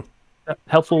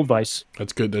 Helpful advice.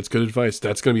 That's good. That's good advice.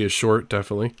 That's going to be a short,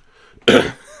 definitely.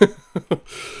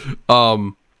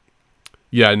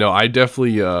 Yeah, no, I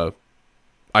definitely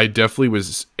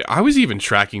was even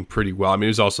tracking pretty well. I mean, it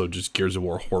was also just Gears of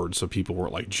War Horde, so people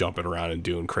weren't like jumping around and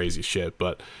doing crazy shit,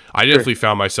 but I definitely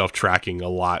found myself tracking a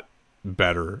lot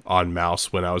better on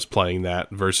mouse when I was playing that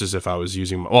versus if I was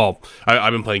using,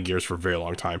 I've been playing Gears for a very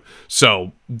long time,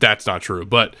 so that's not true,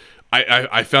 but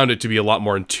I found it to be a lot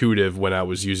more intuitive when I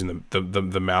was using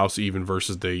the mouse, even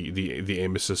versus the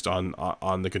aim assist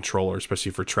on the controller,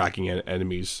 especially for tracking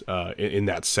enemies in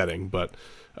that setting. But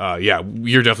yeah,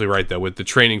 you're definitely right though. With the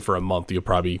training for a month, you'll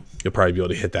probably be able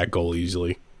to hit that goal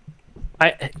easily.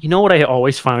 You know what I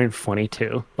always find funny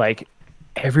too? Like,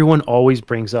 everyone always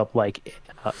brings up like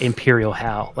Imperial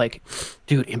Hal. Like,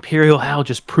 dude, Imperial Hal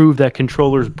just proved that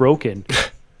controller's broken.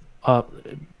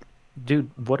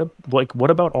 Dude, what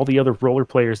about all the other roller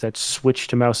players that switched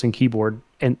to mouse and keyboard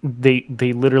and they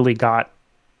literally got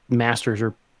masters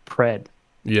or pred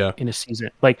in a season?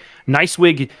 Like,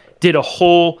 Nicewig did a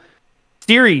whole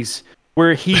series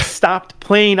where he stopped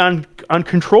playing on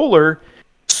controller,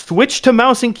 switched to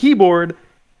mouse and keyboard,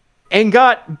 and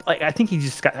got, like, I think he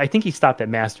stopped at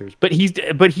masters, but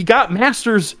he got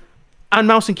masters on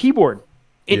mouse and keyboard.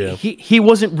 He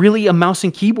wasn't really a mouse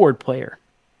and keyboard player.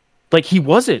 Like, he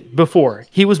wasn't before.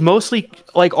 He was mostly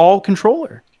like all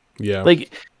controller. Yeah.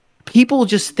 Like, people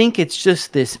just think it's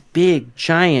just this big,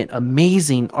 giant,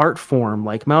 amazing art form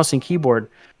like mouse and keyboard.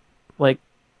 Like,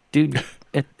 dude,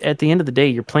 at the end of the day,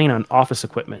 you're playing on office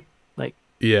equipment. Like,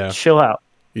 chill out.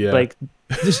 Yeah. Like,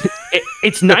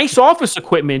 it's nice office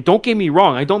equipment. Don't get me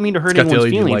wrong. I don't mean to hurt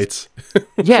anyone's feelings. Lights.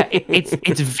 Yeah,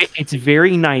 it's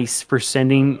very nice for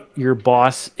sending your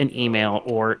boss an email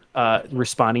or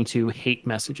responding to hate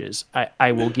messages.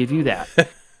 I will give you that.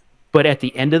 But at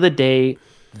the end of the day,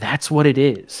 that's what it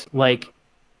is. Like,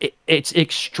 it's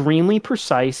extremely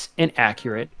precise and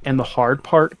accurate, and the hard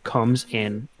part comes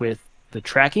in with the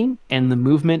tracking and the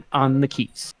movement on the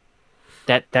keys.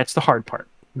 That's the hard part.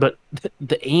 But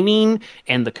the aiming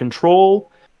and the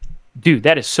control, dude,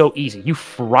 that is so easy. You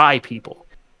fry people.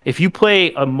 If you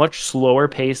play a much slower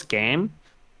paced game,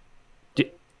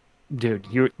 dude,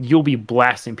 you'll be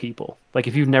blasting people. Like,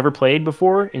 if you've never played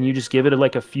before and you just give it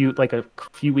a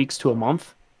few weeks to a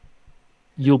month,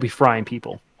 you'll be frying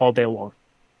people all day long.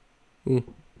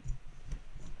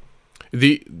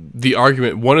 The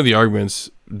argument, one of the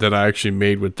arguments that I actually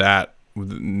made with that,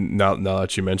 now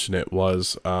that you mention it,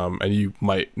 was, and you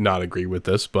might not agree with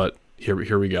this, but here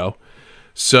we go.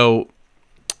 So,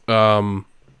 I'll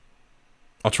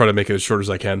try to make it as short as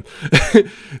I can.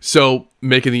 So,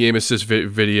 making the aim assist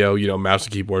video, mouse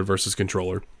and keyboard versus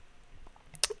controller.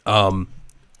 A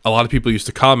lot of people used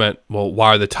to comment, well,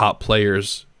 why are the top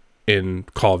players in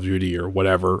Call of Duty or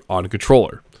whatever on a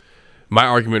controller? My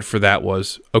argument for that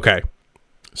was, okay,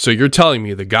 so you're telling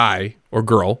me the guy or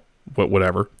girl,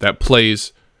 whatever, that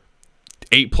plays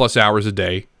 8+ hours a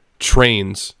day,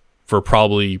 trains for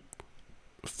probably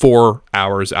 4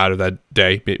 hours out of that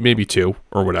day, maybe 2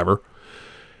 or whatever,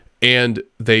 and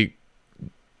they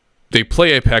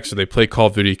play Apex or they play Call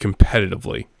of Duty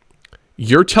competitively.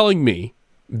 You're telling me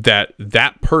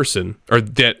that person, or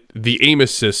that the aim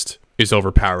assist is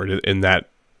overpowered in that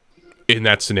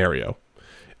scenario.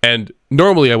 And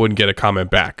normally I wouldn't get a comment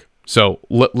back. So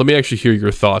let me actually hear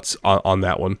your thoughts on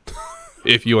that one,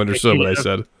 if you understood what I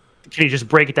said. Can you just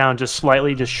break it down just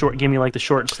slightly, just short? Give me like the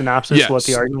short synopsis of what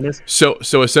the argument is.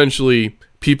 So essentially,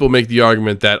 people make the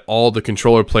argument that all the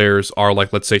controller players are,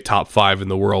 like, let's say, top 5 in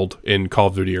the world in Call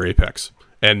of Duty or Apex.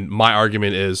 And my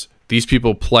argument is these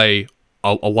people play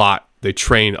a lot. They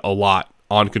train a lot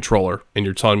on controller, and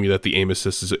you're telling me that the aim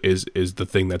assist is the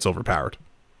thing that's overpowered.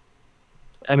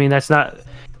 I mean, that's not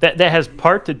that has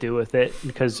part to do with it,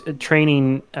 because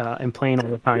training and playing all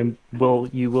the time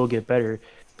you will get better,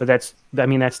 but that's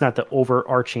not the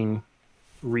overarching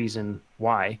reason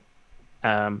why.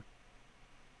 I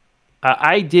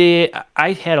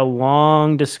had a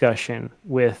long discussion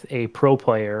with a pro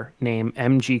player named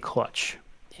MG Clutch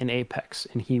in Apex,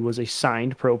 and he was a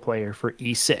signed pro player for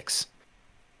E6.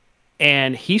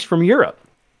 and he's from Europe,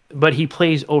 but he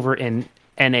plays over in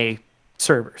NA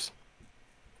servers.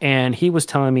 And he was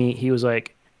telling me, he was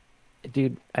like,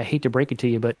 dude, I hate to break it to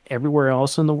you, but everywhere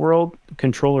else in the world,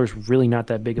 controller's really not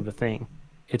that big of a thing.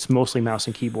 It's mostly mouse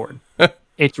and keyboard.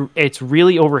 It's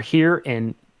really over here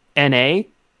in NA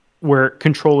where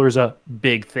controller's a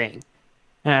big thing.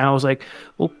 And I was like,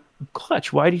 well,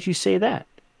 Clutch, why did you say that?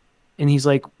 And he's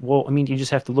like, well, I mean, you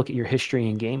just have to look at your history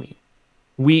in gaming.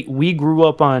 We grew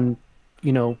up on,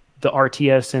 you know, the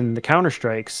RTS and the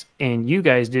Counter-Strikes, and you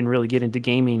guys didn't really get into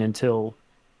gaming until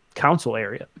console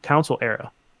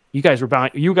era. You guys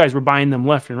were buying them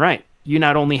left and right. You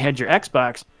not only had your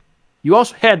Xbox, you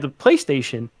also had the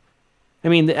PlayStation. I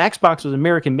mean, the Xbox was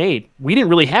American made. We didn't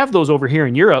really have those over here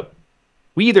in Europe.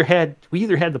 We either had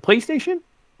the PlayStation,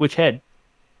 which had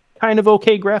kind of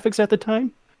okay graphics at the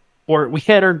time, or we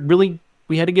had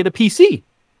to get a PC.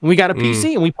 And we got a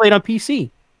PC and we played on PC.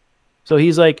 So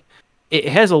he's like, it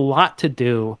has a lot to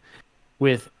do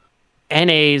with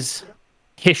NA's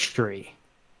history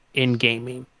in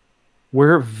gaming.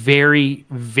 We're very,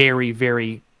 very,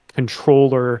 very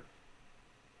controller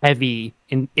heavy,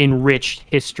 enriched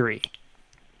history.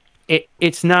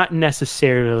 It's not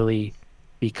necessarily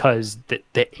because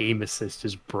the aim assist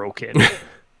is broken.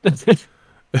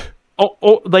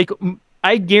 Like,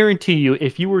 I guarantee you,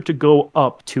 if you were to go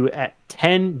up to at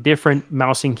 10 different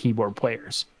mouse and keyboard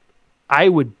players, I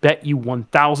would bet you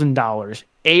 $1,000,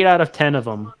 8 out of 10 of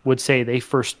them would say they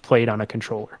first played on a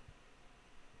controller.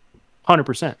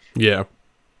 100%. Yeah.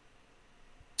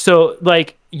 So,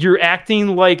 like, you're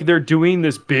acting like they're doing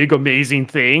this big, amazing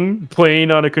thing,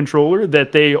 playing on a controller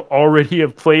that they already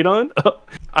have played on.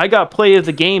 I got play of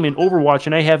the game in Overwatch,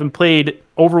 and I haven't played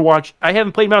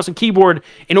mouse and keyboard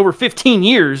in over 15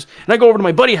 years. And I go over to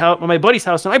my buddy's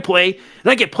house, and I play,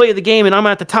 and I get play of the game, and I'm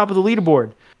at the top of the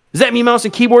leaderboard. Does that mean mouse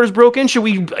and keyboard is broken? Should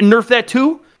we nerf that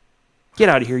too? Get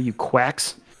out of here, you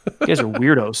quacks. You guys are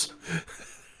weirdos.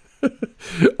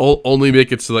 Only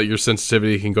make it so that your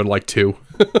sensitivity can go to like 2.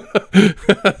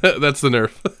 That's the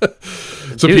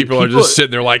nerf. So dude, people are just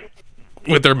sitting there like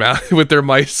with their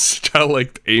mice trying to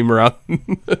like aim around,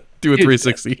 do a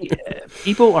 360.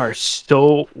 People are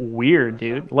so weird,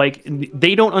 dude. Like,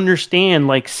 they don't understand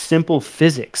like simple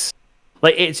physics.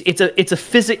 Like, it's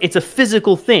a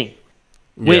physical thing.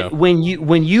 Yeah. When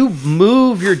you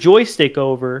move your joystick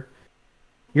over,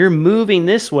 you're moving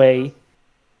this way.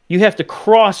 You have to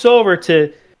cross over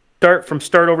to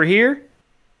start over here,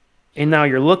 and now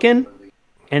you're looking,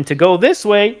 and to go this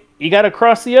way, you got to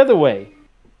cross the other way.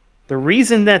 The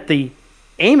reason that the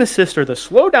aim assist or the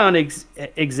slowdown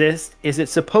exists is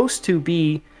it's supposed to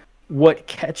be what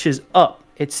catches up.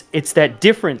 It's that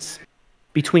difference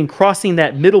between crossing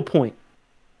that middle point.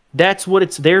 That's what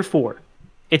it's there for.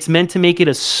 It's meant to make it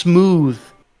a smooth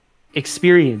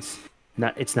experience.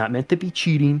 It's not meant to be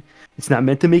cheating. It's not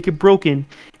meant to make it broken.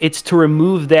 It's to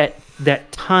remove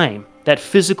that time, that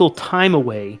physical time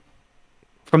away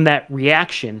from that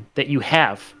reaction that you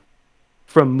have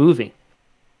from moving.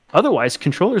 Otherwise,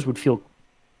 controllers would feel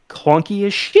clunky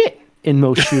as shit in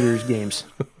most shooters games.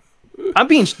 I'm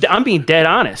being dead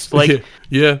honest. Like,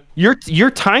 yeah,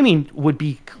 your timing would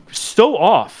be so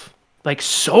off, like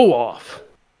so off.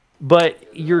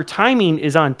 But your timing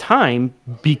is on time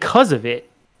because of it,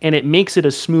 and it makes it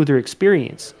a smoother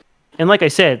experience. And like I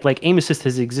said, like, aim assist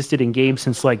has existed in games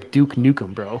since like Duke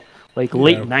Nukem, bro. Like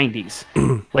late 90s.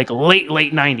 Like late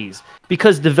 90s.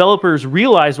 Because developers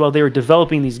realized while they were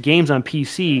developing these games on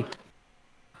PC,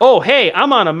 oh, hey,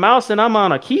 I'm on a mouse and I'm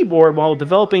on a keyboard while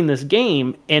developing this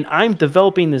game, and I'm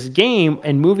developing this game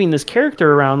and moving this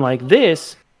character around like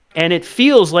this, and it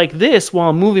feels like this while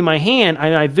I'm moving my hand.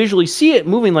 I visually see it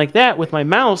moving like that with my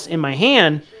mouse in my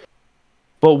hand.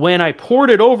 But when I port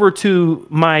it over to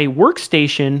my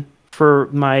workstation for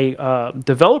my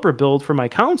developer build for my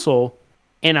console,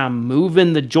 and I'm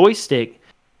moving the joystick,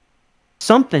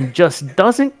 something just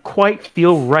doesn't quite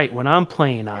feel right when I'm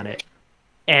playing on it.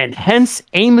 And hence,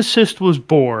 aim assist was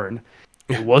born.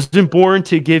 It wasn't born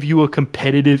to give you a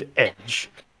competitive edge.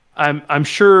 I'm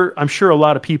sure a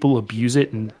lot of people abuse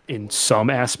it in some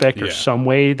aspect or some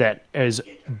way that is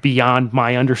beyond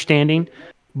my understanding.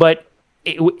 But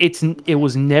it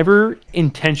was never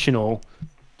intentional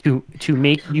to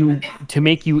make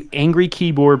you angry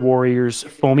keyboard warriors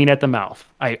foaming at the mouth.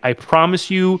 I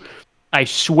promise you, I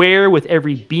swear with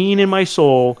every being in my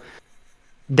soul,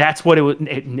 that's what it was.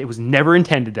 It was never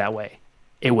intended that way.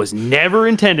 It was never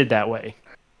intended that way.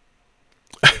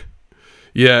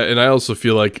 Yeah, and I also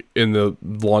feel like in the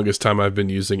longest time I've been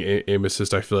using aim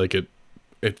assist, I feel like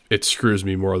it screws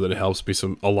me more than it helps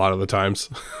me a lot of the times.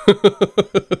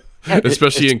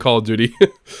 Especially in Call of Duty.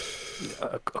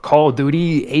 Call of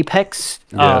Duty, Apex,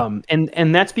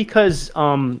 and that's because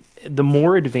the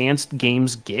more advanced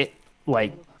games get,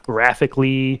 like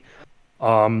graphically,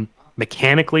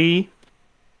 mechanically,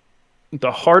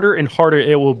 the harder and harder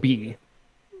it will be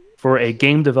for a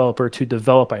game developer to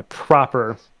develop a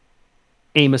proper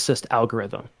aim assist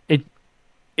algorithm.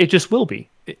 It just will be.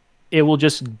 It will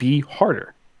just be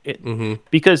harder.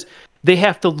 Because they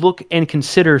have to look and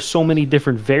consider so many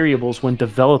different variables when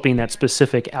developing that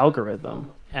specific algorithm.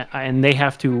 And they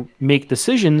have to make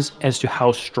decisions as to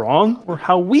how strong or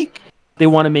how weak they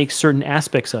want to make certain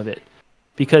aspects of it.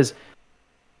 Because,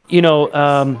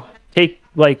 take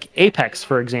like Apex,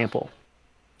 for example.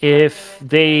 If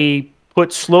they put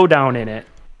slowdown in it,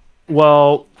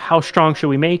 well, how strong should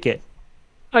we make it?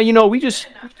 We just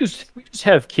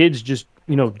have kids just,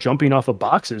 jumping off of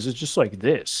boxes. It's just like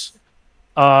this.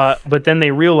 But then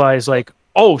they realize, like,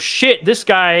 oh shit, this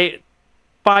guy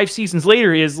 5 seasons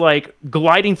later is like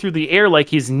gliding through the air like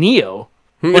he's Neo.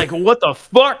 Like, what the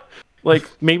fuck? Like,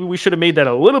 maybe we should have made that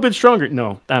a little bit stronger.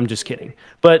 No, I'm just kidding.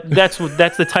 But that's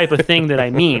the type of thing that I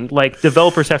mean. Like,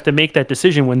 developers have to make that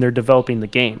decision when they're developing the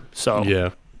game. So yeah,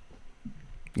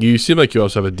 you seem like you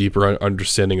also have a deeper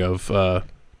understanding of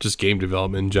just game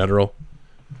development in general.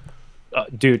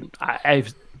 Dude,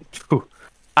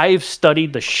 I've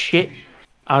studied the shit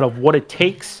out of what it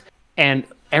takes, and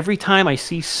every time I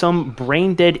see some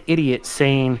brain dead idiot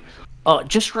saying,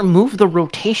 just remove the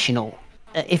rotational.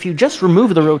 If you just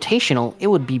remove the rotational, it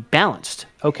would be balanced.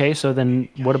 Okay, so then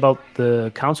what about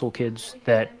the console kids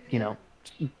that,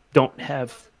 don't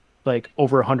have like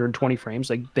over 120 frames?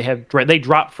 Like they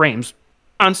drop frames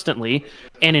constantly,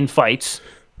 and in fights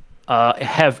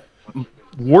have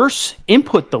worse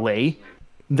input delay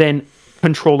than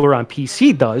controller on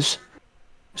PC does.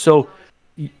 So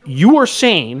you are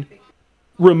saying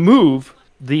remove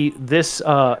this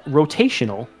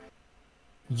rotational.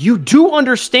 You do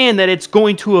understand that it's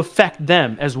going to affect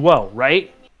them as well,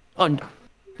 right? Oh,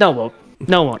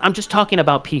 no, I'm just talking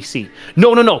about PC.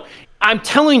 No. I'm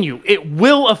telling you, it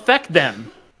will affect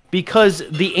them because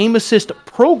the aim assist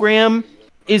program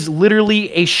is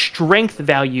literally a strength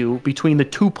value between the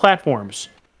two platforms.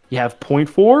 You have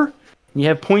 0.4 and you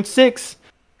have 0.6,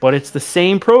 but it's the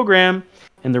same program.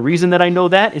 And the reason that I know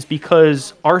that is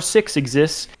because R6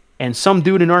 exists, and some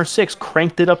dude in R6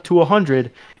 cranked it up to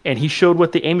 100, and he showed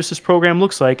what the aim assist program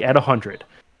looks like at 100.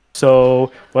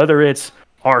 So whether it's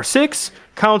R6,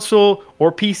 console,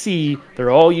 or PC, they're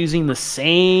all using the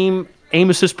same aim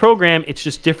assist program. It's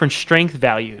just different strength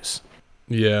values.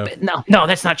 Yeah. But no,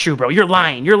 that's not true, bro. You're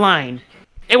lying.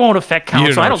 It won't affect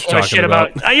console. I don't give a shit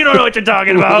about. You don't know what you're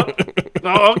talking about.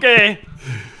 Oh, okay.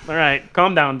 All right.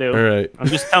 Calm down, dude. All right. I'm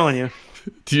just telling you.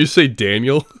 Did you say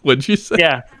Daniel? What'd you say?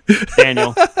 Yeah,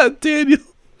 Daniel. Daniel.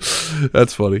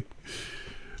 That's funny.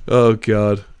 Oh,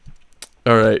 God.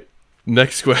 All right.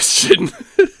 Next question.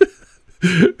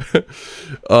 Do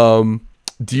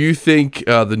you think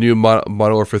the new Modern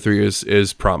Warfare 3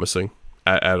 is promising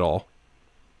at all?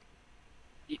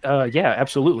 Yeah,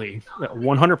 absolutely.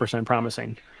 100%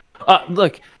 promising.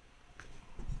 Look,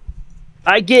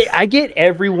 I get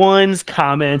everyone's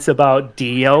comments about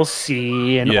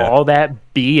DLC and all that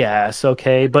BS,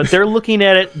 okay? But they're looking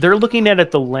at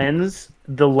it the lens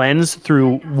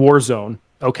through Warzone,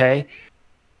 okay?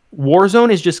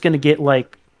 Warzone is just going to get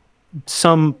like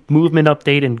some movement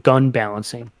update and gun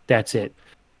balancing. That's it.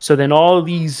 So then all of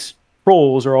these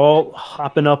trolls are all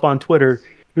hopping up on Twitter.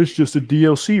 It's just a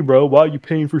DLC, bro. Why are you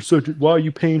paying for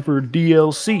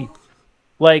DLC?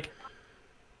 Like,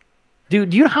 dude,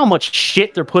 do you know how much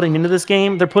shit they're putting into this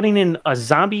game? They're putting in a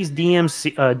zombies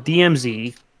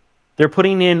DMZ. They're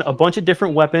putting in a bunch of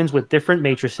different weapons with different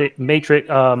matrix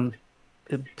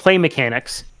play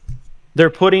mechanics. They're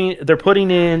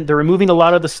removing a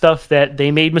lot of the stuff that they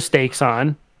made mistakes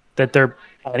on, that they're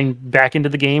adding back into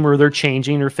the game, or they're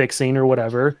changing or fixing or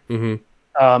whatever.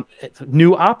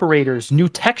 New operators, new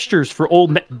textures for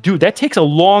old. Dude, that takes a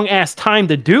long ass time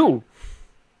to do.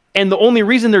 And the only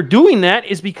reason they're doing that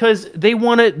is because they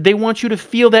want you to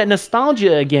feel that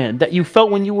nostalgia again that you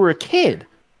felt when you were a kid.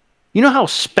 You know how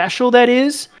special that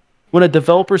is when a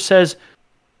developer says,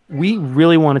 "We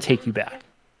really want to take you back.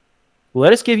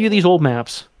 Let us give you these old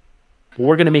maps, but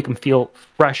we're going to make them feel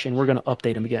fresh and we're going to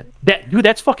update them again."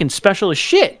 That's fucking special as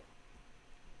shit.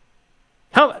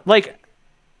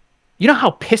 You know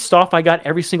how pissed off I got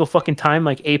every single fucking time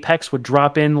like Apex would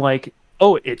drop in like,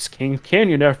 "Oh, it's King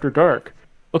Canyon After Dark."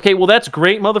 Okay, well that's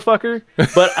great, motherfucker,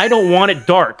 but I don't want it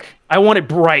dark. I want it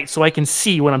bright so I can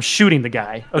see when I'm shooting the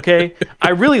guy, okay? I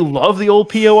really love the old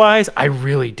POIs, I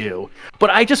really do. But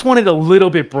I just want it a little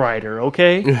bit brighter,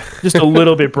 okay? Just a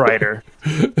little bit brighter.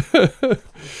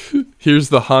 Here's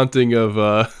the haunting of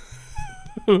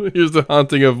here's the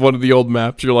haunting of one of the old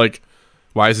maps. You're like,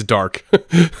 why is it dark?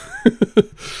 And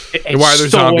why are there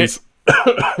zombies?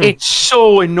 It's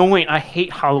so annoying. I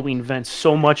hate Halloween events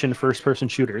so much in first-person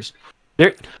shooters.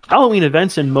 Halloween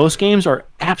events in most games are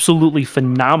absolutely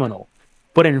phenomenal,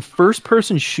 but in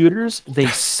first-person shooters, they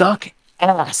suck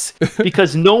ass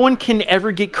because no one can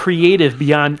ever get creative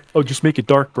beyond, oh, just make it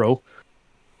dark, bro.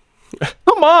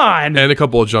 Come on! And a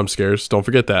couple of jump scares. Don't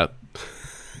forget that.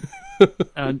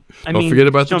 Don't forget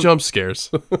about the jump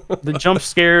scares. The jump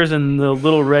scares and the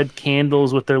little red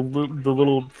candles with the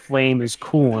little flame is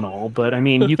cool and all, but I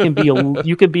mean, you can be a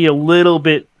little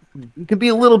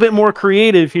bit more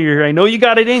creative here. I know you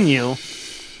got it in you.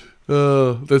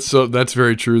 That's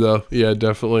very true though. Yeah,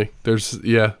 definitely.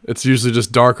 It's usually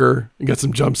just darker. You got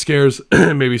some jump scares,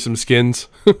 maybe some skins.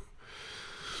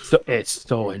 So it's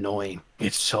so annoying.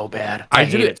 It's so bad. I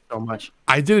hate it so much.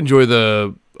 I did enjoy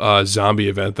the zombie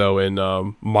event though in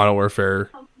Modern Warfare,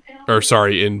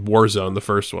 in Warzone, the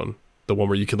first one, the one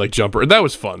where you could like jump. That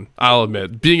was fun. I'll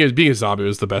admit, being a zombie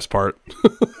was the best part.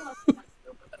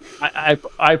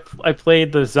 I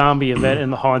played the zombie event in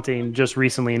the Haunting just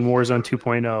recently in Warzone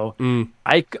 2.0.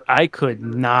 I could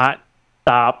not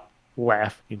stop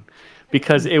laughing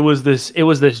because it was this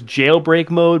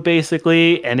jailbreak mode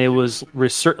basically, and it was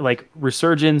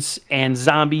resurgence and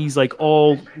zombies like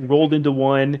all rolled into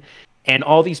one, and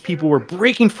all these people were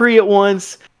breaking free at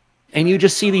once, and you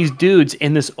just see these dudes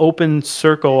in this open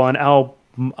circle on Al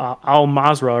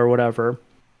Mazrah or whatever.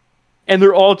 And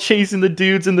they're all chasing the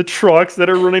dudes in the trucks that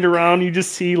are running around. You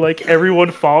just see like everyone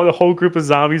follow the whole group of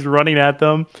zombies running at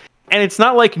them. And it's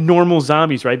not like normal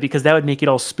zombies, right? Because that would make it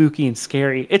all spooky and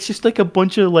scary. It's just like a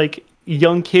bunch of like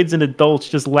young kids and adults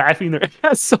just laughing their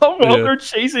ass off while they're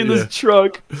chasing this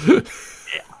truck.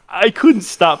 I couldn't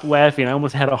stop laughing. I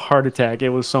almost had a heart attack. It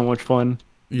was so much fun.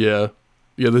 Yeah.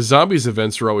 Yeah, the zombies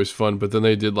events were always fun, but then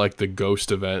they did like the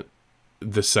ghost event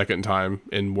the second time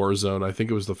in Warzone. I think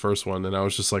it was the first one, and I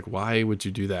was just like, why would you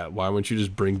do that? Why wouldn't you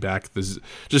just bring back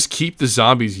just keep the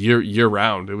zombies year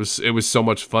round? It was so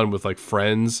much fun with like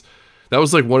friends. That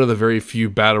was like one of the very few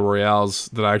battle royales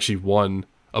that I actually won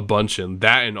a bunch in,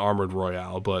 that and Armored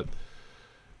Royale. But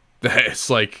it's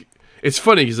like, it's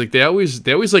funny because like they always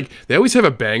have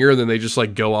a banger and then they just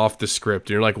like go off the script,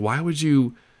 and you're like, why would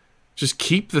you just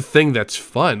keep the thing that's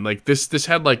fun? Like this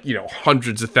had like, you know,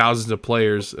 hundreds of thousands of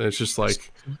players, and it's just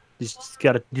like you just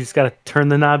gotta turn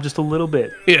the knob just a little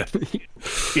bit. Yeah.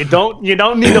 you don't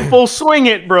need to full swing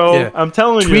it, bro. Yeah. I'm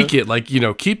telling you. Tweak it, like, you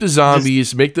know, keep the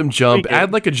zombies, make them jump,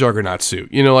 add like a Juggernaut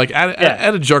suit, you know, like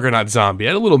add a Juggernaut zombie,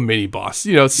 add a little mini boss,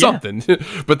 you know, something.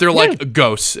 But they're like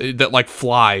ghosts that like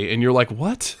fly, and you're like,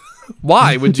 what?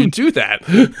 Why would you do that?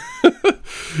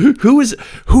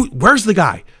 Where's the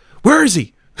guy? Where is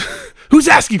he? Who's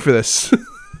asking for this?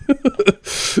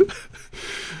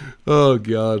 Oh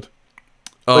God.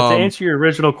 But to answer your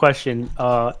original question,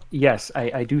 yes,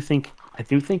 I do think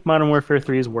Modern Warfare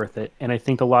 3 is worth it, and I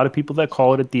think a lot of people that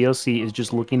call it a DLC is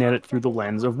just looking at it through the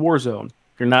lens of Warzone.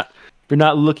 They're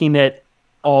not looking at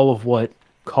all of what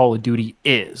Call of Duty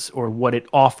is, or what it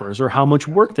offers, or how much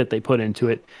work that they put into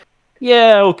it.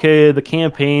 Yeah, okay, the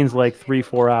campaign's like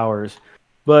 3-4 hours,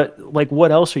 but like,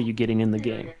 what else are you getting in the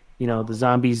game? You know, the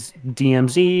zombies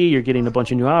DMZ, you're getting a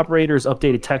bunch of new operators,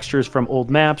 updated textures from old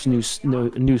maps, new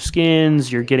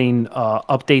skins, you're getting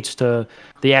updates to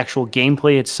the actual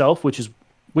gameplay itself, which is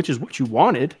what you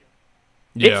wanted.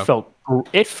 Yeah.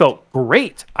 It felt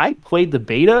great. I played the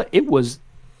beta. It was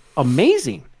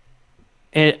amazing.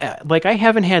 And like, I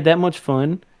haven't had that much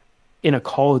fun in a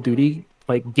Call of Duty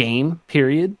like game,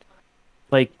 period.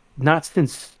 Like, not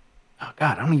since, oh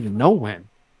God, I don't even know when.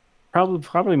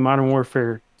 Probably Modern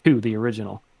Warfare 2, the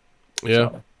original. Yeah.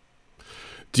 So.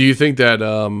 Do you think that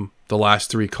the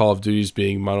last three Call of Duties,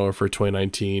 being Modern Warfare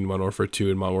 2019, Modern Warfare 2,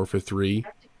 and Modern Warfare 3,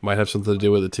 might have something to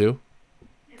do with it too?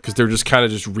 Because they're just kind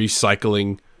of just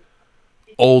recycling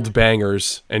old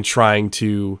bangers and trying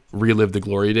to relive the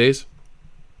glory days?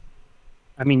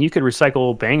 I mean, you could recycle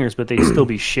old bangers, but they'd still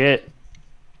be shit.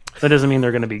 That doesn't mean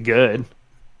they're going to be good.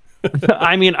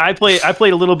 I mean, I played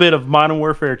a little bit of Modern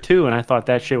Warfare 2, and I thought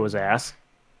that shit was ass.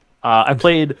 I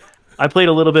played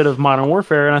a little bit of Modern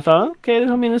Warfare, and I thought, okay,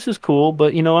 I mean, this is cool,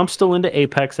 but you know, I'm still into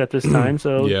Apex at this time,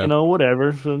 so you know,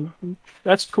 whatever. So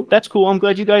that's cool. That's cool. I'm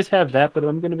glad you guys have that, but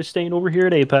I'm going to be staying over here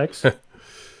at Apex.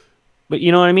 But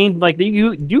you know what I mean? Like,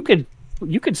 you could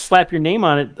You could slap your name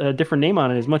on it, a different name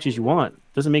on it, as much as you want.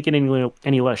 Doesn't make it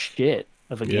any less shit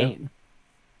of a game.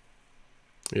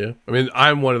 Yeah, I mean,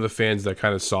 I'm one of the fans that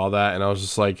kind of saw that, and I was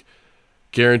just like,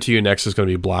 guarantee you, next is going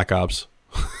to be Black Ops.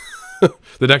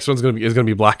 The next one's going to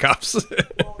be Black Ops.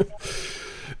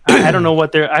 I don't know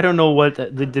what they're. I don't know what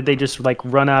did they just like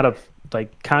run out of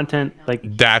like content. Like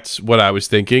that's what I was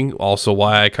thinking. Also,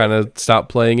 why I kind of stopped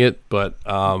playing it. But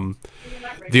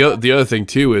the other thing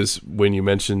too is when you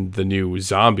mentioned the new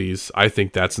zombies, I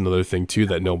think that's another thing too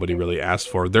that nobody really asked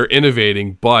for. They're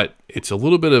innovating, but it's a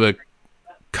little bit of a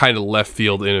kind of left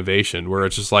field innovation where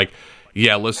it's just like,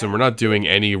 yeah, listen, we're not doing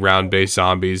any round-based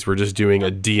zombies. We're just doing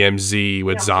a DMZ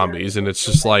with zombies, and it's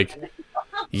just like,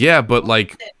 yeah, but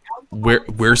like,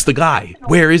 where's the guy?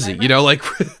 Where is he? You know, like,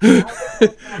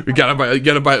 we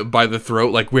gotta by the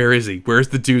throat. Like, where is he? Where's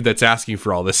the dude that's asking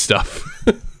for all this stuff?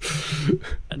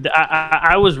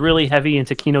 I was really heavy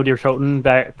into Kino der Toten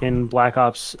back in Black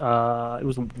Ops. It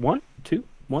was 1, 2,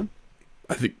 1.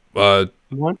 I think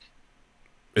 1.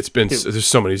 It's been there's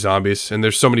so many zombies and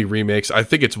there's so many remakes. I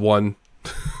think it's 1.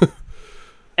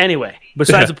 Anyway,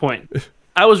 besides the point,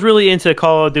 I was really into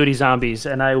Call of Duty Zombies,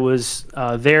 and I was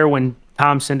there when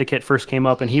Tom Syndicate first came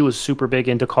up, and he was super big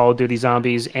into Call of Duty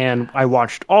Zombies, and I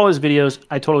watched all his videos.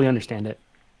 I totally understand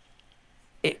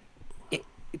it.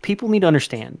 People need to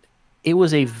understand, it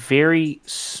was a very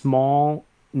small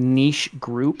niche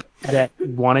group that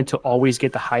wanted to always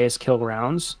get the highest kill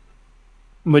rounds.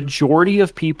 Majority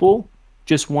of people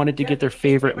just wanted to get their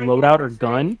favorite loadout or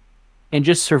gun and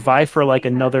just survive for like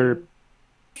another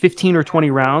 15 or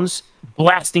 20 rounds,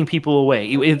 blasting people away.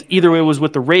 Either it was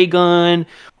with the ray gun,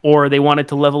 or they wanted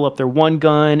to level up their one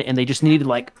gun and they just needed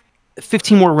like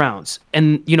 15 more rounds,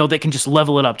 and you know, they can just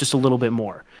level it up just a little bit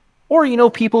more. Or, you know,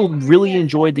 people really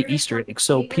enjoyed the Easter eggs,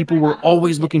 so people were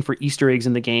always looking for Easter eggs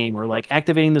in the game, or like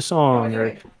activating the song,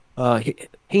 or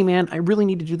hey man, I really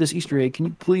need to do this Easter egg. Can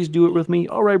you please do it with me?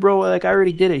 All right, bro. Like, I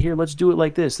already did it. Here, let's do it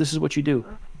like this. This is what you do.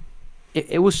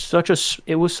 It was such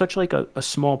like a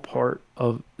small part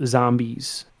of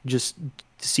zombies, just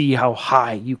to see how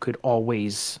high you could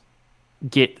always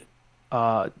get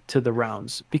to the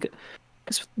rounds. Because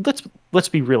let's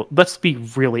be real. Let's be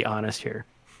really honest here.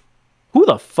 Who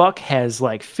the fuck has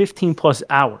like 15 plus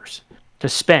hours to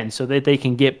spend so that they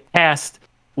can get past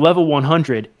level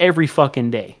 100 every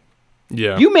fucking day?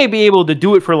 Yeah. You may be able to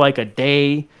do it for like a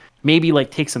day, maybe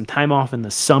like take some time off in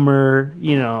the summer,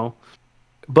 you know,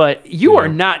 but you are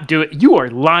not doing, you are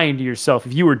lying to yourself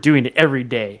if you were doing it every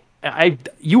day.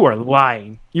 You are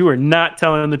lying. You are not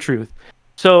telling the truth.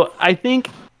 So I think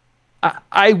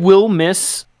I will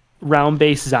miss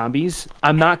round-based zombies.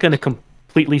 I'm not going to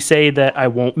completely say that I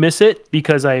won't miss it,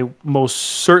 because I most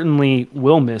certainly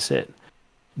will miss it.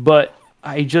 But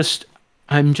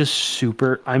I'm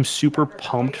super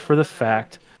pumped for the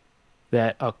fact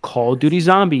that a Call of Duty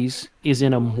Zombies is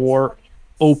in a more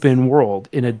open world,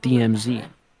 in a DMZ.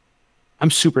 I'm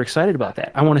super excited about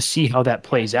that. I want to see how that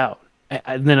plays out.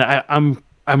 I'm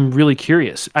really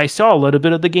curious. I saw a little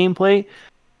bit of the gameplay,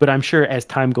 but I'm sure as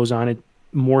time goes on,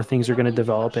 more things are going to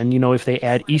develop. And, you know, if they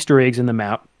add Easter eggs in the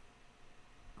map,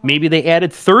 maybe they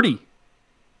added 30.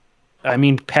 I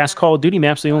mean, past Call of Duty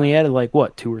maps, they only added like,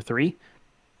 what, 2 or 3?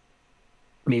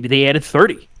 Maybe they added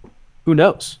 30. Who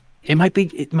knows? It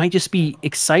might just be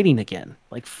exciting again,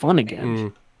 like fun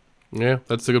again. Yeah,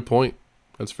 that's a good point.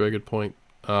 That's a very good point.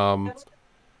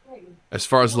 As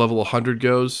far as level 100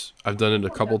 goes, I've done it a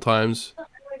couple times.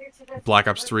 Black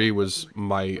Ops 3 was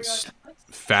my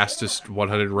fastest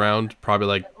 100 round, probably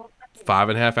like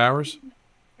 5.5 hours.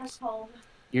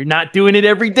 You're not doing it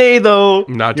every day, though.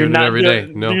 I'm not doing it every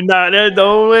day. No, you're not.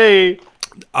 No way.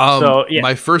 So, yeah.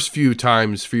 My first few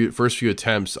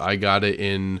attempts, I got it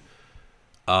in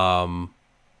 8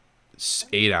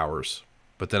 hours,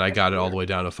 but then I got it all the way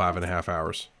down to 5.5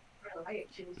 hours.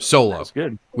 Solo. That's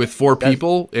good. With 4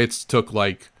 people, it took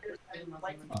like,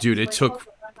 dude, it took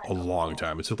a long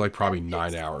time. It took like probably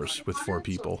 9 hours with 4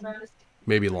 people,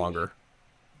 maybe longer.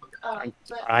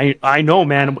 I know,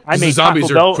 man. I made the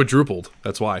zombies are quadrupled.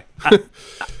 That's why.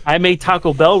 I made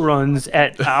Taco Bell runs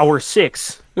at hour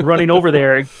 6, running over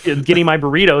there, getting my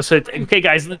burrito. So, okay,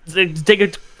 guys, let's take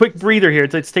a quick breather here.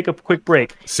 Let's take a quick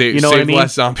break. Save the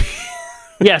last zombie.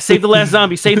 Yeah, save the last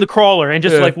zombie, save the crawler, and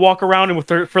just like walk around and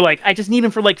for like, I just need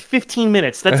him for like 15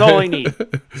 minutes. That's all I need.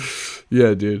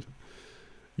 Yeah, dude.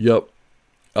 Yep.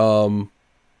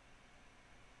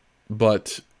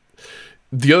 But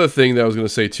the other thing that I was going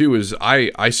to say too is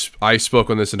I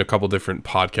spoke on this in a couple different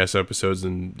podcast episodes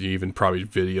and even probably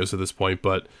videos at this point,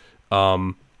 but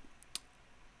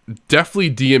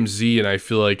definitely DMZ, and I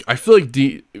feel like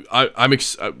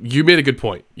you made a good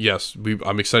point. Yes,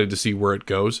 I'm excited to see where it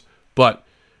goes, but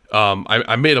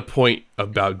I made a point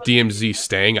about DMZ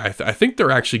staying. I think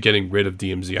they're actually getting rid of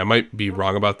DMZ. I might be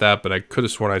wrong about that, but I could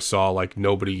have sworn I saw like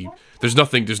nobody.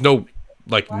 There's no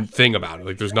like thing about it.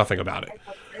 Like there's nothing about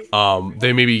it.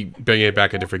 They may be bringing it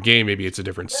back a different game. Maybe it's a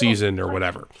different season or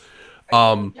whatever.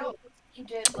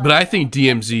 But I think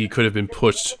DMZ could have been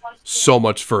pushed so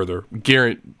much further.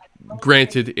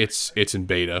 Granted, it's in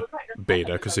beta,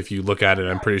 because if you look at it,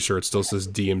 I'm pretty sure it still says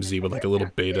DMZ with like a little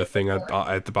beta thing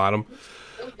at the bottom.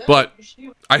 But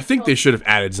I think they should have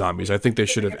added zombies. I think they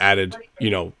should have added,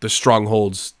 the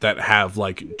strongholds that have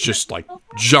like just like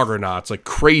juggernauts, like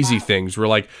crazy things. Where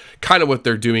like kind of what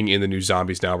they're doing in the new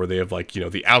zombies now, where they have like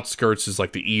the outskirts is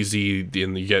like the easy,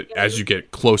 and as you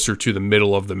get closer to the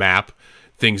middle of the map,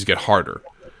 things get harder.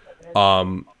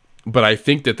 But I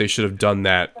think that they should have done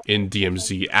that in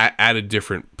DMZ, added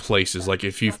different places. Like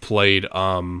if you've played,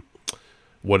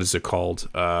 what is it called?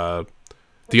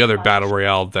 The other battle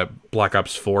royale that Black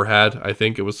Ops 4 had, I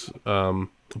think it was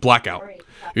Blackout.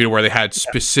 Where they had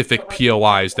specific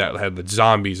POIs that had the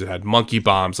zombies, that had monkey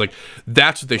bombs. Like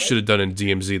that's what they should have done in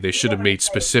DMZ. They should have made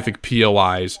specific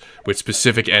POIs with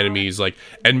specific enemies, like,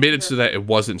 and made it so that it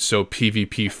wasn't so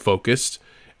PvP focused,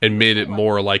 and made it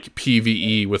more like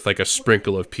PvE with like a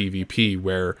sprinkle of PvP,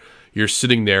 where you're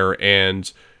sitting there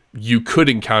and you could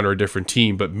encounter a different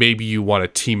team, but maybe you want to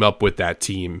team up with that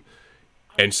team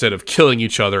instead of killing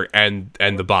each other and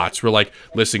the bots. We're like,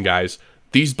 listen guys,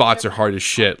 these bots are hard as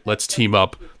shit. Let's team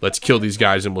up. Let's kill these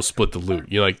guys and we'll split the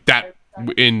loot. Like that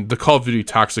in the Call of Duty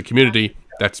toxic community,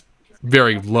 that's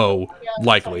very low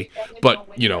likely, but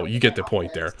you get the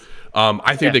point there.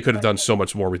 I think they could have done so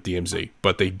much more with DMZ,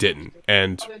 but they didn't.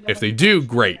 And if they do,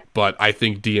 great. But I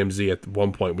think DMZ at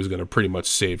one point was going to pretty much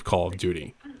save Call of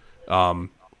Duty,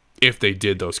 if they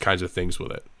did those kinds of things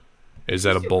with it. Is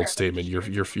that a bold statement?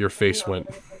 Your face went.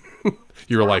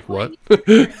 You were like, what?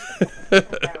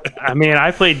 I mean,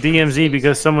 I played DMZ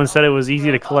because someone said it was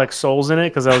easy to collect souls in it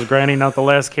because I was grinding out the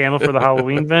last camo for the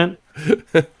Halloween event.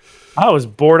 I was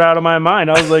bored out of my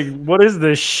mind. I was like, what is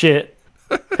this shit?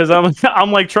 Because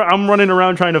I'm running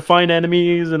around trying to find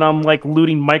enemies, and I'm like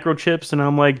looting microchips, and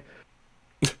I'm like,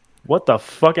 what the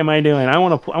fuck am I doing? I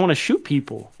want to shoot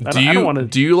people. Do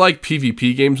you like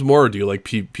PvP games more, or do you like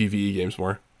PvE games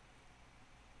more?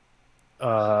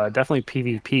 Definitely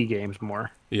PvP games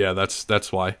more. Yeah,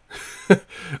 that's why.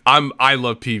 I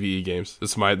love PvE games.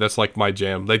 That's like my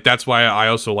jam. Like that's why I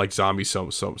also like zombies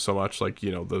so much. Like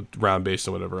the round based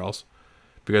and whatever else,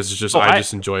 because it's just I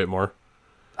just enjoy it more.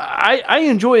 I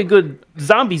enjoy a good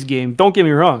zombies game. Don't get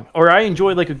me wrong, or I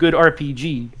enjoy like a good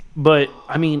RPG. But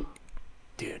I mean,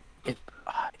 dude,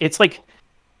 it's like,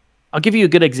 I'll give you a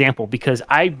good example because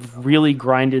I really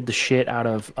grinded the shit out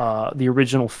of the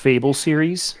original Fable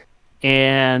series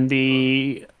and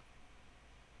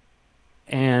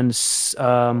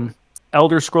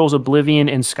Elder Scrolls Oblivion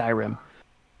and Skyrim.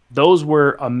 Those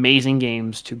were amazing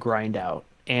games to grind out,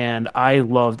 and I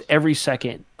loved every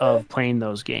second of playing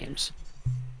those games.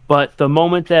 But the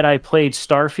moment that I played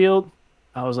Starfield,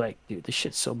 I was like, dude, this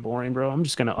shit's so boring, bro. I'm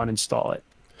just going to uninstall it.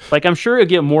 Like, I'm sure it'll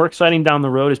get more exciting down the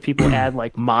road as people add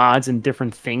like mods and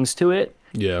different things to it.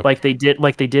 Yeah. Like they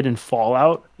did in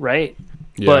Fallout, right?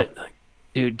 Yeah. But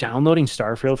dude, downloading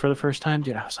Starfield for the first time,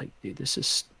 dude, I was like, dude, this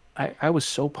is I was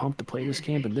so pumped to play this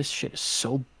game, but this shit is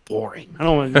so boring. I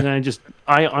don't know, and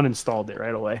I uninstalled it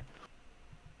right away.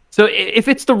 So if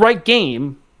it's the right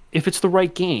game,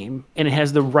 and it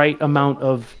has the right amount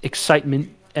of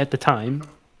excitement at the time,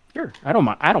 sure, I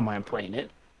don't mind playing it.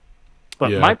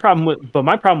 But my problem with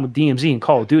DMZ and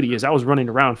Call of Duty is I was running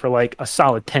around for like a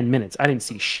solid 10 minutes. I didn't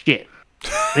see shit.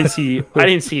 I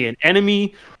didn't see an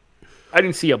enemy. I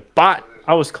didn't see a bot.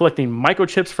 I was collecting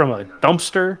microchips from a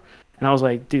dumpster, and I was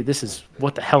like, dude,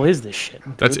 what the hell is this shit?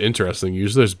 Dude? That's interesting.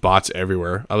 Usually there's bots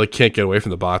everywhere. I can't get away from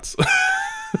the bots.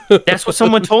 That's what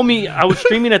someone told me. I was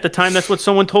streaming at the time. That's what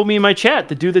someone told me in my chat.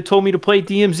 The dude that told me to play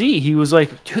DMZ, he was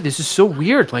like, dude, this is so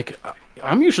weird. Like,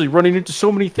 I'm usually running into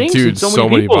so many things. Dude, and so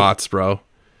many people. Bots, bro.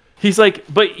 He's like,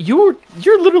 but you're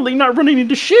literally not running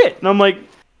into shit. And I'm like,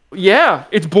 yeah,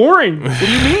 it's boring. What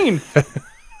do you mean?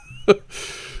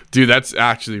 Dude, that's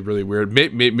actually really weird.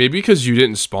 Maybe because you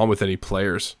didn't spawn with any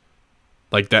players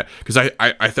like that. Because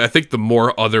I think the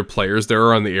more other players there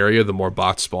are in the area, the more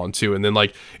bots spawn too. And then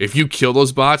like if you kill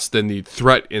those bots, then the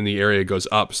threat in the area goes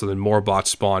up. So then more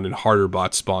bots spawn and harder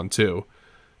bots spawn too.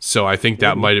 So I think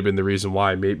that might have been the reason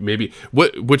why. Maybe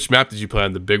which map did you play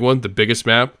on? The big one, the biggest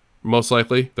map, most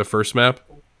likely, the first map,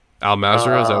 Al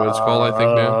Mazrah. Is that what it's called? I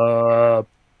think, man.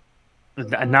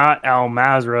 not Al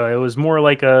Mazrah. It was more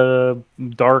like a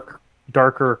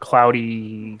darker,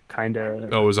 cloudy kind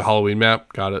of. Oh, it was a Halloween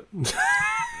map. Got it.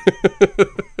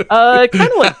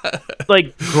 Kind of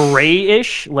like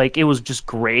grayish. Like it was just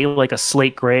gray, like a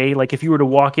slate gray. Like if you were to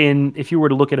walk in, if you were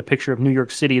to look at a picture of New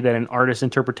York City, that an artist's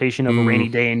interpretation of a rainy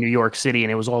day in New York City,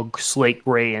 and it was all slate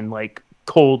gray and like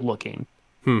cold looking.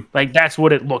 Like that's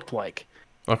what it looked like.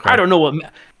 Okay. I don't know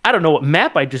what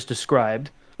map I just described.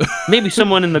 Maybe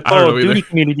someone in the Call of Duty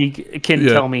community can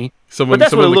tell me. Someone in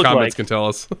the comments can tell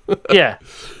us. Yeah,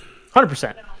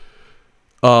 100%.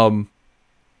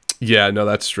 Yeah, no,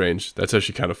 that's strange. That's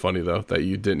actually kind of funny though that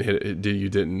you didn't hit it. You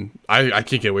didn't. I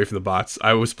can't get away from the bots.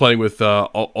 I was playing with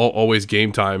always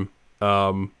game time.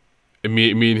 And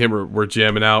me and him were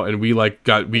jamming out, and we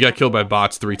got killed by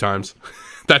bots 3 times.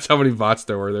 That's how many bots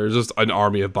there were. There was just an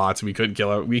army of bots. We couldn't kill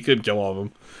all of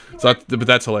them. So but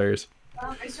that's hilarious.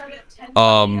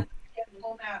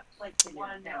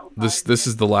 This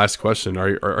is the last question.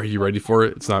 Are you ready for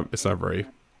it? It's not very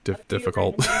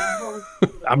difficult.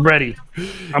 I'm ready.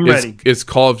 I'm ready. Is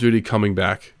Call of Duty coming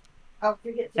back?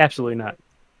 Absolutely not.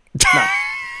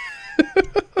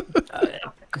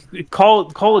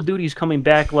 Call of Duty is coming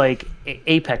back like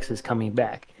Apex is coming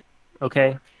back.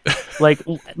 Okay? like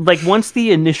once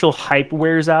the initial hype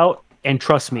wears out, and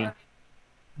trust me,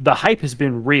 the hype has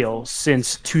been real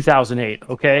since 2008,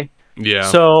 okay? Yeah.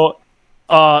 So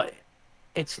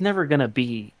it's never going to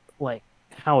be like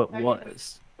how it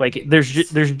was. Like there's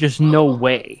just no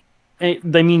way. I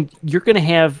mean, you're going to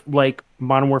have like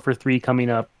Modern Warfare 3 coming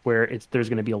up where there's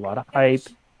going to be a lot of hype.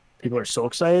 People are so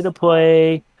excited to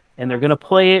play, and they're going to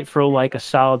play it for like a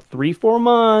solid 3-4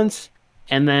 months.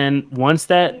 And then once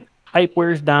that hype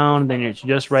wears down, then it's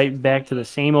just right back to the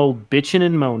same old bitching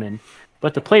and moaning.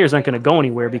 But the players aren't going to go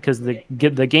anywhere because the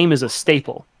game is a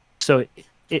staple. So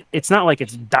it's not like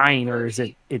it's dying or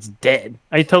it's dead.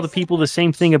 I tell the people the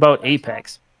same thing about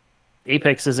Apex.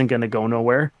 Apex isn't going to go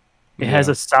nowhere. It has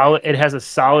a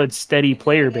solid, steady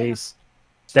player base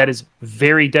that is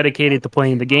very dedicated to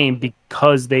playing the game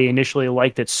because they initially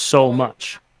liked it so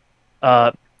much.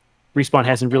 Respawn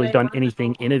hasn't really done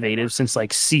anything innovative since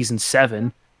like season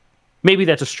 7. Maybe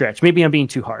that's a stretch. Maybe I'm being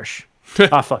too harsh.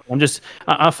 Fuck it. I'm just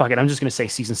gonna say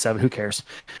season 7. Who cares?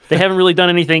 They haven't really done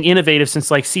anything innovative since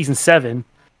like season 7.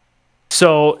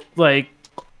 So like,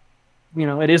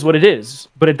 it is what it is.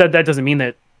 But that doesn't mean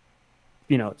that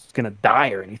it's gonna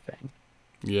die or anything.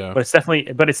 Yeah. But it's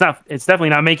definitely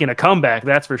not making a comeback.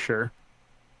 That's for sure.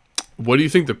 What do you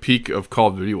think the peak of Call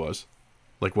of Duty was?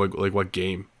 Like what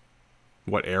game?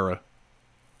 What era?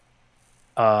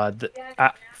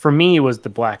 For me, it was the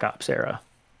Black Ops era.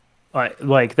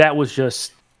 Like that was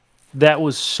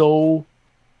so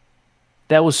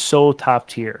top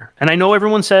tier. And I know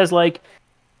everyone says like,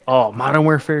 oh, Modern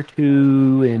Warfare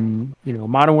 2 and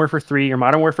Modern Warfare 3 or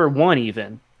Modern Warfare 1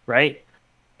 even, right?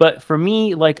 But for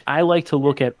me, like I like to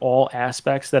look at all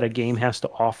aspects that a game has to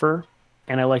offer,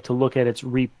 and I like to look at its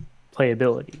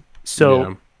replayability.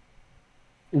 So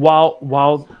while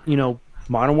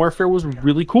Modern Warfare was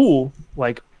really cool,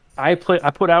 like I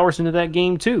put hours into that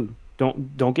game too.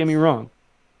 Don't get me wrong.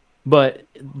 But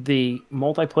the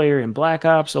multiplayer in Black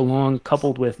Ops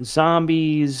coupled with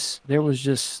zombies, it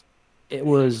was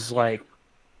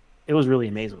really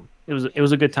amazing. It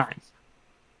was a good time.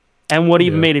 And what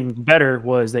even made it even better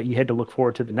was that you had to look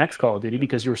forward to the next Call of Duty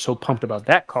because you were so pumped about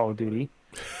that Call of Duty.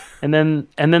 And then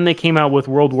they came out with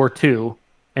World War II,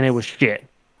 and it was shit.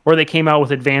 Or they came out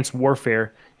with Advanced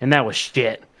Warfare, and that was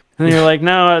shit. And you're like,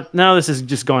 no, this is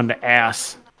just gone to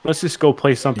ass. Let's just go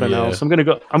play something else. I'm gonna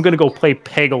go play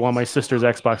Peggle on my sister's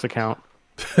Xbox account.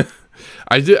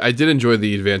 I did enjoy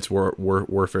the Advanced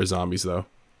Warfare zombies though.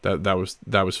 That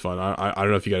was fun. I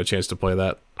don't know if you got a chance to play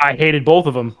that. I hated both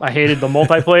of them. I hated the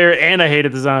multiplayer and I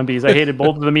hated the zombies. I hated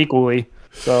both of them equally.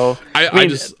 So I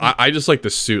just like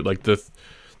the suit, like the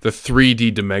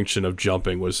 3D dimension of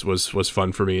jumping was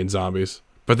fun for me in zombies.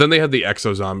 But then they had the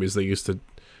exo zombies. They used to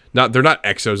they're not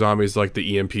exo zombies like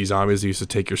the EMP zombies. They used to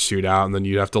take your suit out and then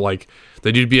you'd have to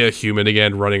then you'd be a human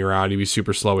again running around. You'd be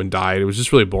super slow and die. It was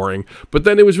just really boring. But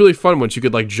then it was really fun once you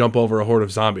could jump over a horde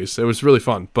of zombies. It was really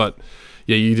fun. But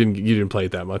yeah, you didn't play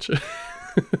it that much.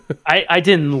 I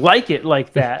didn't like it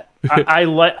like that.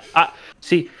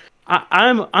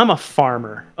 I'm a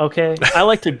farmer. Okay, I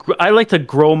like to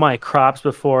grow my crops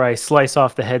before I slice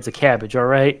off the heads of cabbage. All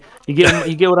right, you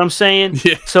get what I'm saying?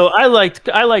 Yeah. So I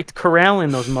liked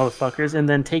corralling those motherfuckers and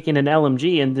then taking an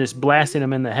LMG and just blasting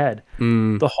them in the head.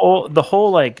 The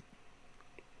whole like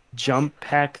jump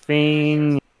pack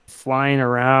thing, flying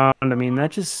around. I mean,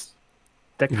 that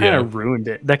kind of ruined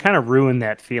it. That kind of ruined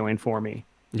that feeling for me.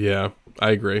 Yeah,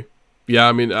 I agree. Yeah,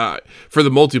 I mean, for the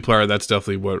multiplayer, that's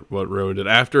definitely what ruined it.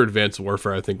 After Advanced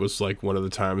Warfare, I think was like one of the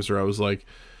times where I was like,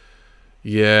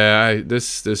 yeah,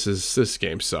 this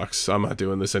game sucks. I'm not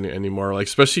doing this anymore. Like,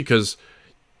 especially because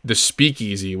the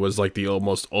Speakeasy was like the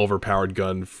most overpowered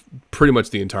gun pretty much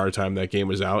the entire time that game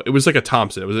was out. It was like a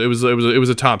Thompson. It was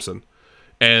a Thompson,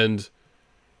 and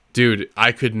dude,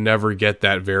 I could never get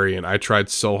that variant. I tried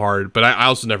so hard, but I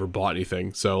also never bought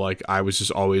anything. So like I was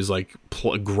just always like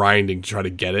grinding to try to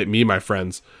get it. Me and my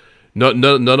friends, none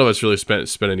of us really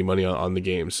spent any money on the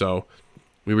game. So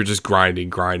we were just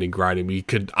grinding.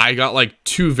 I got like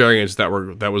 2 variants that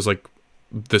was like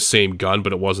the same gun,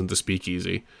 but it wasn't the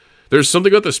Speakeasy. There's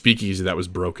something about the Speakeasy that was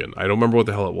broken. I don't remember what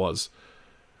the hell it was.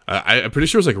 I'm pretty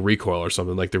sure it was like recoil or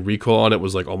something. Like the recoil on it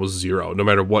was like almost 0, no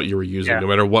matter what you were using, no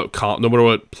matter what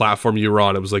platform you were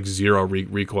on. It was like 0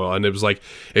 recoil, and it was like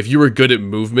if you were good at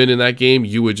movement in that game,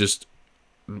 you would just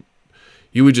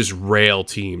rail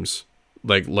teams.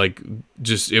 Like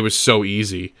just it was so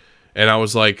easy, and I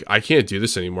was like, I can't do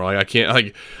this anymore. Like I can't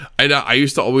like, and I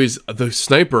used to always the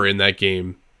sniper in that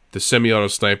game, the semi-auto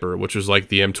sniper, which was like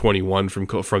the M21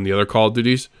 from the other Call of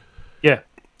Duties. Yeah.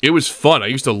 It was fun. I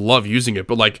used to love using it,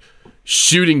 but like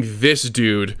shooting this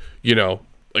dude, you know,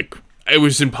 like it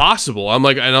was impossible. I'm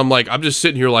I'm just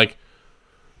sitting here like,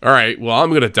 all right, well, I'm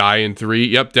going to die in 3.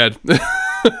 Yep, dead.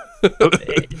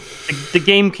 The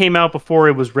game came out before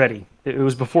it was ready. It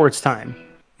was before its time.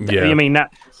 Yeah. I mean,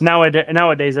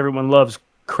 nowadays everyone loves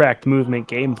cracked movement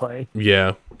gameplay.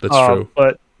 Yeah, that's true.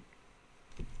 But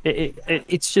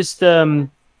it's just, you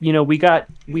know,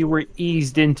 we were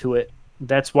eased into it.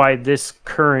 That's why this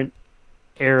current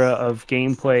era of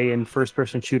gameplay and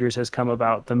first-person shooters has come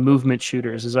about. The movement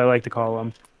shooters, as I like to call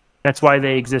them. That's why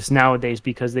they exist nowadays,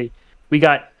 because we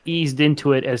got eased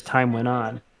into it as time went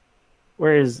on.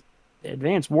 Whereas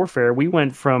Advanced Warfare, we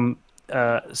went from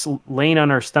laying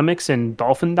on our stomachs and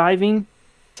dolphin diving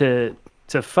to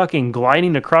fucking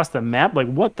gliding across the map.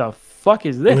 Like, what the fuck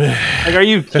is this? Like, are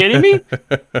you kidding me?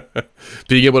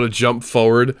 Being able to jump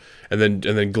forward and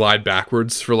then glide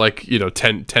backwards for like, you know,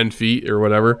 10 feet or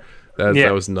whatever.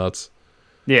 That was nuts.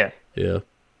 Yeah. Yeah.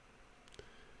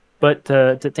 But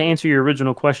to answer your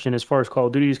original question, as far as Call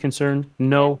of Duty is concerned,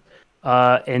 no.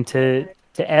 And to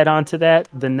add on to that,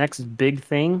 the next big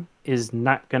thing is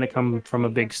not going to come from a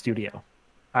big studio.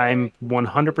 I'm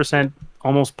 100%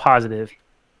 almost positive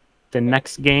the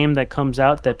next game that comes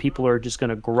out that people are just going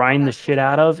to grind the shit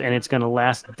out of and it's going to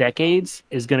last decades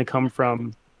is going to come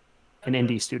from an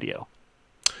indie studio.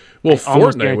 Well,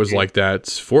 Fortnite was like that.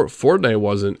 Fortnite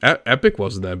wasn't... Epic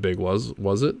wasn't that big, was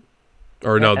it?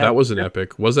 Or no, that wasn't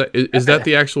Epic. Was that... Is that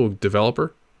the actual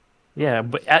developer? Yeah,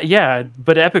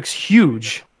 but Epic's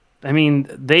huge. I mean,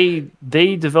 they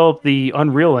developed the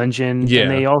Unreal Engine,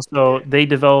 and they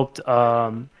developed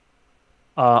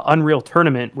Unreal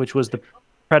Tournament, which was the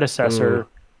predecessor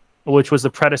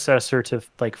to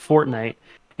like Fortnite,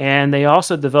 and they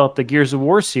also developed the Gears of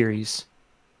War series.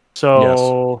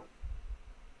 So,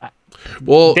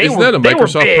 well, isn't that a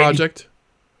Microsoft project?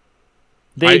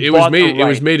 It was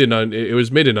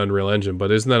made in Unreal Engine,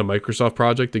 but isn't that a Microsoft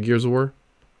project, the Gears of War?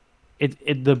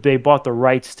 They bought the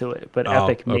rights to it, but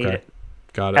Epic made it.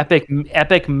 Got it.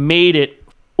 Epic made it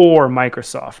for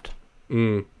Microsoft.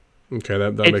 Okay,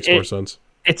 that makes more sense.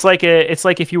 It's like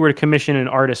if you were to commission an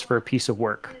artist for a piece of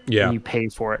work. Yeah. And you pay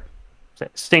for it.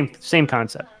 Same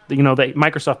concept. You know, that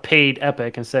Microsoft paid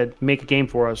Epic and said, "Make a game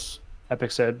for us."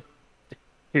 Epic said,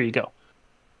 "Here you go."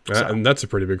 And that's a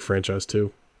pretty big franchise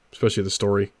too, especially the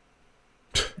story.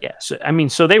 Yeah. So I mean,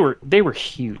 so they were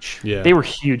huge. Yeah. They were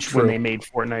huge when they made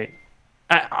Fortnite.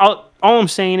 All I'm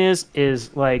saying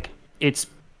is like, it's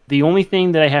the only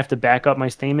thing that I have to back up my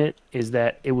statement is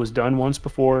that it was done once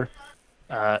before.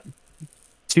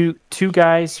 Two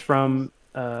guys from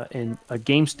in a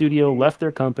game studio left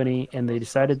their company, and they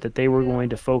decided that they were going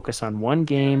to focus on one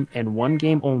game and one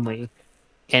game only,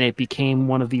 and it became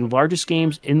one of the largest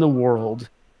games in the world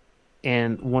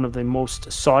and one of the most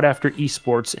sought after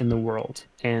esports in the world.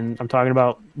 And I'm talking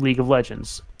about League of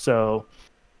Legends. So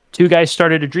two guys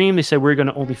started a dream. They said, we're going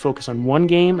to only focus on one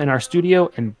game in our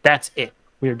studio, and that's it.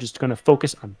 We are just going to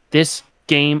focus on this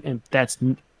game, and that's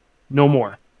no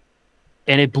more.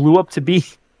 And it blew up to be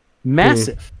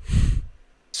massive.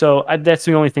 So that's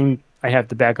the only thing I have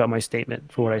to back up my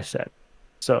statement for what I said.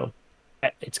 So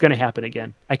it's going to happen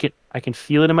again. I can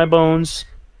feel it in my bones.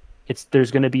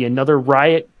 There's going to be another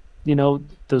riot. You know,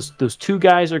 those two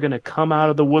guys are going to come out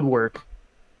of the woodwork.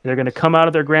 They're going to come out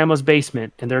of their grandma's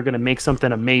basement, and they're going to make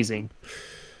something amazing.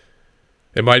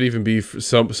 It might even be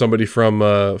somebody from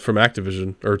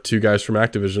Activision, or two guys from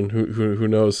Activision. Who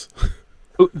knows?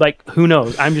 Like, who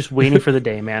knows? I'm just waiting for the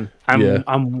day, man. Yeah.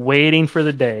 I'm waiting for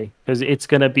the day because it's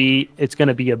gonna be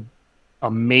a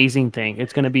amazing thing.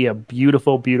 It's gonna be a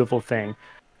beautiful, beautiful thing.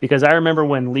 Because I remember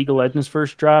when League of Legends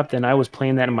first dropped and I was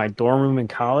playing that in my dorm room in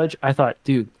college, I thought,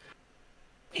 dude,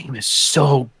 game is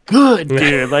so good,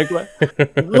 dude. Like,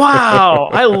 wow,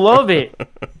 I love it.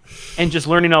 And just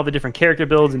learning all the different character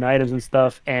builds and items and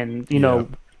stuff, and you know,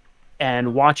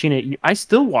 and watching it. I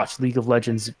still watch League of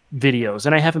Legends videos,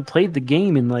 and I haven't played the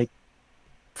game in like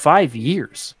 5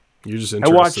 years. You're just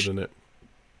interested in it.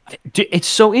 It's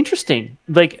so interesting.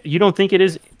 Like, you don't think it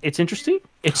is? It's interesting.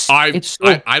 I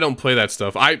don't play that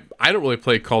stuff. I don't really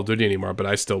play Call of Duty anymore, but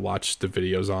I still watch the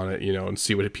videos on it, you know, and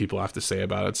see what people have to say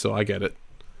about it. So I get it.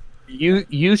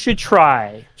 You should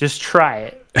just try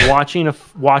it. Watching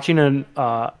an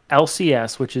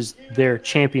LCS, which is their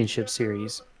championship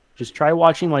series. Just try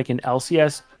watching like an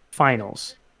LCS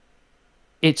finals.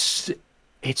 It's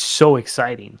so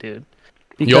exciting, dude.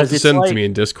 Because you'll have to send it to me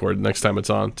in Discord next time it's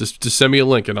on. Just send me a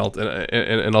link and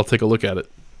I'll take a look at it.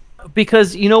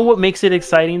 Because you know what makes it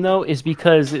exciting though is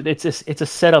because it's a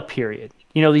setup period.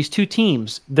 You know, these two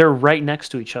teams, they're right next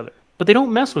to each other, but they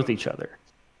don't mess with each other.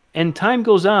 And time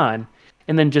goes on,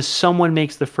 and then just someone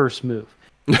makes the first move,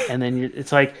 and then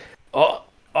it's like, oh,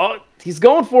 he's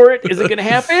going for it. Is it going to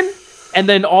happen? And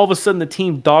then all of a sudden, the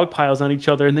team dogpiles on each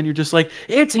other, and then you're just like,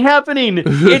 it's happening!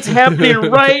 It's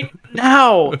happening right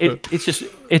now!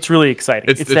 It's really exciting.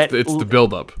 It's the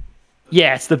build-up.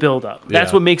 Yeah, it's the build-up.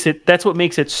 That's what makes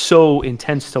it so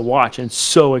intense to watch and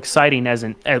so exciting as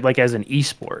an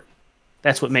esport.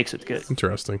 That's what makes it good.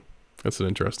 Interesting. That's an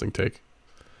interesting take.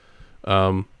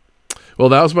 Well,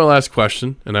 that was my last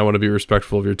question, and I want to be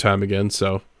respectful of your time again.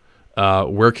 So,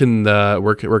 where can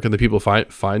the people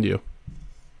find you?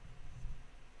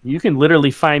 You can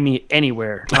literally find me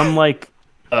anywhere. I'm like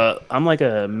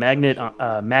a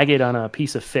maggot on a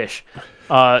piece of fish.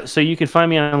 So you can find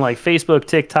me on like Facebook,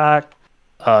 TikTok,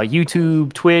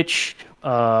 YouTube, Twitch.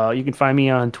 You can find me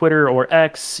on Twitter or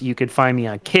X. You can find me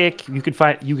on Kick. You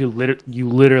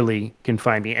literally can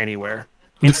find me anywhere.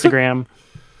 Instagram.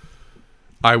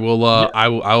 I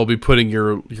will be putting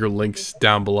your links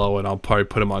down below, and I'll probably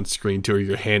put them on screen too, or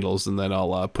your handles, and then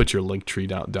I'll put your link tree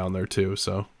down there too,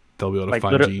 so they'll be able to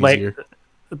find you easier.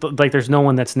 Like there's no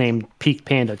one that's named Peak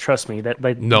Panda. Trust me,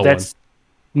 that's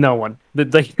no one.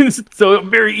 Like, so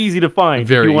very easy to find.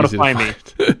 Very if you want easy to find me.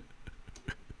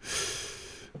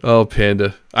 Oh,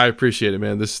 Panda, I appreciate it,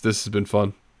 man. This has been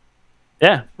fun.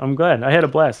 Yeah, I'm glad. I had a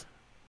blast.